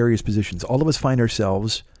ourselves in precarious positions. All of us find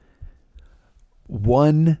ourselves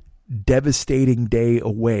one devastating day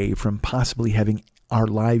away from possibly having our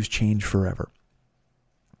lives change forever.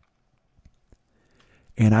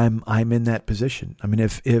 And I'm in that position. I mean,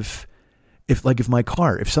 if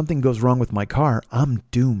something goes wrong with my car, I'm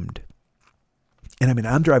doomed. And I mean,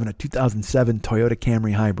 I'm driving a 2007 Toyota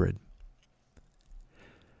Camry hybrid,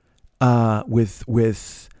 with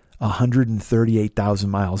 138,000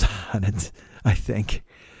 miles on it, I think.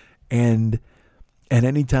 And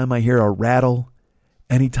anytime I hear a rattle,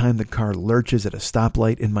 anytime the car lurches at a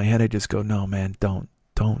stoplight, in my head I just go, no, man, don't.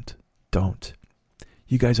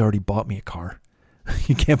 You guys already bought me a car.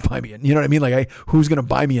 You can't buy me, you know what I mean? Like, who's going to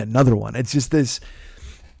buy me another one? It's just this,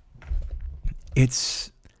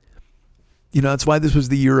 it's, you know, that's why this was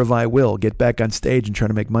the year of I will get back on stage and try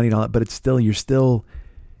to make money and all that. But it's still, you're still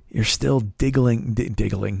digging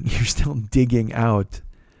out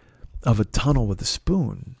of a tunnel with a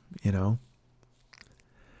spoon, you know?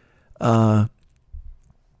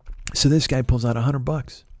 So this guy pulls out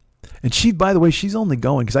 $100. And she, by the way, she's only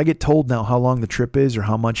going, because I get told now how long the trip is or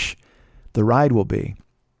how much the ride will be.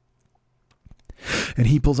 And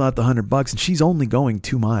he pulls out the $100 and she's only going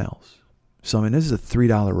 2 miles. So, I mean, this is a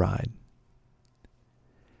 $3 ride.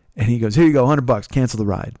 And he goes, here you go, $100, cancel the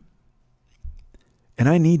ride. And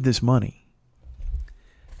I need this money.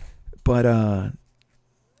 But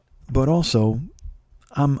also,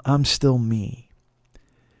 I'm still me.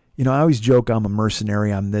 You know, I always joke I'm a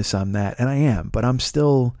mercenary, I'm this, I'm that, and I am, but I'm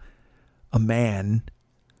still a man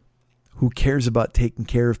who cares about taking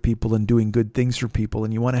care of people and doing good things for people,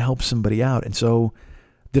 and you want to help somebody out. And so,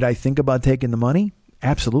 did I think about taking the money?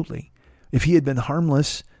 Absolutely. If he had been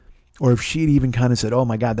harmless, or if she'd even kind of said, oh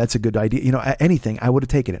my God, that's a good idea, you know, anything, I would have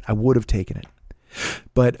taken it. I would have taken it.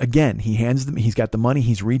 But again, he's got the money,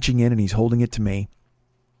 he's reaching in and he's holding it to me.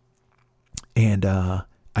 And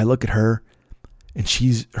I look at her, and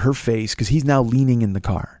her face, because he's now leaning in the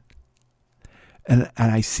car. And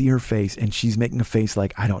I see her face, and she's making a face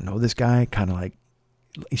like, I don't know this guy, kind of like,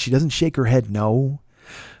 she doesn't shake her head no,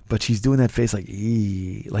 but she's doing that face like,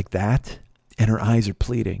 ee, like that, and her eyes are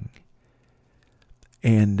pleading.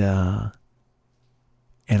 And I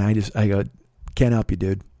go, can't help you,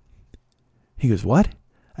 dude. He goes, what?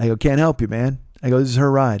 I go, can't help you, man. I go, this is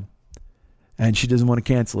her ride. And she doesn't want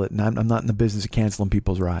to cancel it, and I'm not in the business of canceling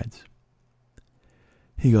people's rides.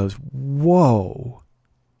 He goes, whoa,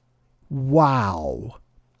 wow.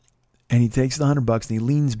 And he takes the $100 and he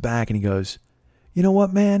leans back and he goes, you know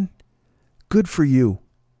what, man? Good for you.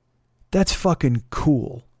 That's fucking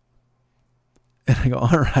cool. And I go,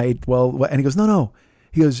 all right, well, what? And he goes, no.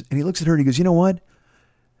 He goes, and he looks at her and he goes, you know what?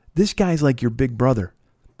 This guy's like your big brother.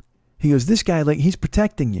 He goes, this guy, like, he's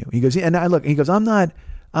protecting you. He goes, and I look, he goes, I'm not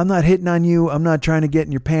hitting on you. I'm not trying to get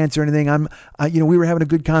in your pants or anything. We were having a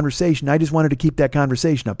good conversation. I just wanted to keep that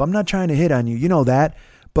conversation up. I'm not trying to hit on you. You know that.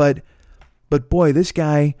 But boy, this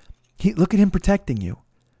guy, look at him protecting you.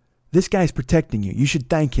 This guy's protecting you. You should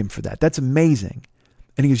thank him for that. That's amazing.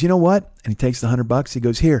 And he goes, you know what? And he takes the $100. He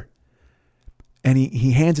goes, here. And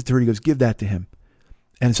he hands it to her. He goes, give that to him.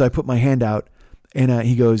 And so I put my hand out, and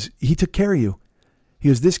he goes, he took care of you. He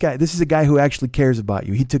goes, this is a guy who actually cares about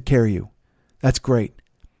you. He took care of you. That's great.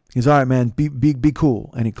 He goes, all right, man, be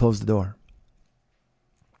cool. And he closed the door.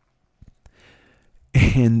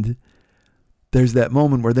 And there's that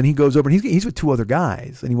moment where then he goes over, and he's with 2 other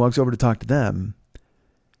guys, and he walks over to talk to them.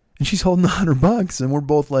 And she's holding the $100, and we're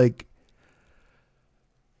both like,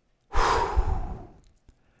 whew.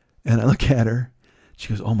 And I look at her. She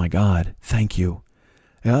goes, oh my God, thank you.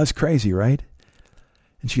 And that's crazy, right?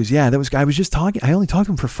 And she goes, yeah, I was just talking. I only talked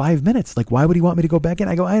to him for 5 minutes. Like, why would he want me to go back in?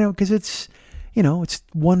 I go, I know, because it's 1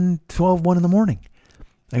 in the morning.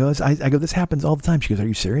 I go, this happens all the time. She goes, are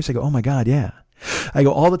you serious? I go, oh my God, yeah. I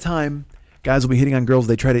go, all the time, guys will be hitting on girls.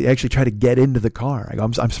 They try to get into the car. I go,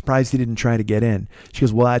 I'm surprised he didn't try to get in. She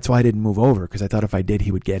goes, well, that's why I didn't move over, because I thought if I did,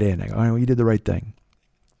 he would get in. I go, all right, well, you did the right thing.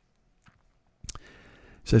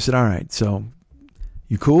 So I said, all right, so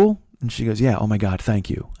you cool? And she goes, yeah, oh my God, thank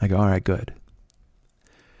you. I go, all right, good.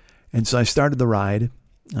 And so I started the ride.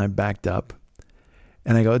 I backed up.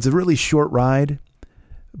 And I go, it's a really short ride,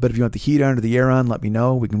 but if you want the heat on or the air on, let me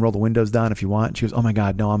know. We can roll the windows down if you want. She goes, oh my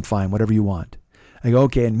God, no, I'm fine. Whatever you want. I go,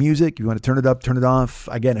 okay, and music, you want to turn it up, turn it off.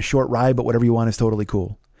 Again, a short ride, but whatever you want is totally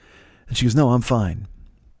cool. And she goes, no, I'm fine.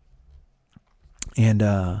 And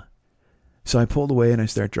so I pulled away and I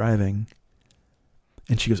start driving.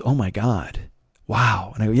 And she goes, oh my God,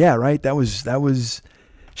 wow. And I go, yeah, right? That was,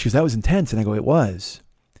 she goes, that was intense. And I go, it was.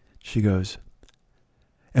 She goes,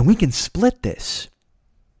 and we can split this.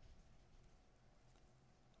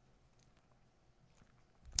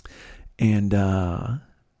 And, I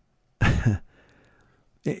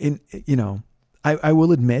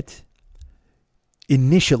will admit,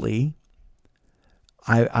 initially,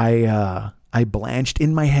 I blanched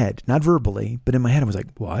in my head, not verbally, but in my head I was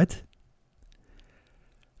like, what?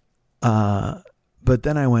 But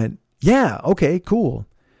then I went, yeah, okay, cool.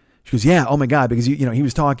 She goes, yeah, oh my God, because he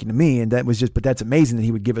was talking to me, and but that's amazing that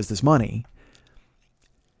he would give us this money.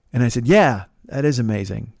 And I said, yeah, that is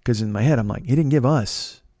amazing. Because in my head, I'm like, he didn't give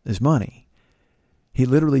us this money. He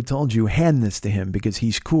literally told you, hand this to him because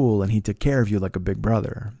he's cool and he took care of you like a big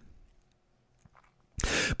brother.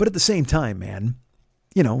 But at the same time, man,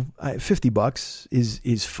 $50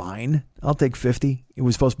 is fine. I'll take 50. It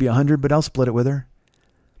was supposed to be 100, but I'll split it with her.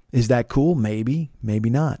 Is that cool? Maybe, maybe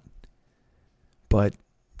not. But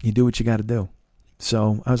you do what you got to do.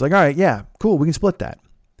 So I was like, all right, yeah, cool. We can split that.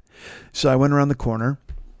 So I went around the corner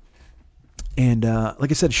and,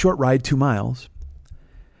 like I said, short ride, 2 miles.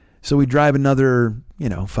 So we drive another,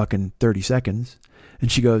 fucking 30 seconds.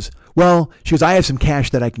 And she goes, I have some cash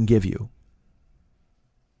that I can give you.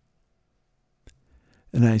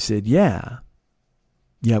 And I said, yeah,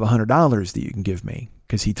 you have $100 that you can give me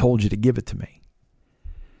because he told you to give it to me.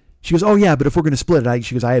 She goes, oh yeah, but if we're going to split it,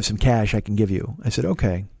 she goes, I have some cash I can give you. I said,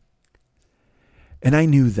 okay. And I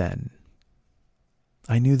knew then.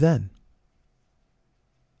 I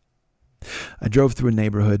drove through a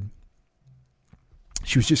neighborhood.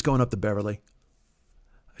 She was just going up to Beverly.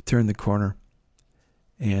 I turned the corner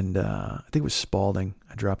and I think it was Spalding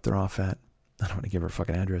I dropped her off at. I don't want to give her a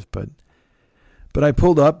fucking address, but I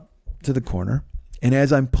pulled up to the corner, and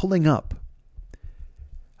as I'm pulling up,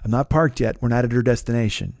 I'm not parked yet. We're not at her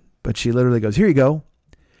destination, but she literally goes, here you go.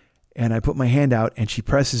 And I put my hand out and she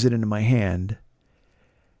presses it into my hand,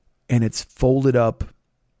 and it's folded up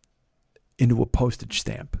into a postage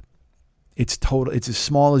stamp. It's as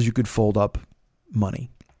small as you could fold up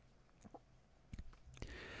money.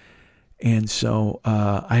 And so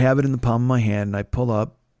I have it in the palm of my hand, and I pull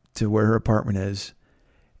up to where her apartment is,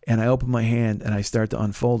 and I open my hand and I start to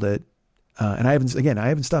unfold it. And I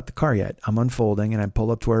haven't stopped the car yet. I'm unfolding and I pull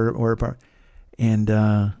up to her apartment, and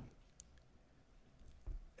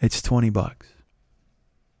it's $20.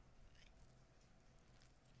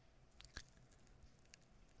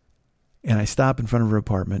 And I stop in front of her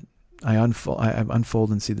apartment. I unfold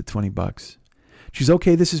and see the $20. She's,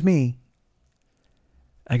 okay, this is me.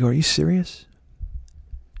 I go, are you serious?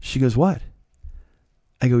 She goes, what?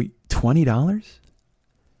 I go, $20?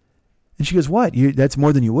 And she goes, what? That's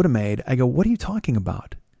more than you would have made. I go, what are you talking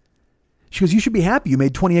about? She goes, you should be happy you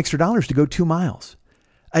made $20 extra to go 2 miles.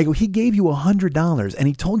 I go, he gave you $100 and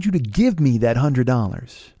he told you to give me that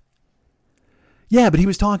 $100. Yeah, but he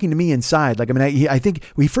was talking to me inside. I think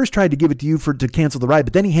we first tried to give it to you to cancel the ride,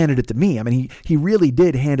 but then he handed it to me. I mean, he really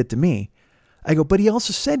did hand it to me. I go, but he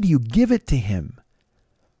also said to you, give it to him.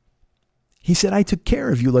 He said, I took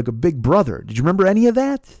care of you like a big brother. Did you remember any of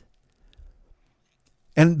that?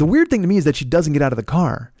 And the weird thing to me is that she doesn't get out of the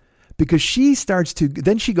car, because she starts to,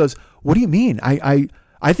 then she goes, what do you mean? I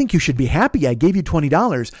think you should be happy I gave you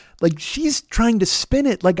 $20. Like, she's trying to spin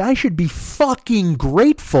it like I should be fucking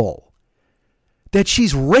grateful that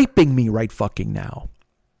she's raping me right fucking now.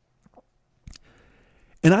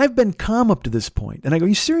 And I've been calm up to this point. And I go,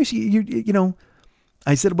 you serious?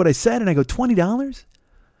 I said what I said, and I go, $20?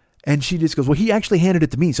 And she just goes, well, he actually handed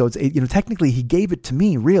it to me. So it's, technically he gave it to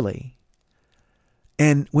me, really.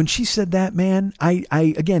 And when she said that, man, I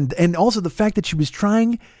again, and also the fact that she was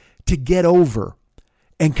trying to get over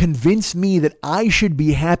and convince me that I should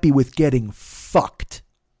be happy with getting fucked.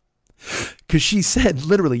 Because she said,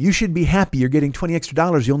 literally, you should be happy you're getting $20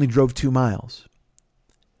 extra. You only drove 2 miles.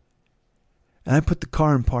 And I put the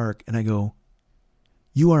car in park and I go,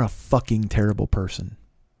 you are a fucking terrible person.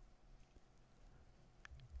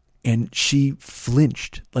 And she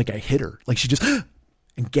flinched like I hit her. Like she just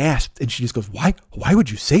and gasped, and she just goes, why would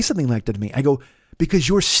you say something like that to me? I go, because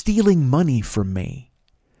you're stealing money from me.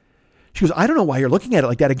 She goes, I don't know why you're looking at it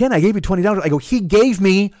like that. Again, I gave you $20. I go, he gave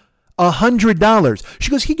me $100.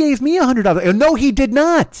 She goes, he gave me $100. I go, no, he did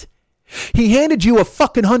not. He handed you a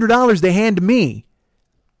fucking $100 to hand me.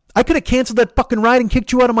 I could have canceled that fucking ride and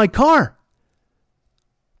kicked you out of my car.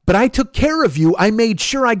 But I took care of you. I made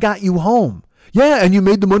sure I got you home. Yeah, and you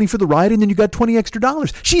made the money for the ride, and then you got $20 extra.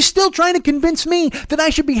 She's still trying to convince me that I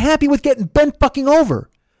should be happy with getting bent fucking over.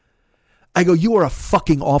 I go, you are a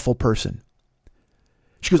fucking awful person.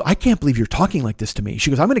 She goes, I can't believe you're talking like this to me. She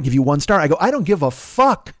goes, I'm going to give you 1 star. I go, I don't give a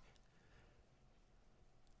fuck.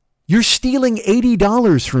 You're stealing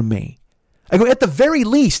 $80 from me. I go, at the very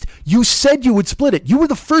least, you said you would split it. You were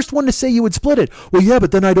the first one to say you would split it. Well, yeah,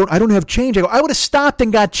 but then I don't have change. I go, I would have stopped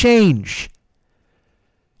and got change.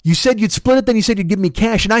 You said you'd split it, then you said you'd give me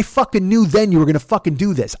cash, and I fucking knew then you were going to fucking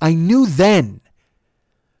do this. I knew then.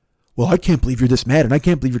 Well, I can't believe you're this mad, and I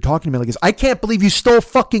can't believe you're talking to me like this. I can't believe you stole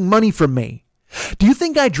fucking money from me. Do you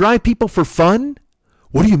think I drive people for fun?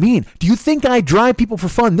 What do you mean? Do you think I drive people for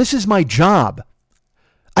fun? This is my job.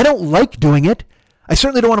 I don't like doing it. I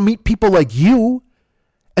certainly don't want to meet people like you.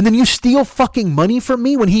 And then you steal fucking money from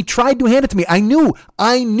me when he tried to hand it to me. I knew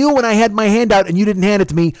when I had my hand out and you didn't hand it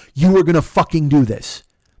to me, you were going to fucking do this.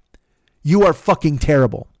 You are fucking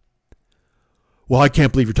terrible. Well, I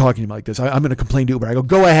can't believe you're talking to me like this. I'm going to complain to Uber. I go,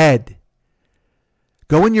 go ahead.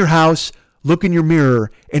 Go in your house, look in your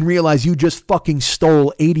mirror and realize you just fucking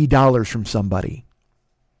stole $80 from somebody.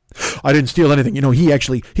 I didn't steal anything. You know, he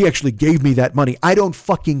actually gave me that money. I don't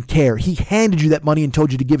fucking care. He handed you that money and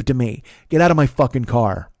told you to give it to me. Get out of my fucking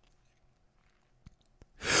car.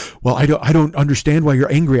 Well, I don't understand why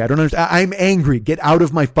you're angry. I don't understand. I'm angry. Get out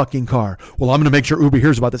of my fucking car. Well, I'm going to make sure Uber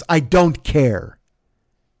hears about this. I don't care.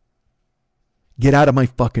 Get out of my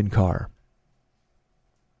fucking car.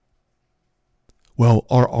 Well,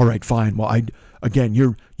 all right, fine. Well, you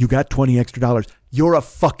got $20 extra. You're a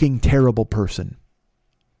fucking terrible person.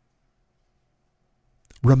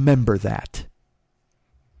 Remember that.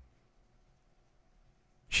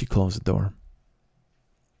 She closed the door.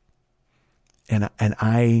 And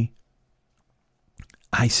I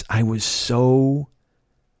was so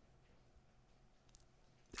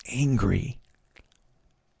angry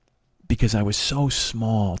because I was so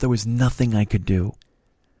small. There was nothing I could do.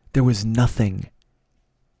 There was nothing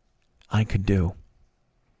I could do.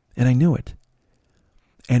 And I knew it.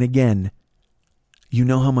 And again, you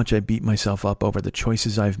know how much I beat myself up over the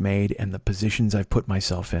choices I've made and the positions I've put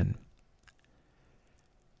myself in.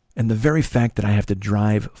 And the very fact that I have to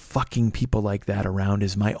drive fucking people like that around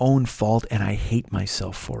is my own fault, and I hate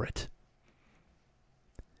myself for it.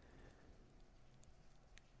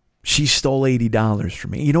 She stole $80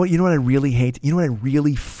 from me. You know what I really hate? You know what I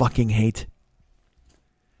really fucking hate?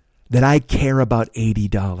 That I care about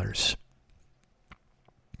 $80.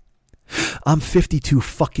 I'm 52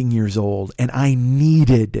 fucking years old, and I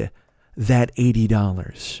needed that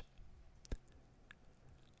 $80.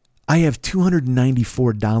 I have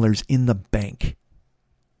 $294 in the bank.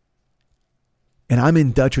 And I'm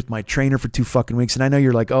in Dutch with my trainer for 2 fucking weeks. And I know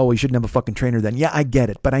you're like, oh, we shouldn't have a fucking trainer then. Yeah, I get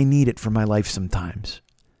it, but I need it for my life sometimes.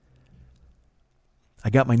 I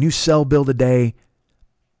got my new cell bill today.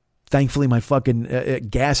 Thankfully, my fucking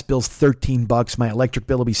gas bill's $13. My electric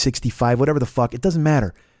bill will be $65, whatever the fuck. It doesn't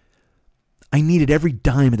matter. I needed every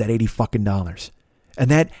dime of that $80 fucking dollars. And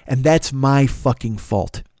that's my fucking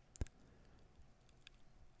fault.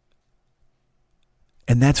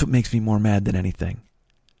 And that's what makes me more mad than anything.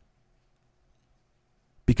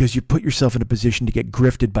 Because you put yourself in a position to get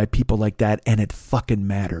grifted by people like that, and it fucking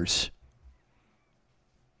matters.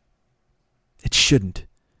 It shouldn't.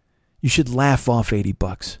 You should laugh off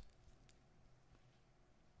 $80.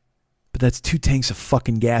 But that's 2 tanks of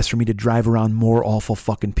fucking gas for me to drive around more awful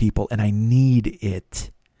fucking people, and I need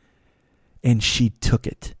it. And she took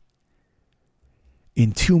it.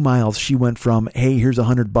 In 2 miles, she went from, hey, here's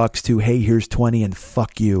 $100 to, hey, here's 20 and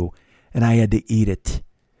fuck you. And I had to eat it.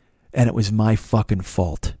 And it was my fucking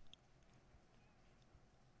fault.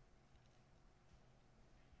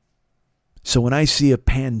 So when I see a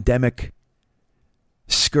pandemic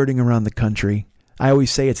skirting around the country, I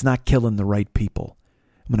always say it's not killing the right people.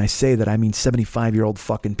 When I say that, I mean 75-year-old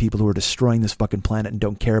fucking people who are destroying this fucking planet and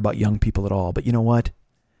don't care about young people at all. But you know what?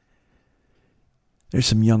 There's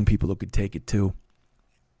some young people who could take it too.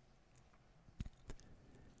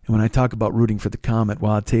 And when I talk about rooting for the comet,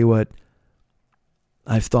 well, I'll tell you what,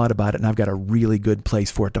 I've thought about it and I've got a really good place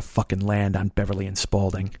for it to fucking land on Beverly and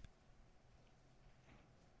Spalding.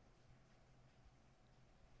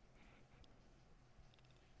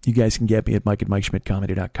 You guys can get me at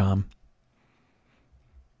Mike@MikeSchmidtComedy.com.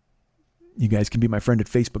 You guys can be my friend at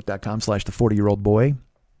Facebook.com/the40-year-old-boy.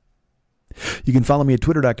 You can follow me at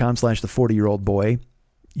Twitter.com/the40-year-old-boy.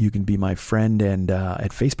 You can be my friend and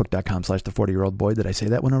at Facebook.com/the40-year-old-boy. Did I say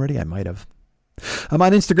that one already? I might have. I'm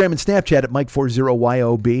on Instagram and Snapchat at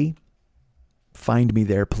Mike40YOB. Find me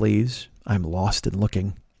there, please. I'm lost and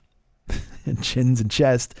looking. And chins and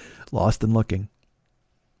chest, lost and looking.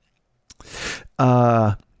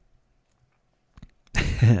 So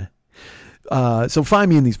find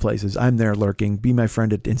me in these places. I'm there lurking. Be my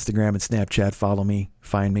friend at Instagram and Snapchat. Follow me,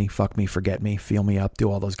 find me, fuck me, forget me, feel me up, do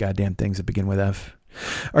all those goddamn things that begin with F.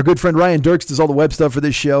 Our good friend Ryan Dirks does all the web stuff for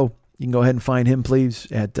this show. You can go ahead and find him, please,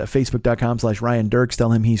 at Facebook.com/Ryan Dirks.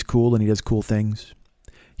 Tell him he's cool and he does cool things.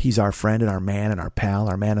 He's our friend and our man and our pal,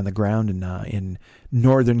 our man on the ground in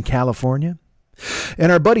Northern California.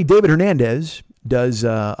 And our buddy David Hernandez does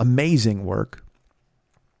amazing work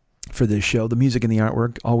for this show. The music and the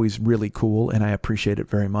artwork, always really cool, and I appreciate it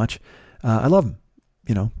very much. I love him.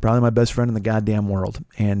 You know, probably my best friend in the goddamn world,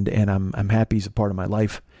 and I'm happy he's a part of my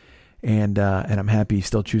life, and I'm happy he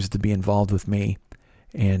still chooses to be involved with me,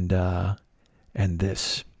 and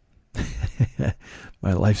this,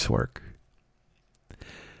 my life's work.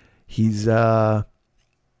 He's done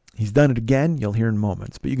it again. You'll hear in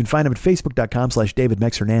moments, but you can find him at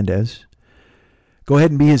Facebook.com/DavidMexHernandez. Go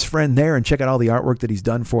ahead and be his friend there and check out all the artwork that he's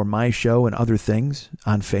done for my show and other things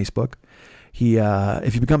on Facebook.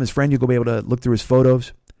 If you become his friend, you'll be able to look through his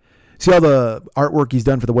photos, See all the artwork he's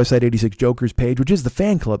done for the Westside 86 Jokers page, which is the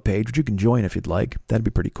fan club page, which you can join if you'd like. That'd be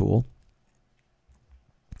pretty cool.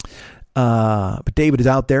 But David is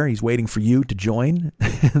out there. He's waiting for you to join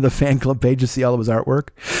the fan club page to see all of his artwork.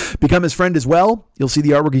 Become his friend as well. You'll see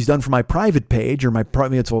the artwork he's done for my private page, or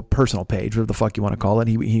it's a personal page, whatever the fuck you want to call it.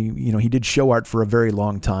 He did show art for a very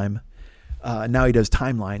long time. Now he does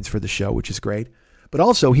timelines for the show, which is great. But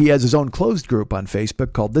also he has his own closed group on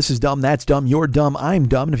Facebook called This Is Dumb, That's Dumb, You're Dumb, I'm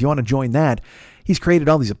Dumb. And if you want to join that, he's created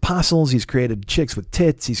all these apostles. He's created chicks with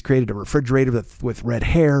tits. He's created a refrigerator with red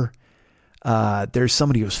hair. There's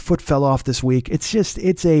somebody whose foot fell off this week.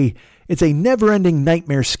 It's a never-ending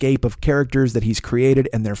nightmare-scape of characters that he's created,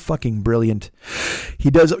 and they're fucking brilliant. He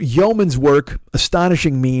does yeoman's work,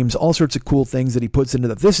 astonishing memes, all sorts of cool things that he puts into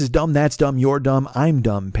the This Is Dumb, That's Dumb, You're Dumb, I'm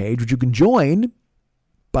Dumb page, which you can join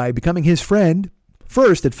by becoming his friend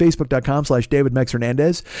first at facebook.com/David Mex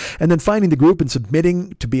Hernandez, and then finding the group and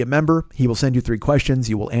submitting to be a member. He will send you 3 questions.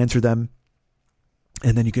 You will answer them.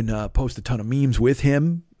 And then you can post a ton of memes with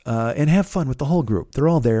him and have fun with the whole group. They're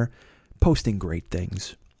all there posting great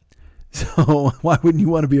things. So why wouldn't you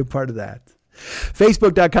want to be a part of that?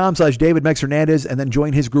 Facebook.com/David Mex Hernandez, and then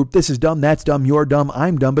join his group. This is Dumb, That's Dumb, You're Dumb,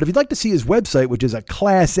 I'm Dumb. But if you'd like to see his website, which is a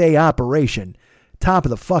Class A operation, top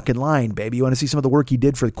of the fucking line, baby. You want to see some of the work he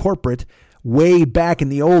did for the corporate way back in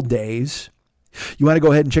the old days. You want to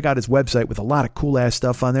go ahead and check out his website with a lot of cool ass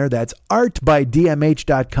stuff on there. That's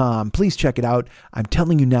artbydmh.com. Please check it out. I'm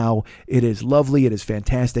telling you now, it is lovely. It is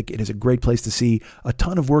fantastic. It is a great place to see a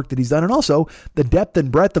ton of work that he's done, and also the depth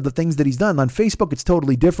and breadth of the things that he's done. On Facebook, it's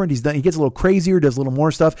totally different. He gets a little crazier, does a little more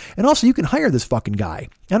stuff. And also you can hire this fucking guy. I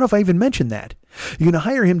don't know if I even mentioned that. You can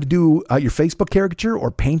hire him to do your Facebook caricature or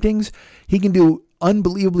paintings. He can do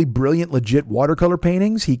unbelievably brilliant, legit watercolor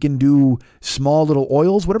paintings. He can do small little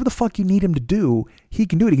oils, whatever the fuck you need him to do. He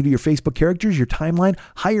can do it. He can do your Facebook characters, your timeline.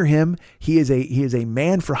 Hire him. He is a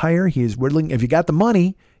man for hire. He is willing. If you got the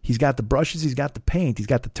money, he's got the brushes, he's got the paint, he's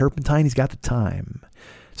got the turpentine, he's got the time.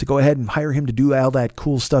 So go ahead and hire him to do all that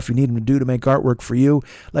cool stuff you need him to do to make artwork for you.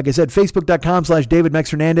 Like I said, facebook.com/David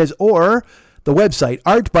Mex Hernandez, or the website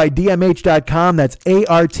artbydmh.com. That's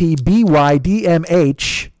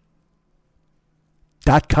artbydmh.com.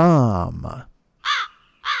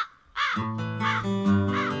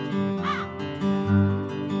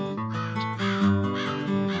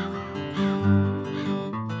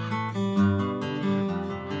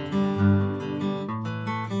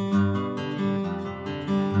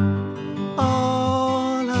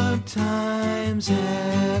 All our times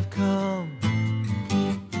have come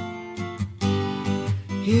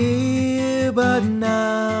here, but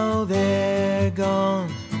now they're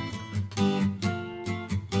gone.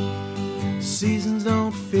 Seasons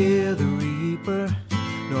don't fear the reaper,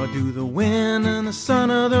 nor do the wind and the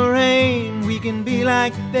sun or the rain. We can be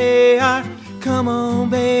like they are. Come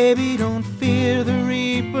on, baby, don't fear the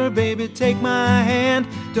reaper. Baby, take my hand.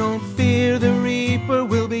 Don't fear the reaper,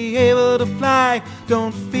 we'll be able to fly.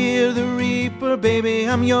 Don't fear the reaper, baby,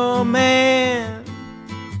 I'm your man.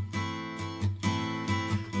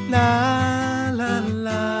 La, la,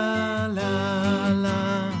 la, la,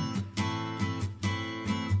 la.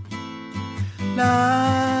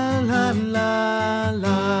 La, la, la,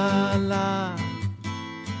 la, la.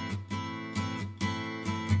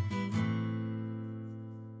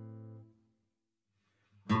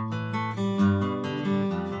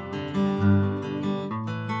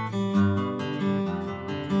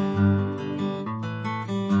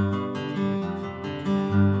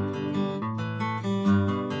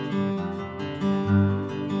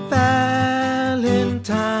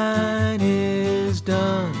 Valentine is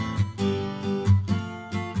done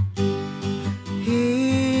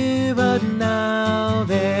here, but now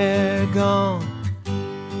they're gone.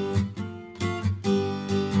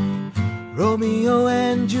 Romeo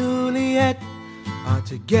and Juliet are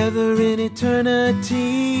together in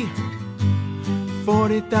eternity.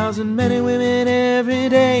 40,000 men and women every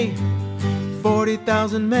day.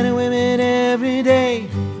 40,000 men and women every day.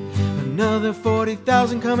 Another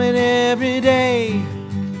 40,000 coming every day.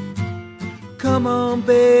 Come on,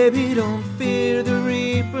 baby, don't fear the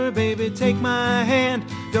reaper. Baby, take my hand.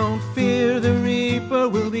 Don't fear the reaper,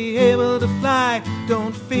 we'll be able to fly.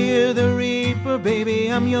 Don't fear the reaper,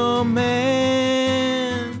 baby, I'm your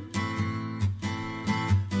man.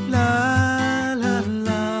 La, la,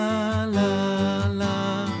 la, la,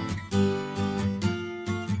 la.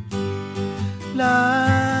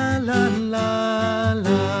 La, la, la, la, la.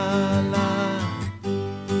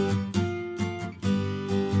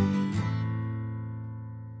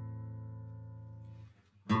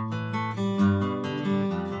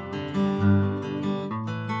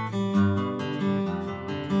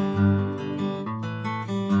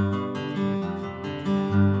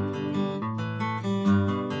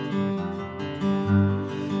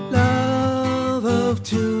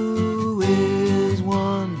 two is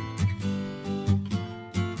one.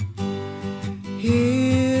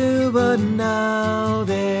 Here, but now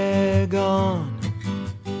they're gone.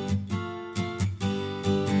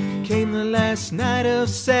 Came the last night of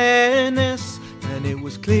sadness, and it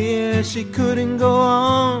was clear she couldn't go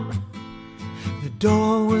on. The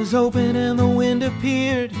door was open and the wind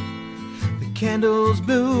appeared. The candles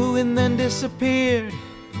blew and then disappeared.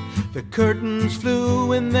 The curtains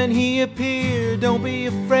flew and then he appeared. Don't be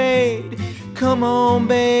afraid, come on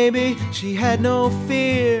baby. She had no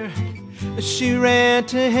fear. She ran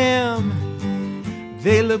to him.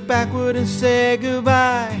 They looked backward and said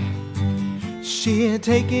goodbye. She had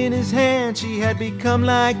taken his hand. She had become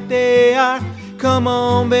like they are. Come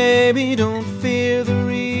on baby, don't fear the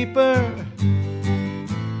reaper.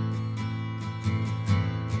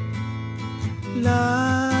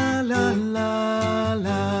 La la la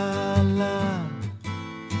la la.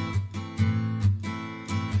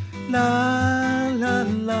 La la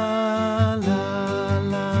la la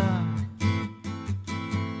la.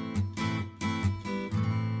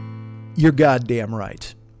 You're goddamn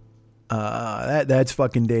right. That's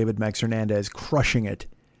fucking David Mex Hernandez crushing it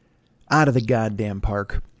out of the goddamn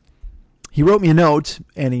park. He wrote me a note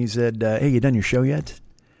and he said, hey, you done your show yet?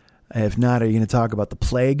 If not, are you going to talk about the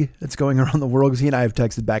plague that's going around the world? Because he and I have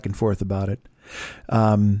texted back and forth about it.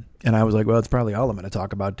 And I was like, well, it's probably all I'm going to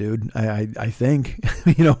talk about, dude. I think,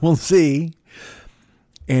 we'll see.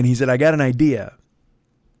 And he said, I got an idea.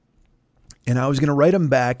 And I was going to write him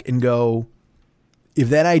back and go, if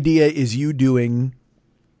that idea is you doing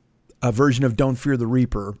a version of Don't Fear the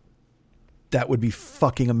Reaper, that would be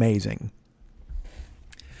fucking amazing.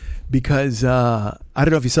 Because I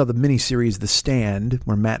don't know if you saw the miniseries The Stand,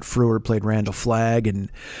 where Matt Frewer played Randall Flagg, and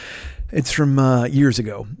it's from years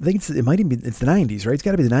ago. I think it's the 90s, right? It's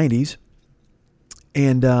got to be the 90s.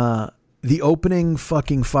 And the opening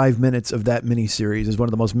fucking 5 minutes of that miniseries is one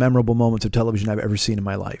of the most memorable moments of television I've ever seen in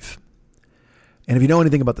my life. And if you know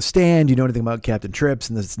anything about The Stand, you know anything about Captain Trips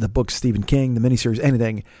and the book Stephen King, the miniseries,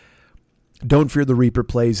 anything, Don't Fear the Reaper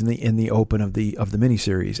plays in the open of the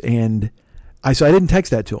miniseries. And I didn't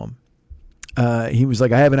text that to him. He was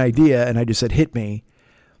like, I have an idea. And I just said, hit me.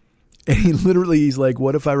 And he's like,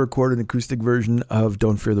 what if I record an acoustic version of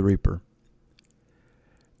Don't Fear the Reaper?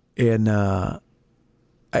 And I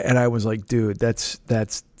was like, dude,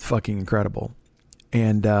 that's fucking incredible.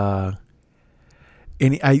 And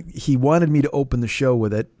he wanted me to open the show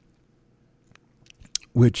with it,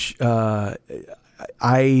 which, I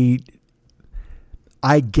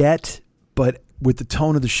get, but with the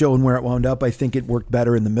tone of the show and where it wound up, I think it worked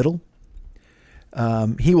better in the middle.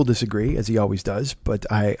 He will disagree, as he always does,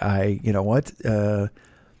 but I you know what,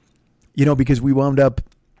 because we wound up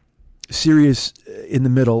serious in the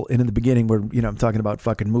middle and in the beginning where, I'm talking about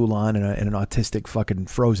fucking Mulan and an autistic fucking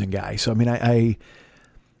Frozen guy. So, I mean, I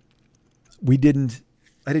didn't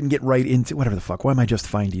get right into whatever the fuck. Why am I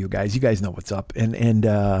justifying to you guys? You guys know what's up.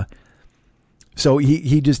 And so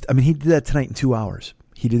he did that tonight in 2 hours.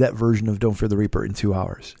 He did that version of Don't Fear the Reaper in 2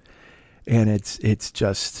 hours. And it's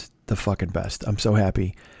just the fucking best. I'm so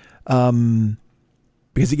happy.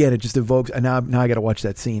 Because again, it just evokes, and now I got to watch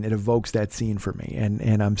that scene. It evokes that scene for me.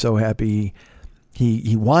 And I'm so happy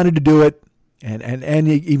he wanted to do it. And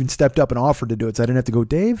he even stepped up and offered to do it. So I didn't have to go,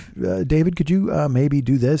 David, could you maybe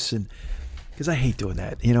do this? And because I hate doing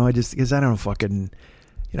that, because I don't fucking,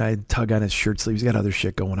 I tug on his shirt sleeve. He's got other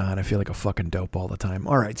shit going on. I feel like a fucking dope all the time.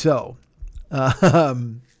 All right. So, but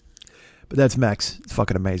that's Mex. It's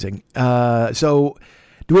fucking amazing. So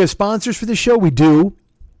do we have sponsors for this show? We do.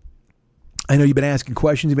 I know you've been asking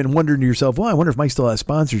questions. You've been wondering to yourself, well, I wonder if Mike still has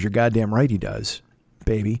sponsors. You're goddamn right he does,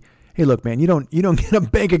 baby. Hey, look, man, you don't get a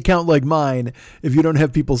bank account like mine if you don't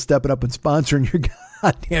have people stepping up and sponsoring your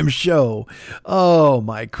goddamn show. Oh,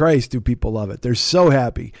 my Christ, do people love it. They're so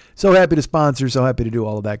happy. So happy to sponsor, so happy to do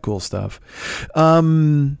all of that cool stuff.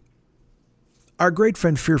 Our great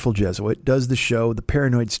friend Fearful Jesuit does the show, The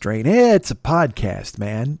Paranoid Strain. It's a podcast,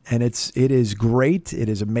 man, and it is great. It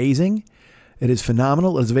is amazing. It is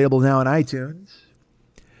phenomenal. It is available now on iTunes.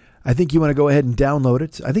 I think you want to go ahead and download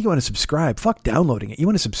it. I think you want to subscribe. Fuck downloading it. You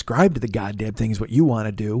want to subscribe to the goddamn thing is what you want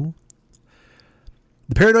to do.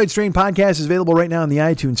 The Paranoid Strain podcast is available right now in the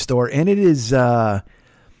iTunes store, and it is,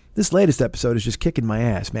 this latest episode is just kicking my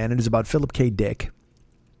ass, man. It is about Philip K. Dick.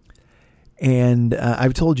 And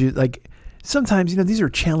I've told you, like, sometimes, these are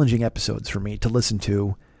challenging episodes for me to listen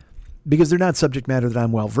to because they're not subject matter that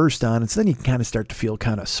I'm well versed on. And so then you can kind of start to feel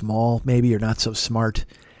kind of small, maybe, or not so smart.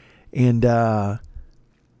 And I've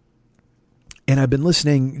been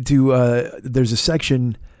listening to, there's a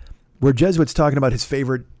section where Jesuit's talking about his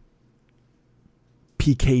favorite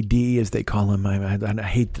PKD, as they call him. I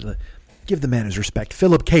hate to give the man his respect.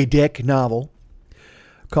 Philip K. Dick novel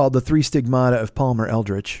called The Three Stigmata of Palmer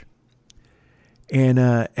Eldritch. And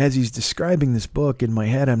as he's describing this book in my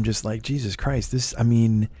head, I'm just like, Jesus Christ, it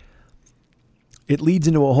leads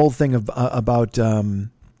into a whole thing about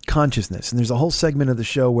consciousness. And there's a whole segment of the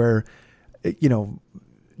show where,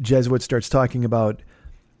 Jesuit starts talking about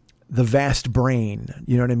the vast brain,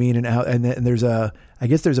 you know what I mean? And there's I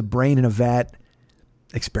guess there's a brain in a vat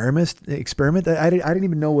experiment. I didn't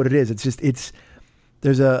even know what it is.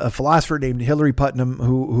 There's a philosopher named Hilary Putnam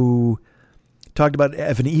who talked about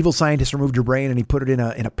if an evil scientist removed your brain and he put it in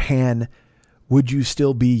a pan, would you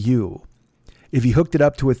still be you? If he hooked it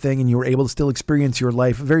up to a thing and you were able to still experience your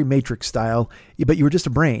life, very Matrix style, but you were just a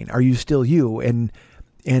brain, are you still you?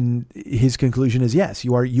 And his conclusion is yes,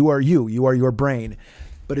 you are your brain.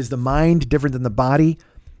 But is the mind different than the body?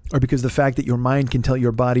 Or because the fact that your mind can tell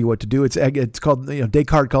your body what to do? It's called,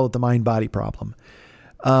 Descartes called it the mind-body problem.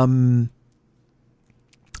 I'm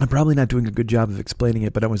probably not doing a good job of explaining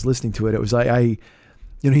it, but I was listening to it. It was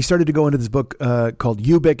he started to go into this book called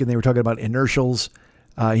Ubik, and they were talking about inertials.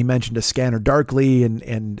 He mentioned a scanner darkly, and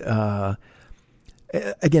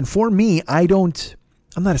again, for me,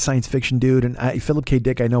 I'm not a science fiction dude, and Philip K.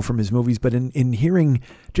 Dick I know from his movies, but in hearing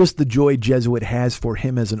just the joy Jesuit has for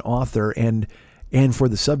him as an author and for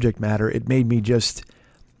the subject matter, it made me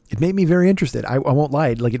very interested. I won't lie,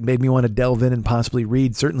 it made me want to delve in and possibly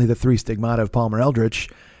read certainly The Three Stigmata of Palmer Eldritch,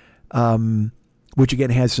 which again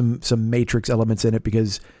has some Matrix elements in it,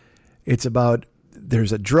 because it's about,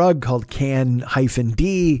 there's a drug called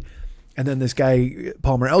Can-D, and then this guy,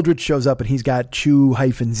 Palmer Eldritch, shows up and he's got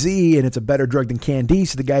Chew-Z, and it's a better drug than Can-D.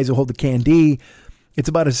 So the guys who hold the Can-D, it's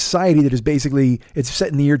about a society that is basically, it's set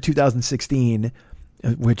in the year 2016,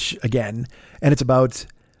 which again, and it's about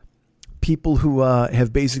people who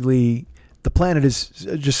have basically, the planet is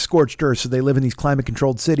just scorched earth. So they live in these climate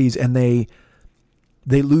controlled cities, and they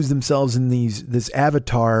lose themselves in this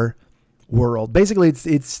avatar world. Basically, it's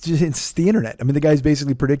the internet. I mean, the guy's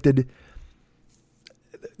basically predicted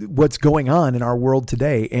what's going on in our world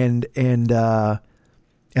today, and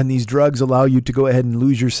these drugs allow you to go ahead and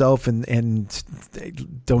lose yourself and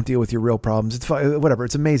don't deal with your real problems. It's whatever.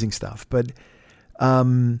 It's amazing stuff. But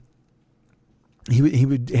he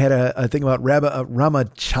had a thing about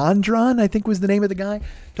Ramachandran, I think was the name of the guy,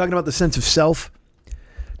 talking about the sense of self,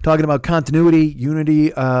 talking about continuity,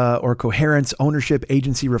 unity, or coherence, ownership,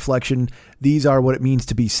 agency, reflection. These are what it means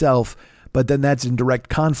to be self. But then that's in direct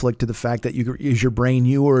conflict to the fact that is your brain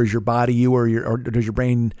you, or is your body you, or does your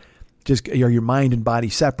brain are your mind and body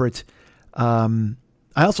separate? I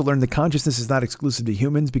also learned that consciousness is not exclusive to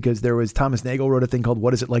humans, because Thomas Nagel wrote a thing called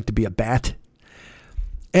What Is It Like to Be a Bat?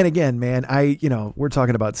 And again, man, we're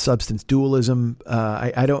talking about substance dualism.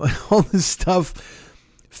 I don't, all this stuff,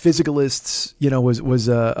 physicalists, was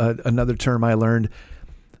another term I learned.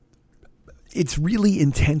 It's really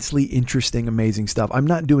intensely interesting, amazing stuff. I'm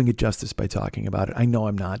not doing it justice by talking about it. I know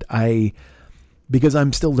I'm not. Because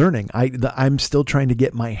I'm still learning. I'm still trying to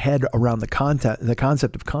get my head around the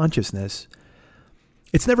concept of consciousness.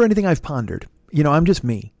 It's never anything I've pondered. I'm just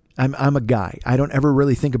me. I'm a guy. I don't ever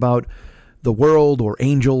really think about the world or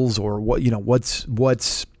angels or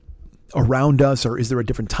what's around us, or is there a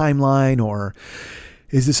different timeline, or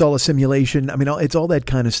is this all a simulation? I mean, it's all that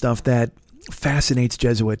kind of stuff that fascinates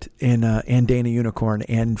Jesuit and Dana Unicorn.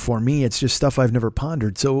 And for me, it's just stuff I've never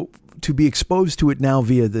pondered. So to be exposed to it now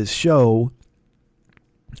via this show,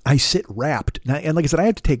 I sit rapt. And like I said, I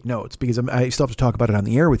have to take notes because I still have to talk about it on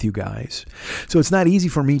the air with you guys. So it's not easy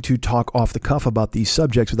for me to talk off the cuff about these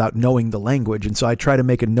subjects without knowing the language. And so I try to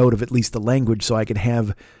make a note of at least the language so I can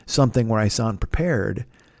have something where I sound prepared.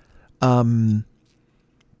 But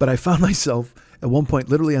I found myself at one point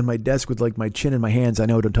literally on my desk with my chin in my hands. I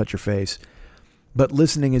know, don't touch your face. But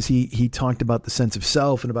listening as he talked about the sense of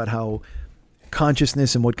self and about how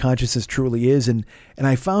consciousness and what consciousness truly is. And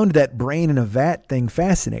I found that brain in a vat thing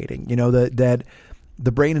fascinating. That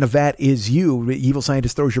the brain in a vat is you. The evil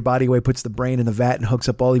scientist throws your body away, puts the brain in the vat and hooks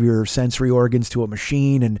up all of your sensory organs to a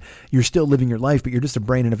machine, and you're still living your life, but you're just a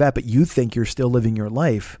brain in a vat, but you think you're still living your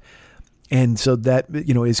life. And so that,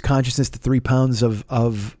 is consciousness the 3 pounds of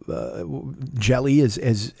jelly,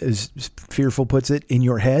 as Fearful puts it, in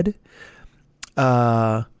your head?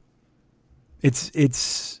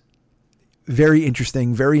 It's very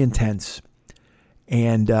interesting, very intense.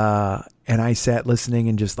 And I sat listening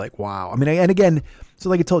and just wow. I mean, and again, so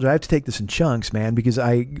like I told you, I have to take this in chunks, man, because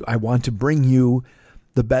I want to bring you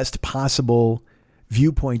the best possible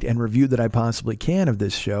viewpoint and review that I possibly can of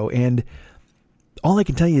this show. And all I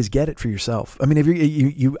can tell you is get it for yourself. I mean,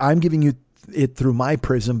 if I'm giving you it through my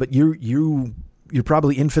prism, but you you're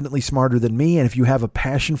probably infinitely smarter than me. And if you have a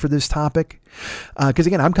passion for this topic, because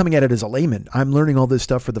again, I'm coming at it as a layman. I'm learning all this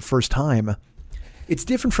stuff for the first time. It's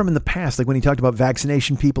different from in the past, like when he talked about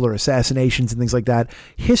vaccination people or assassinations and things like that.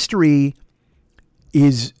 History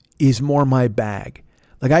is more my bag.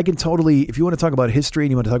 Like I can totally, if you want to talk about history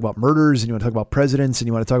and you want to talk about murders and you want to talk about presidents and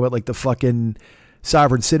you want to talk about like the fucking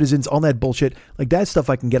sovereign citizens, all that bullshit, like that stuff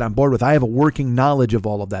I can get on board with. I have a working knowledge of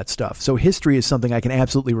all of that stuff. So history is something I can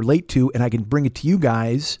absolutely relate to, and I can bring it to you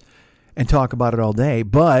guys and talk about it all day.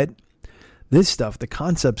 But this stuff, the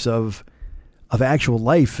concepts of actual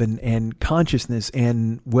life and consciousness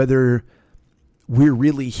and whether we're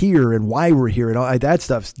really here and why we're here and all that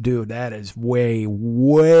stuff, dude, that is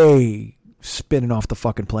way spinning off the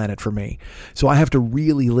fucking planet for me. So I have to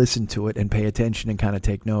really listen to it and pay attention and kind of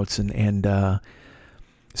take notes.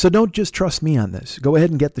 So don't just trust me on this. Go ahead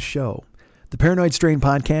and get the show. The Paranoid Strain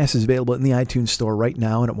podcast is available in the iTunes store right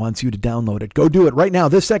now, and it wants you to download it. Go do it right now,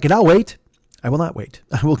 this second. I'll wait. I will not wait.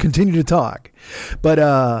 I will continue to talk. But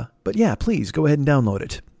yeah, please go ahead and download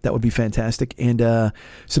it. That would be fantastic. And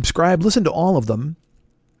subscribe. Listen to all of them.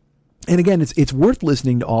 And again, it's worth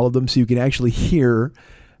listening to all of them so you can actually hear,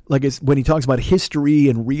 like it's when he talks about history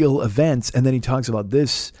and real events, and then he talks about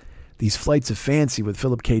these flights of fancy with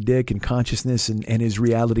Philip K. Dick and consciousness and is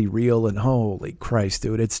reality real? And holy Christ,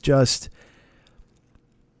 dude, it's just,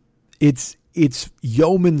 it's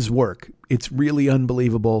yeoman's work. It's really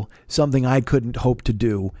unbelievable. Something I couldn't hope to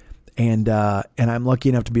do. And I'm lucky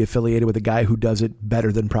enough to be affiliated with a guy who does it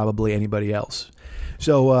better than probably anybody else.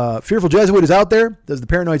 So Fearful Jesuit is out there. Does the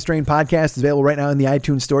Paranoid Strain podcast. Is available right now in the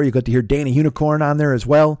iTunes store. You got to hear Dana Unicorn on there as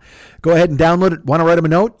well. Go ahead and download it. Want to write him a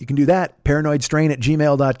note? You can do that.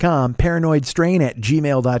 ParanoidStrain@gmail.com.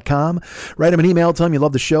 ParanoidStrain@gmail.com. Write him an email. Tell him you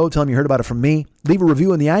love the show. Tell him you heard about it from me. Leave a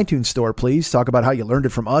review in the iTunes store, please. Talk about how you learned it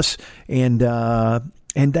from us. And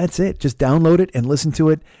that's it. Just download it and listen to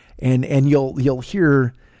it. And you'll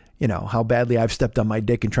hear, you know, how badly I've stepped on my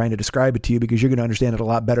dick in trying to describe it to you, because you're going to understand it a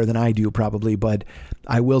lot better than I do probably. But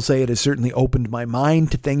I will say it has certainly opened my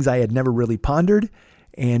mind to things I had never really pondered.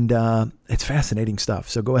 And it's fascinating stuff.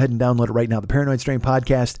 So go ahead and download it right now. The Paranoid Strain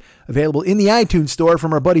podcast, available in the iTunes store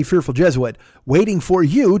from our buddy Fearful Jesuit, waiting for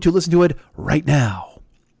you to listen to it right now.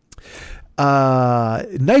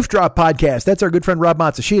 Knife Drop podcast. That's our good friend Rob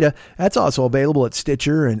Matsushita. That's also available at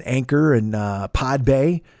Stitcher and Anchor and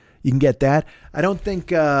Podbay. You can get that. I don't think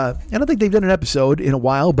they've done an episode in a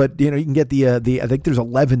while, but you know, you can get the I think there's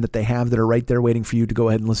 11 that they have that are right there waiting for you to go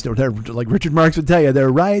ahead and listen to. They're, like Richard Marx would tell you,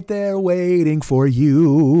 they're right there waiting for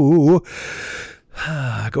you.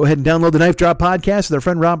 Go ahead and download the Knife Drop podcast with our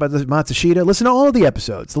friend Rob Matsushita. Listen to all of the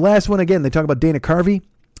episodes. The last one, again, they talk about Dana Carvey.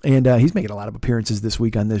 And he's making a lot of appearances this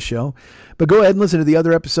week on this show. But go ahead and listen to the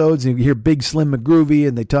other episodes. And you hear Big Slim McGroovy,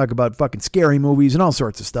 and they talk about fucking scary movies and all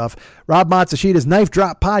sorts of stuff. Rob Matsushita's Knife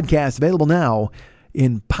Drop podcast, available now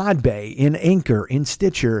in Podbay, in Anchor, in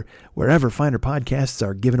Stitcher, wherever finer podcasts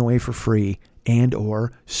are given away for free and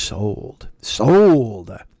or sold. Sold.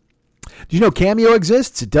 Do you know Cameo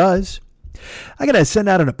exists? It does. I got to send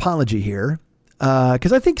out an apology here,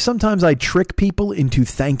 because I think sometimes I trick people into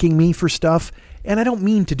thanking me for stuff, and I don't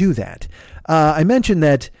mean to do that. I mentioned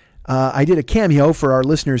that I did a cameo for our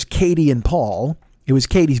listeners, Katie and Paul. It was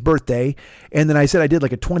Katie's birthday. And then I said I did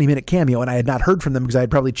like a 20-minute cameo, and I had not heard from them because I had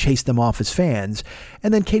probably chased them off as fans.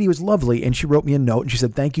 And then Katie was lovely, and she wrote me a note, and she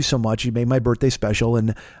said, thank you so much. You made my birthday special,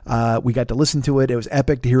 and we got to listen to it. It was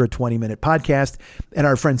epic to hear a 20-minute podcast. And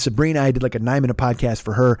our friend Sabrina, I did like a 9-minute podcast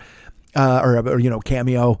for her, or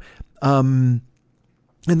cameo. And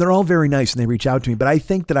they're all very nice, and they reach out to me. But I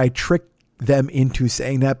think that I tricked them into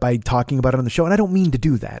saying that by talking about it on the show. And I don't mean to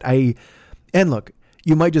do that. And look,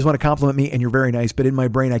 you might just want to compliment me and you're very nice, but in my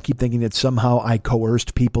brain, I keep thinking that somehow I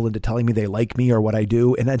coerced people into telling me they like me or what I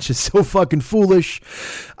do. And that's just so fucking foolish.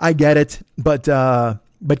 I get it. But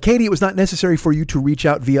Katie, it was not necessary for you to reach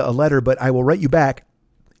out via a letter, but I will write you back.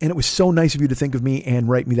 And it was so nice of you to think of me and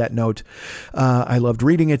write me that note. I loved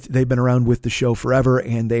reading it. They've been around with the show forever,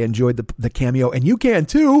 and they enjoyed the cameo. And you can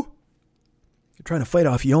too. You're trying to fight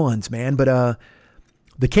off yawns, man. But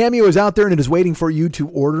the cameo is out there, and it is waiting for you to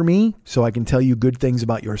order me so I can tell you good things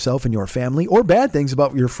about yourself and your family, or bad things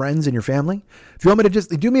about your friends and your family. If you want me to just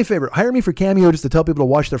do me a favor, hire me for Cameo just to tell people to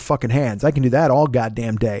wash their fucking hands. I can do that all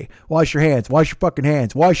goddamn day. Wash your hands. Wash your fucking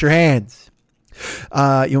hands. Wash your hands. You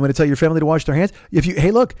want me to tell your family to wash their hands? If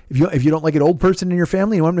you don't like an old person in your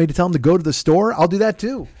family, you want me to tell them to go to the store? I'll do that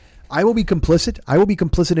too. I will be complicit. I will be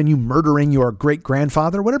complicit in you murdering your great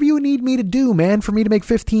grandfather. Whatever you need me to do, man, for me to make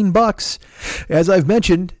 $15. As I've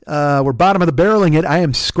mentioned, we're bottom of the barreling it. I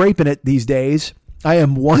am scraping it these days. I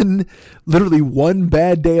am literally one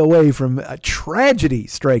bad day away from a tragedy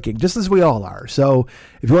striking, just as we all are. So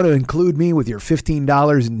if you want to include me with your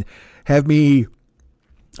 $15 and have me,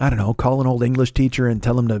 I don't know, call an old English teacher and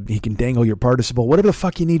tell him he can dangle your participle, whatever the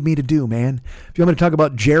fuck you need me to do, man. If you want me to talk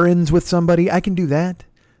about gerunds with somebody, I can do that.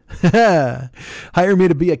 Hire me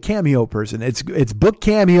to be a Cameo person. It's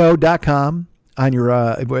bookcameo.com on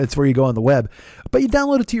your, it's where you go on the web, but you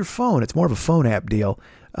download it to your phone. It's more of a phone app deal.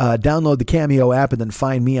 Download the Cameo app and then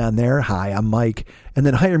find me on there. Hi, I'm Mike. And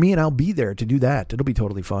then hire me and I'll be there to do that. It'll be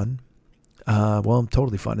totally fun. Well,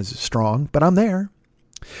 totally fun is strong, but I'm there.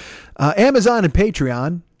 Amazon and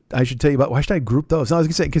Patreon. I should tell you about, why should I group those? No, I was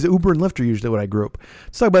going to say, because Uber and Lyft are usually what I group.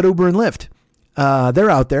 Let's talk about Uber and Lyft. They're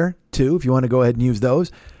out there too, if you want to go ahead and use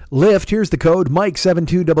those. Lyft, here's the code,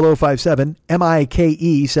 Mike720057,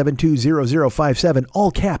 MIKE 720057,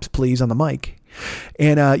 all caps, please, on the mic.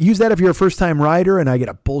 And use that if you're a first-time rider, and I get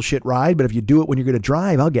a bullshit ride, but if you do it when you're going to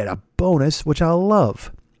drive, I'll get a bonus, which I'll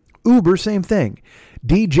love. Uber, same thing.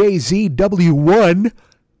 DJZW1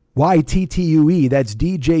 YTTUE. That's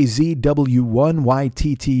DJZW1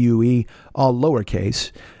 YTTUE, all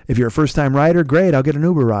lowercase. If you're a first-time rider, great, I'll get an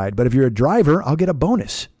Uber ride. But if you're a driver, I'll get a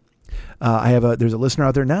bonus. There's a listener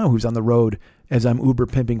out there now who's on the road as I'm Uber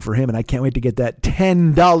pimping for him, and I can't wait to get that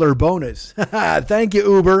 $10 bonus. Thank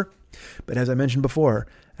you, Uber. But as I mentioned before,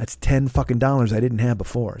 that's $10 fucking I didn't have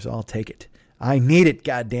before, so I'll take it. I need it,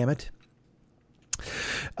 goddammit.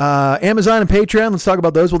 Amazon and Patreon, let's talk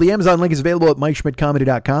about those. Well, the Amazon link is available at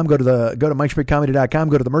MikeSchmidtComedy.com. Go to MikeSchmidtComedy.com,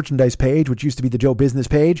 go to the merchandise page, which used to be the Joe Business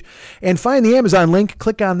page, and find the Amazon link,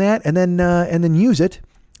 click on that, and then use it.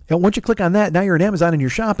 And once you click on that, now you're in Amazon and you're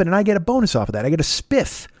shopping, and I get a bonus off of that. I get a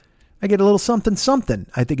spiff. I get a little something,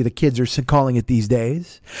 I think the kids are calling it these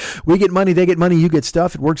days. We get money, they get money, you get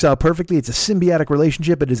stuff. It works out perfectly. It's a symbiotic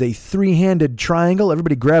relationship. It is a three-handed triangle.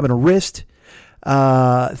 Everybody grabbing a wrist.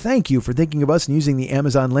 Thank you for thinking of us and using the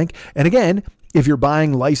Amazon link. And again, if you're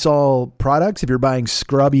buying Lysol products, if you're buying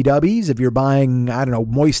Scrubby Dubbies, if you're buying, I don't know,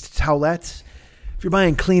 moist towelettes, if you're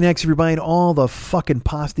buying Kleenex, if you're buying all the fucking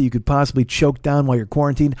pasta you could possibly choke down while you're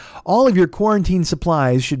quarantined, all of your quarantine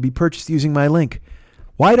supplies should be purchased using my link.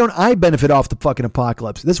 Why don't I benefit off the fucking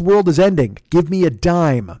apocalypse? This world is ending. Give me a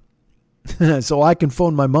dime so I can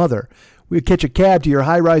phone my mother. We'll catch a cab to your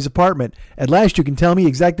high-rise apartment. At last you can tell me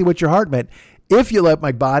exactly what your heart meant. If you like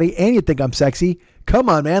my body and you think I'm sexy, come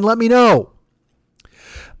on, man, let me know.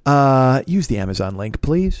 Use the Amazon link,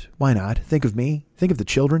 please. Why not? Think of me. Think of the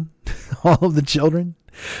children. All of the children.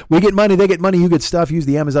 We get money, they get money, you get stuff. Use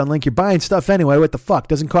the Amazon link. You're buying stuff anyway. What the fuck?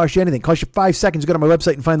 Doesn't cost you anything. Costs you 5 seconds to go to my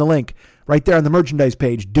website and find the link. Right there on the merchandise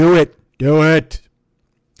page. Do it. Do it.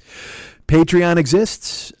 Patreon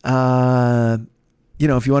exists. If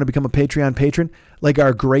you want to become a Patreon patron, like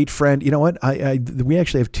our great friend, you know what? We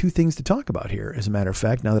actually have 2 things to talk about here, as a matter of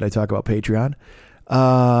fact, now that I talk about Patreon.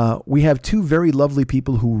 We have 2 very lovely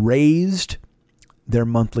people who raised their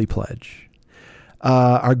monthly pledge.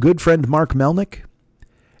 Our good friend Mark Melnick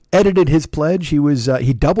edited his pledge.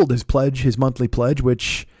 He doubled his pledge, his monthly pledge,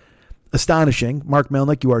 which astonishing. Mark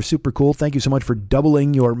Melnick, you are super cool. Thank you so much for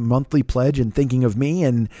doubling your monthly pledge and thinking of me.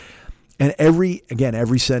 And every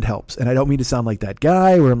cent helps. And I don't mean to sound like that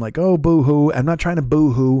guy where I'm like, oh, boo-hoo. I'm not trying to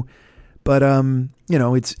boo-hoo, but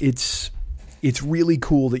it's really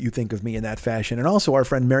cool that you think of me in that fashion. And also our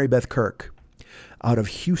friend Mary Beth Kirk out of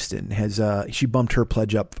Houston she bumped her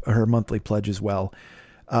pledge up, her monthly pledge as well,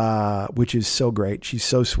 which is so great. She's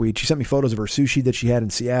so sweet. She sent me photos of her sushi that she had in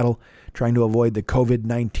Seattle, trying to avoid the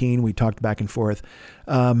COVID-19. We talked back and forth.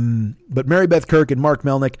 But Mary Beth Kirk and Mark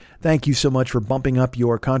Melnick, thank you so much for bumping up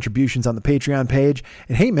your contributions on the Patreon page.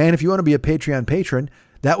 And hey, man, if you want to be a Patreon patron,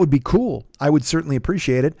 that would be cool. I would certainly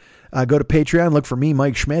appreciate it. Go to Patreon, look for me,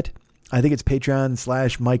 Mike Schmidt. I think it's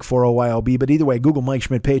Patreon/Mike40YLB, but either way, Google Mike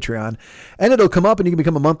Schmidt Patreon, and it'll come up and you can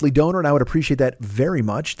become a monthly donor, and I would appreciate that very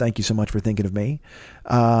much. Thank you so much for thinking of me,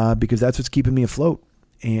 because that's what's keeping me afloat.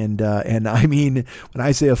 And I mean, when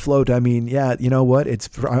I say afloat, I mean, yeah, you know what?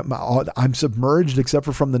 I'm submerged except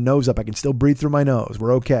for from the nose up. I can still breathe through my nose.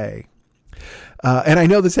 We're okay. And I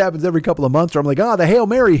know this happens every couple of months where I'm like, the Hail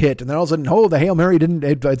Mary hit. And then all of a sudden, the Hail Mary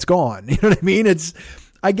it's gone. You know what I mean?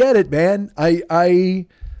 I get it, man.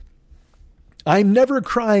 I'm never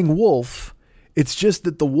crying wolf. It's just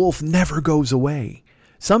that the wolf never goes away.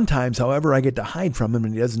 Sometimes, however, I get to hide from him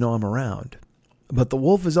and he doesn't know I'm around. But the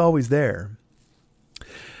wolf is always there.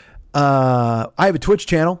 I have a Twitch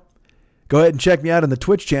channel. Go ahead and check me out on the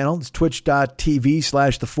Twitch channel. It's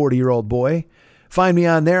twitch.tv/the40yearoldboy. Find me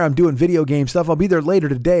on there. I'm doing video game stuff. I'll be there later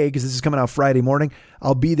today because this is coming out Friday morning.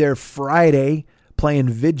 I'll be there Friday playing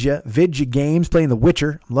Vidya games, playing The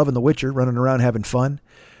Witcher. I'm loving The Witcher, running around having fun.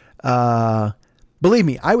 believe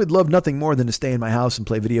me, I would love nothing more than to stay in my house and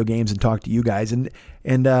play video games and talk to you guys. And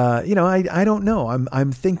I don't know.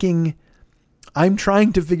 I'm thinking, I'm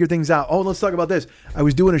trying to figure things out. Oh, let's talk about this. I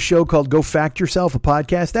was doing a show called Go Fact Yourself, a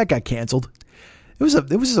podcast that got canceled. It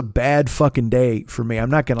was a bad fucking day for me.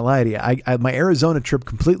 I'm not going to lie to you. My Arizona trip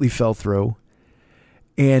completely fell through.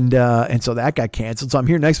 And so that got canceled. So I'm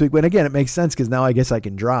here next week. But again, it makes sense because now I guess I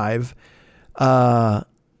can drive. But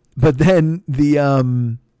then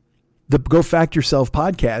the Go Fact Yourself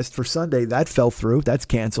podcast for Sunday, that fell through. That's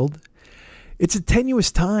canceled. It's a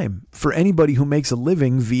tenuous time for anybody who makes a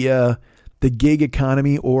living via the gig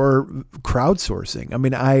economy or crowdsourcing. I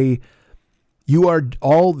mean, you are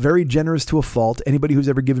all very generous to a fault. Anybody who's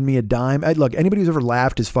ever given me a dime, look, anybody who's ever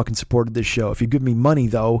laughed has fucking supported this show. If you give me money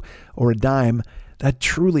though, or a dime, that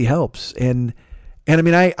truly helps. And I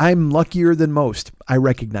mean, I'm luckier than most. I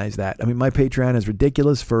recognize that. I mean, my Patreon is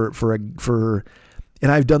ridiculous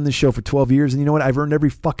and I've done this show for 12 years, and you know what? I've earned every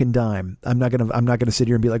fucking dime. I'm not gonna sit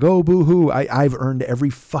here and be like, oh, boo hoo. I've earned every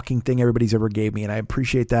fucking thing everybody's ever gave me, and I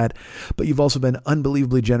appreciate that. But you've also been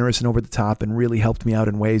unbelievably generous and over the top, and really helped me out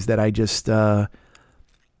in ways that I just, I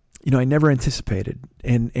never anticipated.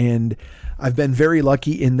 And I've been very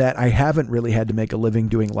lucky in that I haven't really had to make a living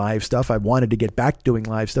doing live stuff. I wanted to get back doing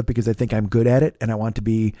live stuff because I think I'm good at it, and I want it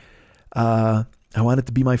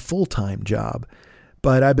to be my full-time job.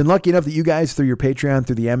 But I've been lucky enough that you guys, through your Patreon,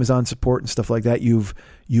 through the Amazon support and stuff like that, you've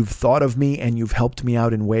thought of me and you've helped me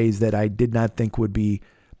out in ways that I did not think would be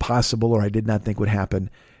possible or I did not think would happen.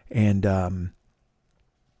 And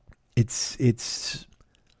it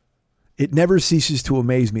never ceases to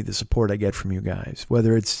amaze me, the support I get from you guys,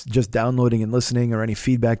 whether it's just downloading and listening or any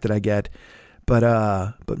feedback that I get. But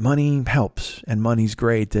money helps, and money's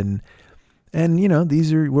great. And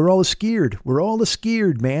we're all scared. We're all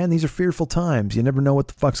scared, man. These are fearful times. You never know what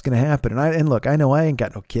the fuck's going to happen. And look, I know I ain't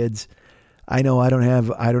got no kids. I know I don't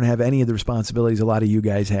have any of the responsibilities a lot of you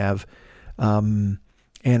guys have. And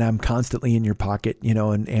I'm constantly in your pocket,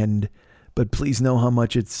 but please know how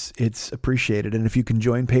much it's appreciated. And if you can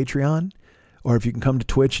join Patreon, or if you can come to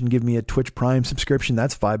Twitch and give me a Twitch Prime subscription,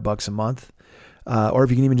 that's $5 a month. Or if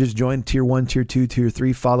you can even just join tier 1, tier 2, tier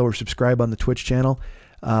 3, follow or subscribe on the Twitch channel.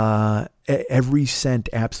 Every cent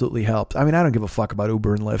absolutely helps. I mean, I don't give a fuck about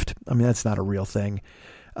Uber and Lyft. I mean, that's not a real thing.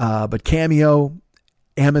 But Cameo,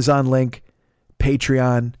 Amazon link,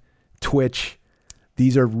 Patreon, Twitch,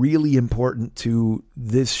 these are really important to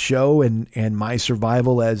this show and my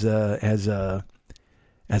survival as a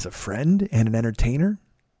friend and an entertainer.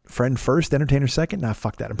 Friend first, entertainer second. Nah,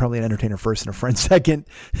 fuck that. I'm probably an entertainer first and a friend second.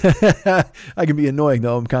 I can be annoying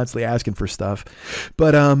though. I'm constantly asking for stuff,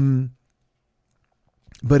 but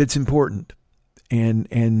it's important.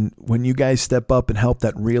 And when you guys step up and help,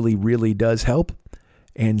 that really, really does help.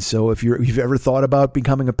 And so if you've ever thought about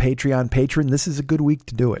becoming a Patreon patron, this is a good week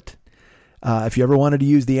to do it. If you ever wanted to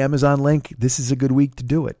use the Amazon link, this is a good week to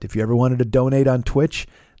do it. If you ever wanted to donate on Twitch,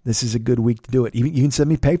 this is a good week to do it. Even you can send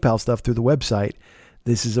me PayPal stuff through the website.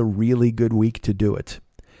 This is a really good week to do it.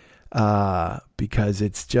 Because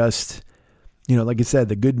it's just, like I said,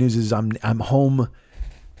 the good news is I'm home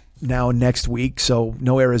now next week, so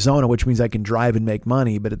no Arizona, which means I can drive and make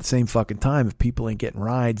money. But at the same fucking time, if people ain't getting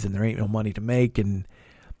rides and there ain't no money to make, and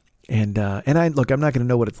I'm not going to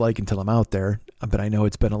know what it's like until I'm out there. But I know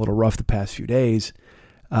it's been a little rough the past few days.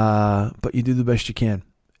 But you do the best you can,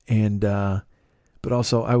 but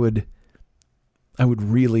also I would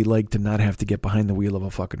really like to not have to get behind the wheel of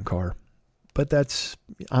a fucking car. But that's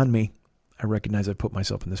on me. I recognize I put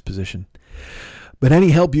myself in this position. But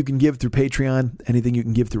any help you can give through Patreon, anything you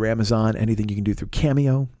can give through Amazon, anything you can do through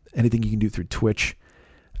Cameo, anything you can do through Twitch,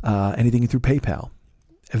 anything through PayPal,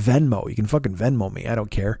 Venmo, you can fucking Venmo me. I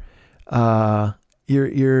don't care.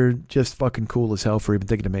 You're just fucking cool as hell for even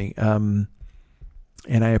thinking of me. And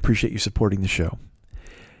I appreciate you supporting the show.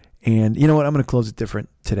 And you know what? I'm going to close it different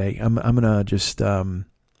today. I'm going to just,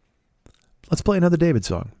 let's play another David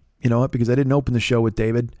song. You know what? Because I didn't open the show with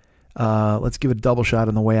David. Let's give it a double shot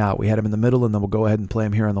on the way out. We had him in the middle, and then we'll go ahead and play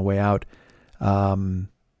him here on the way out.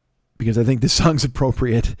 Because I think this song's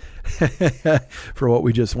appropriate for what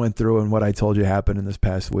we just went through and what I told you happened in this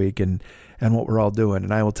past week and what we're all doing.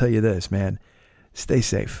 And I will tell you this, man, stay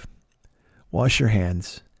safe, wash your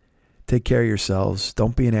hands, take care of yourselves.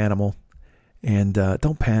 Don't be an animal, and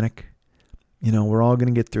don't panic. We're all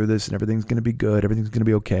going to get through this, and everything's going to be good. Everything's going to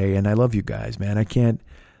be okay. And I love you guys, man. I can't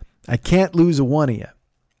lose a one of you.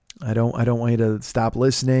 I don't want you to stop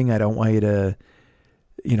listening. I don't want you to,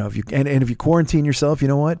 if you quarantine yourself, you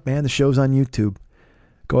know what, man, the show's on YouTube.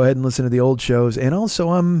 Go ahead and listen to the old shows. And also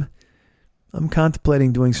I'm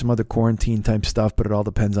contemplating doing some other quarantine type stuff, but it all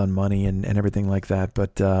depends on money and everything like that.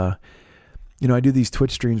 But, you know, I do these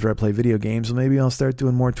Twitch streams where I play video games. So maybe I'll start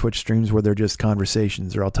doing more Twitch streams where they're just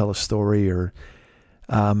conversations, or I'll tell a story, or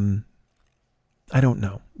I don't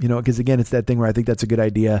know, you know, because again, it's that thing where I think that's a good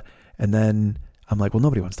idea. And then I'm like, well,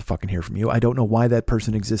 nobody wants to fucking hear from you. I don't know why that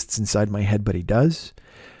person exists inside my head, but he does.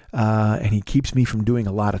 And he keeps me from doing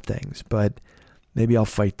a lot of things, but maybe I'll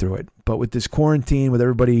fight through it. But with this quarantine, with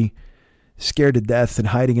everybody scared to death and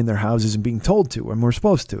hiding in their houses and being told to, and we're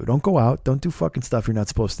supposed to, don't go out, don't do fucking stuff you're not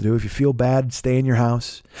supposed to do. If you feel bad, stay in your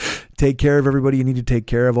house, take care of everybody you need to take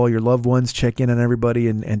care of, all your loved ones, check in on everybody,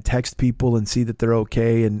 and text people and see that they're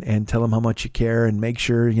okay, and tell them how much you care, and make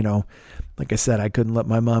sure, you know, like I said, I couldn't let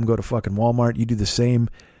my mom go to fucking Walmart. You do the same.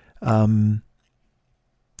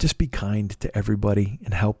 Just be kind to everybody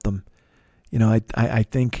and help them. You know, I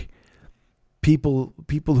think people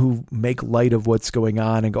who make light of what's going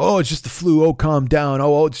on and go, oh, it's just the flu. Oh, calm down.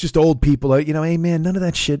 Oh, it's just old people. You know, hey man, none of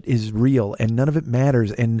that shit is real and none of it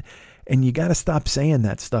matters. And you got to stop saying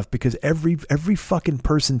that stuff, because every fucking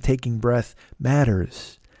person taking breath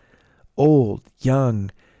matters. Old, young,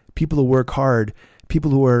 people who work hard,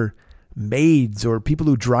 people who are maids, or people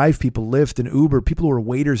who drive people, Lyft and Uber, people who are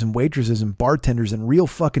waiters and waitresses and bartenders, and real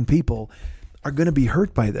fucking people are going to be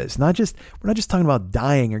hurt by this. We're not just talking about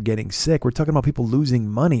dying or getting sick. We're talking about people losing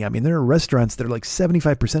money. I mean, there are restaurants that are like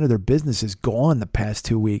 75% of their business is gone the past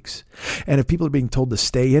 2 weeks. And if people are being told to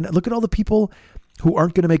stay in, look at all the people who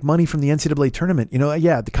aren't going to make money from the NCAA tournament. You know,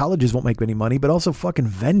 yeah, the colleges won't make any money, but also fucking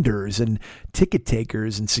vendors and ticket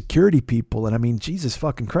takers and security people. And I mean, Jesus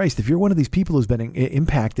fucking Christ, if you're one of these people who's been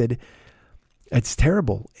impacted, it's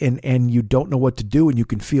terrible. And you don't know what to do, and you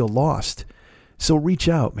can feel lost. So reach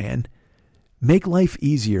out, man. Make life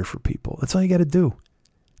easier for people. That's all you got to do.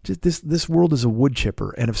 Just this world is a wood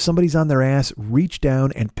chipper. And if somebody's on their ass, reach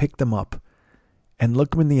down and pick them up and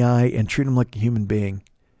look them in the eye and treat them like a human being.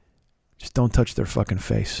 Just don't touch their fucking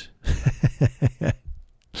face.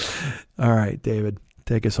 All right, David,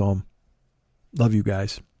 take us home. Love you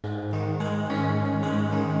guys.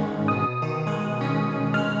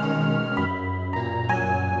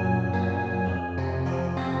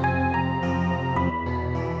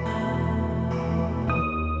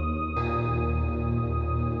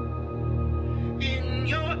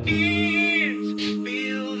 Ears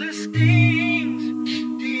feel the stings,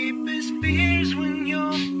 deepest fears when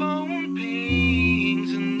your phone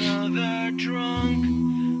pings. Another drunk,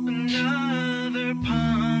 another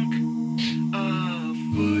punk, a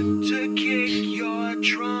foot to kick your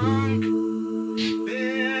trunk.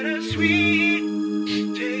 Bittersweet,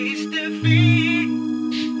 taste defeat.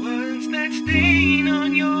 What's that stain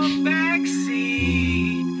on your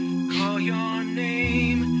backseat? Call your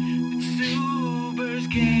name, it's Uber's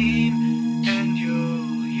game, and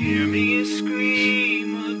you'll hear me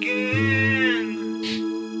scream again.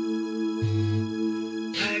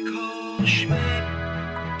 Like old Schmidt,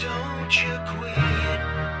 don't you quit.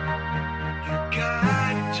 You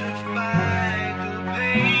got to fight the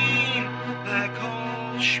pain. Like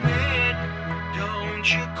old Schmidt, don't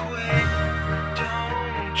you quit.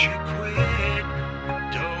 Don't you quit.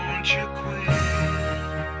 Don't you quit.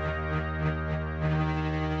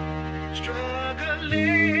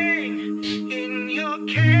 Struggling in your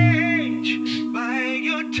cage, bite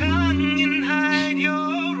your tongue and hide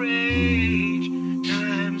your rage.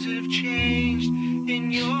 Times have changed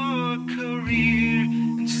in your career,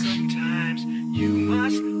 and sometimes you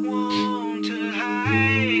must want to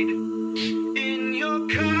hide in your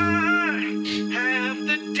car half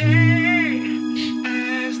the day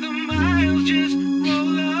as the miles just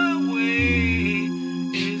roll away.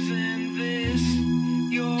 Isn't this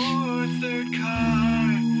your third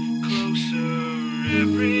car? Closer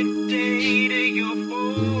every day to your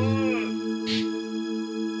fourth.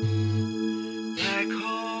 Like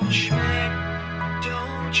old Schmidt,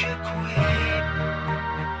 don't you quit.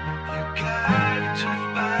 You got to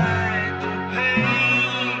fight the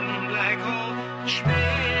pain. Like old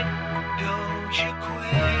Schmidt, don't you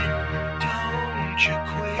quit. Don't you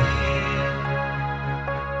quit.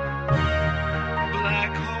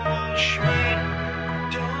 Like old Schmidt,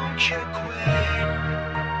 don't you quit.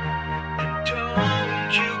 And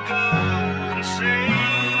don't you go insane.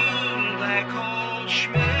 Like old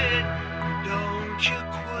Schmidt, don't you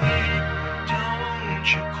quit. Don't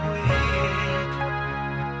you quit.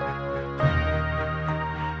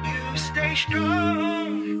 You stay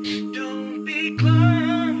strong, don't be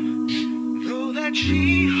glum. Though that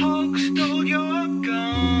She-Hulk stole your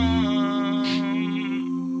gun.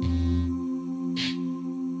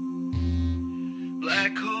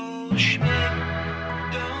 Black old Schmidt,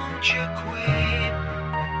 don't you quit.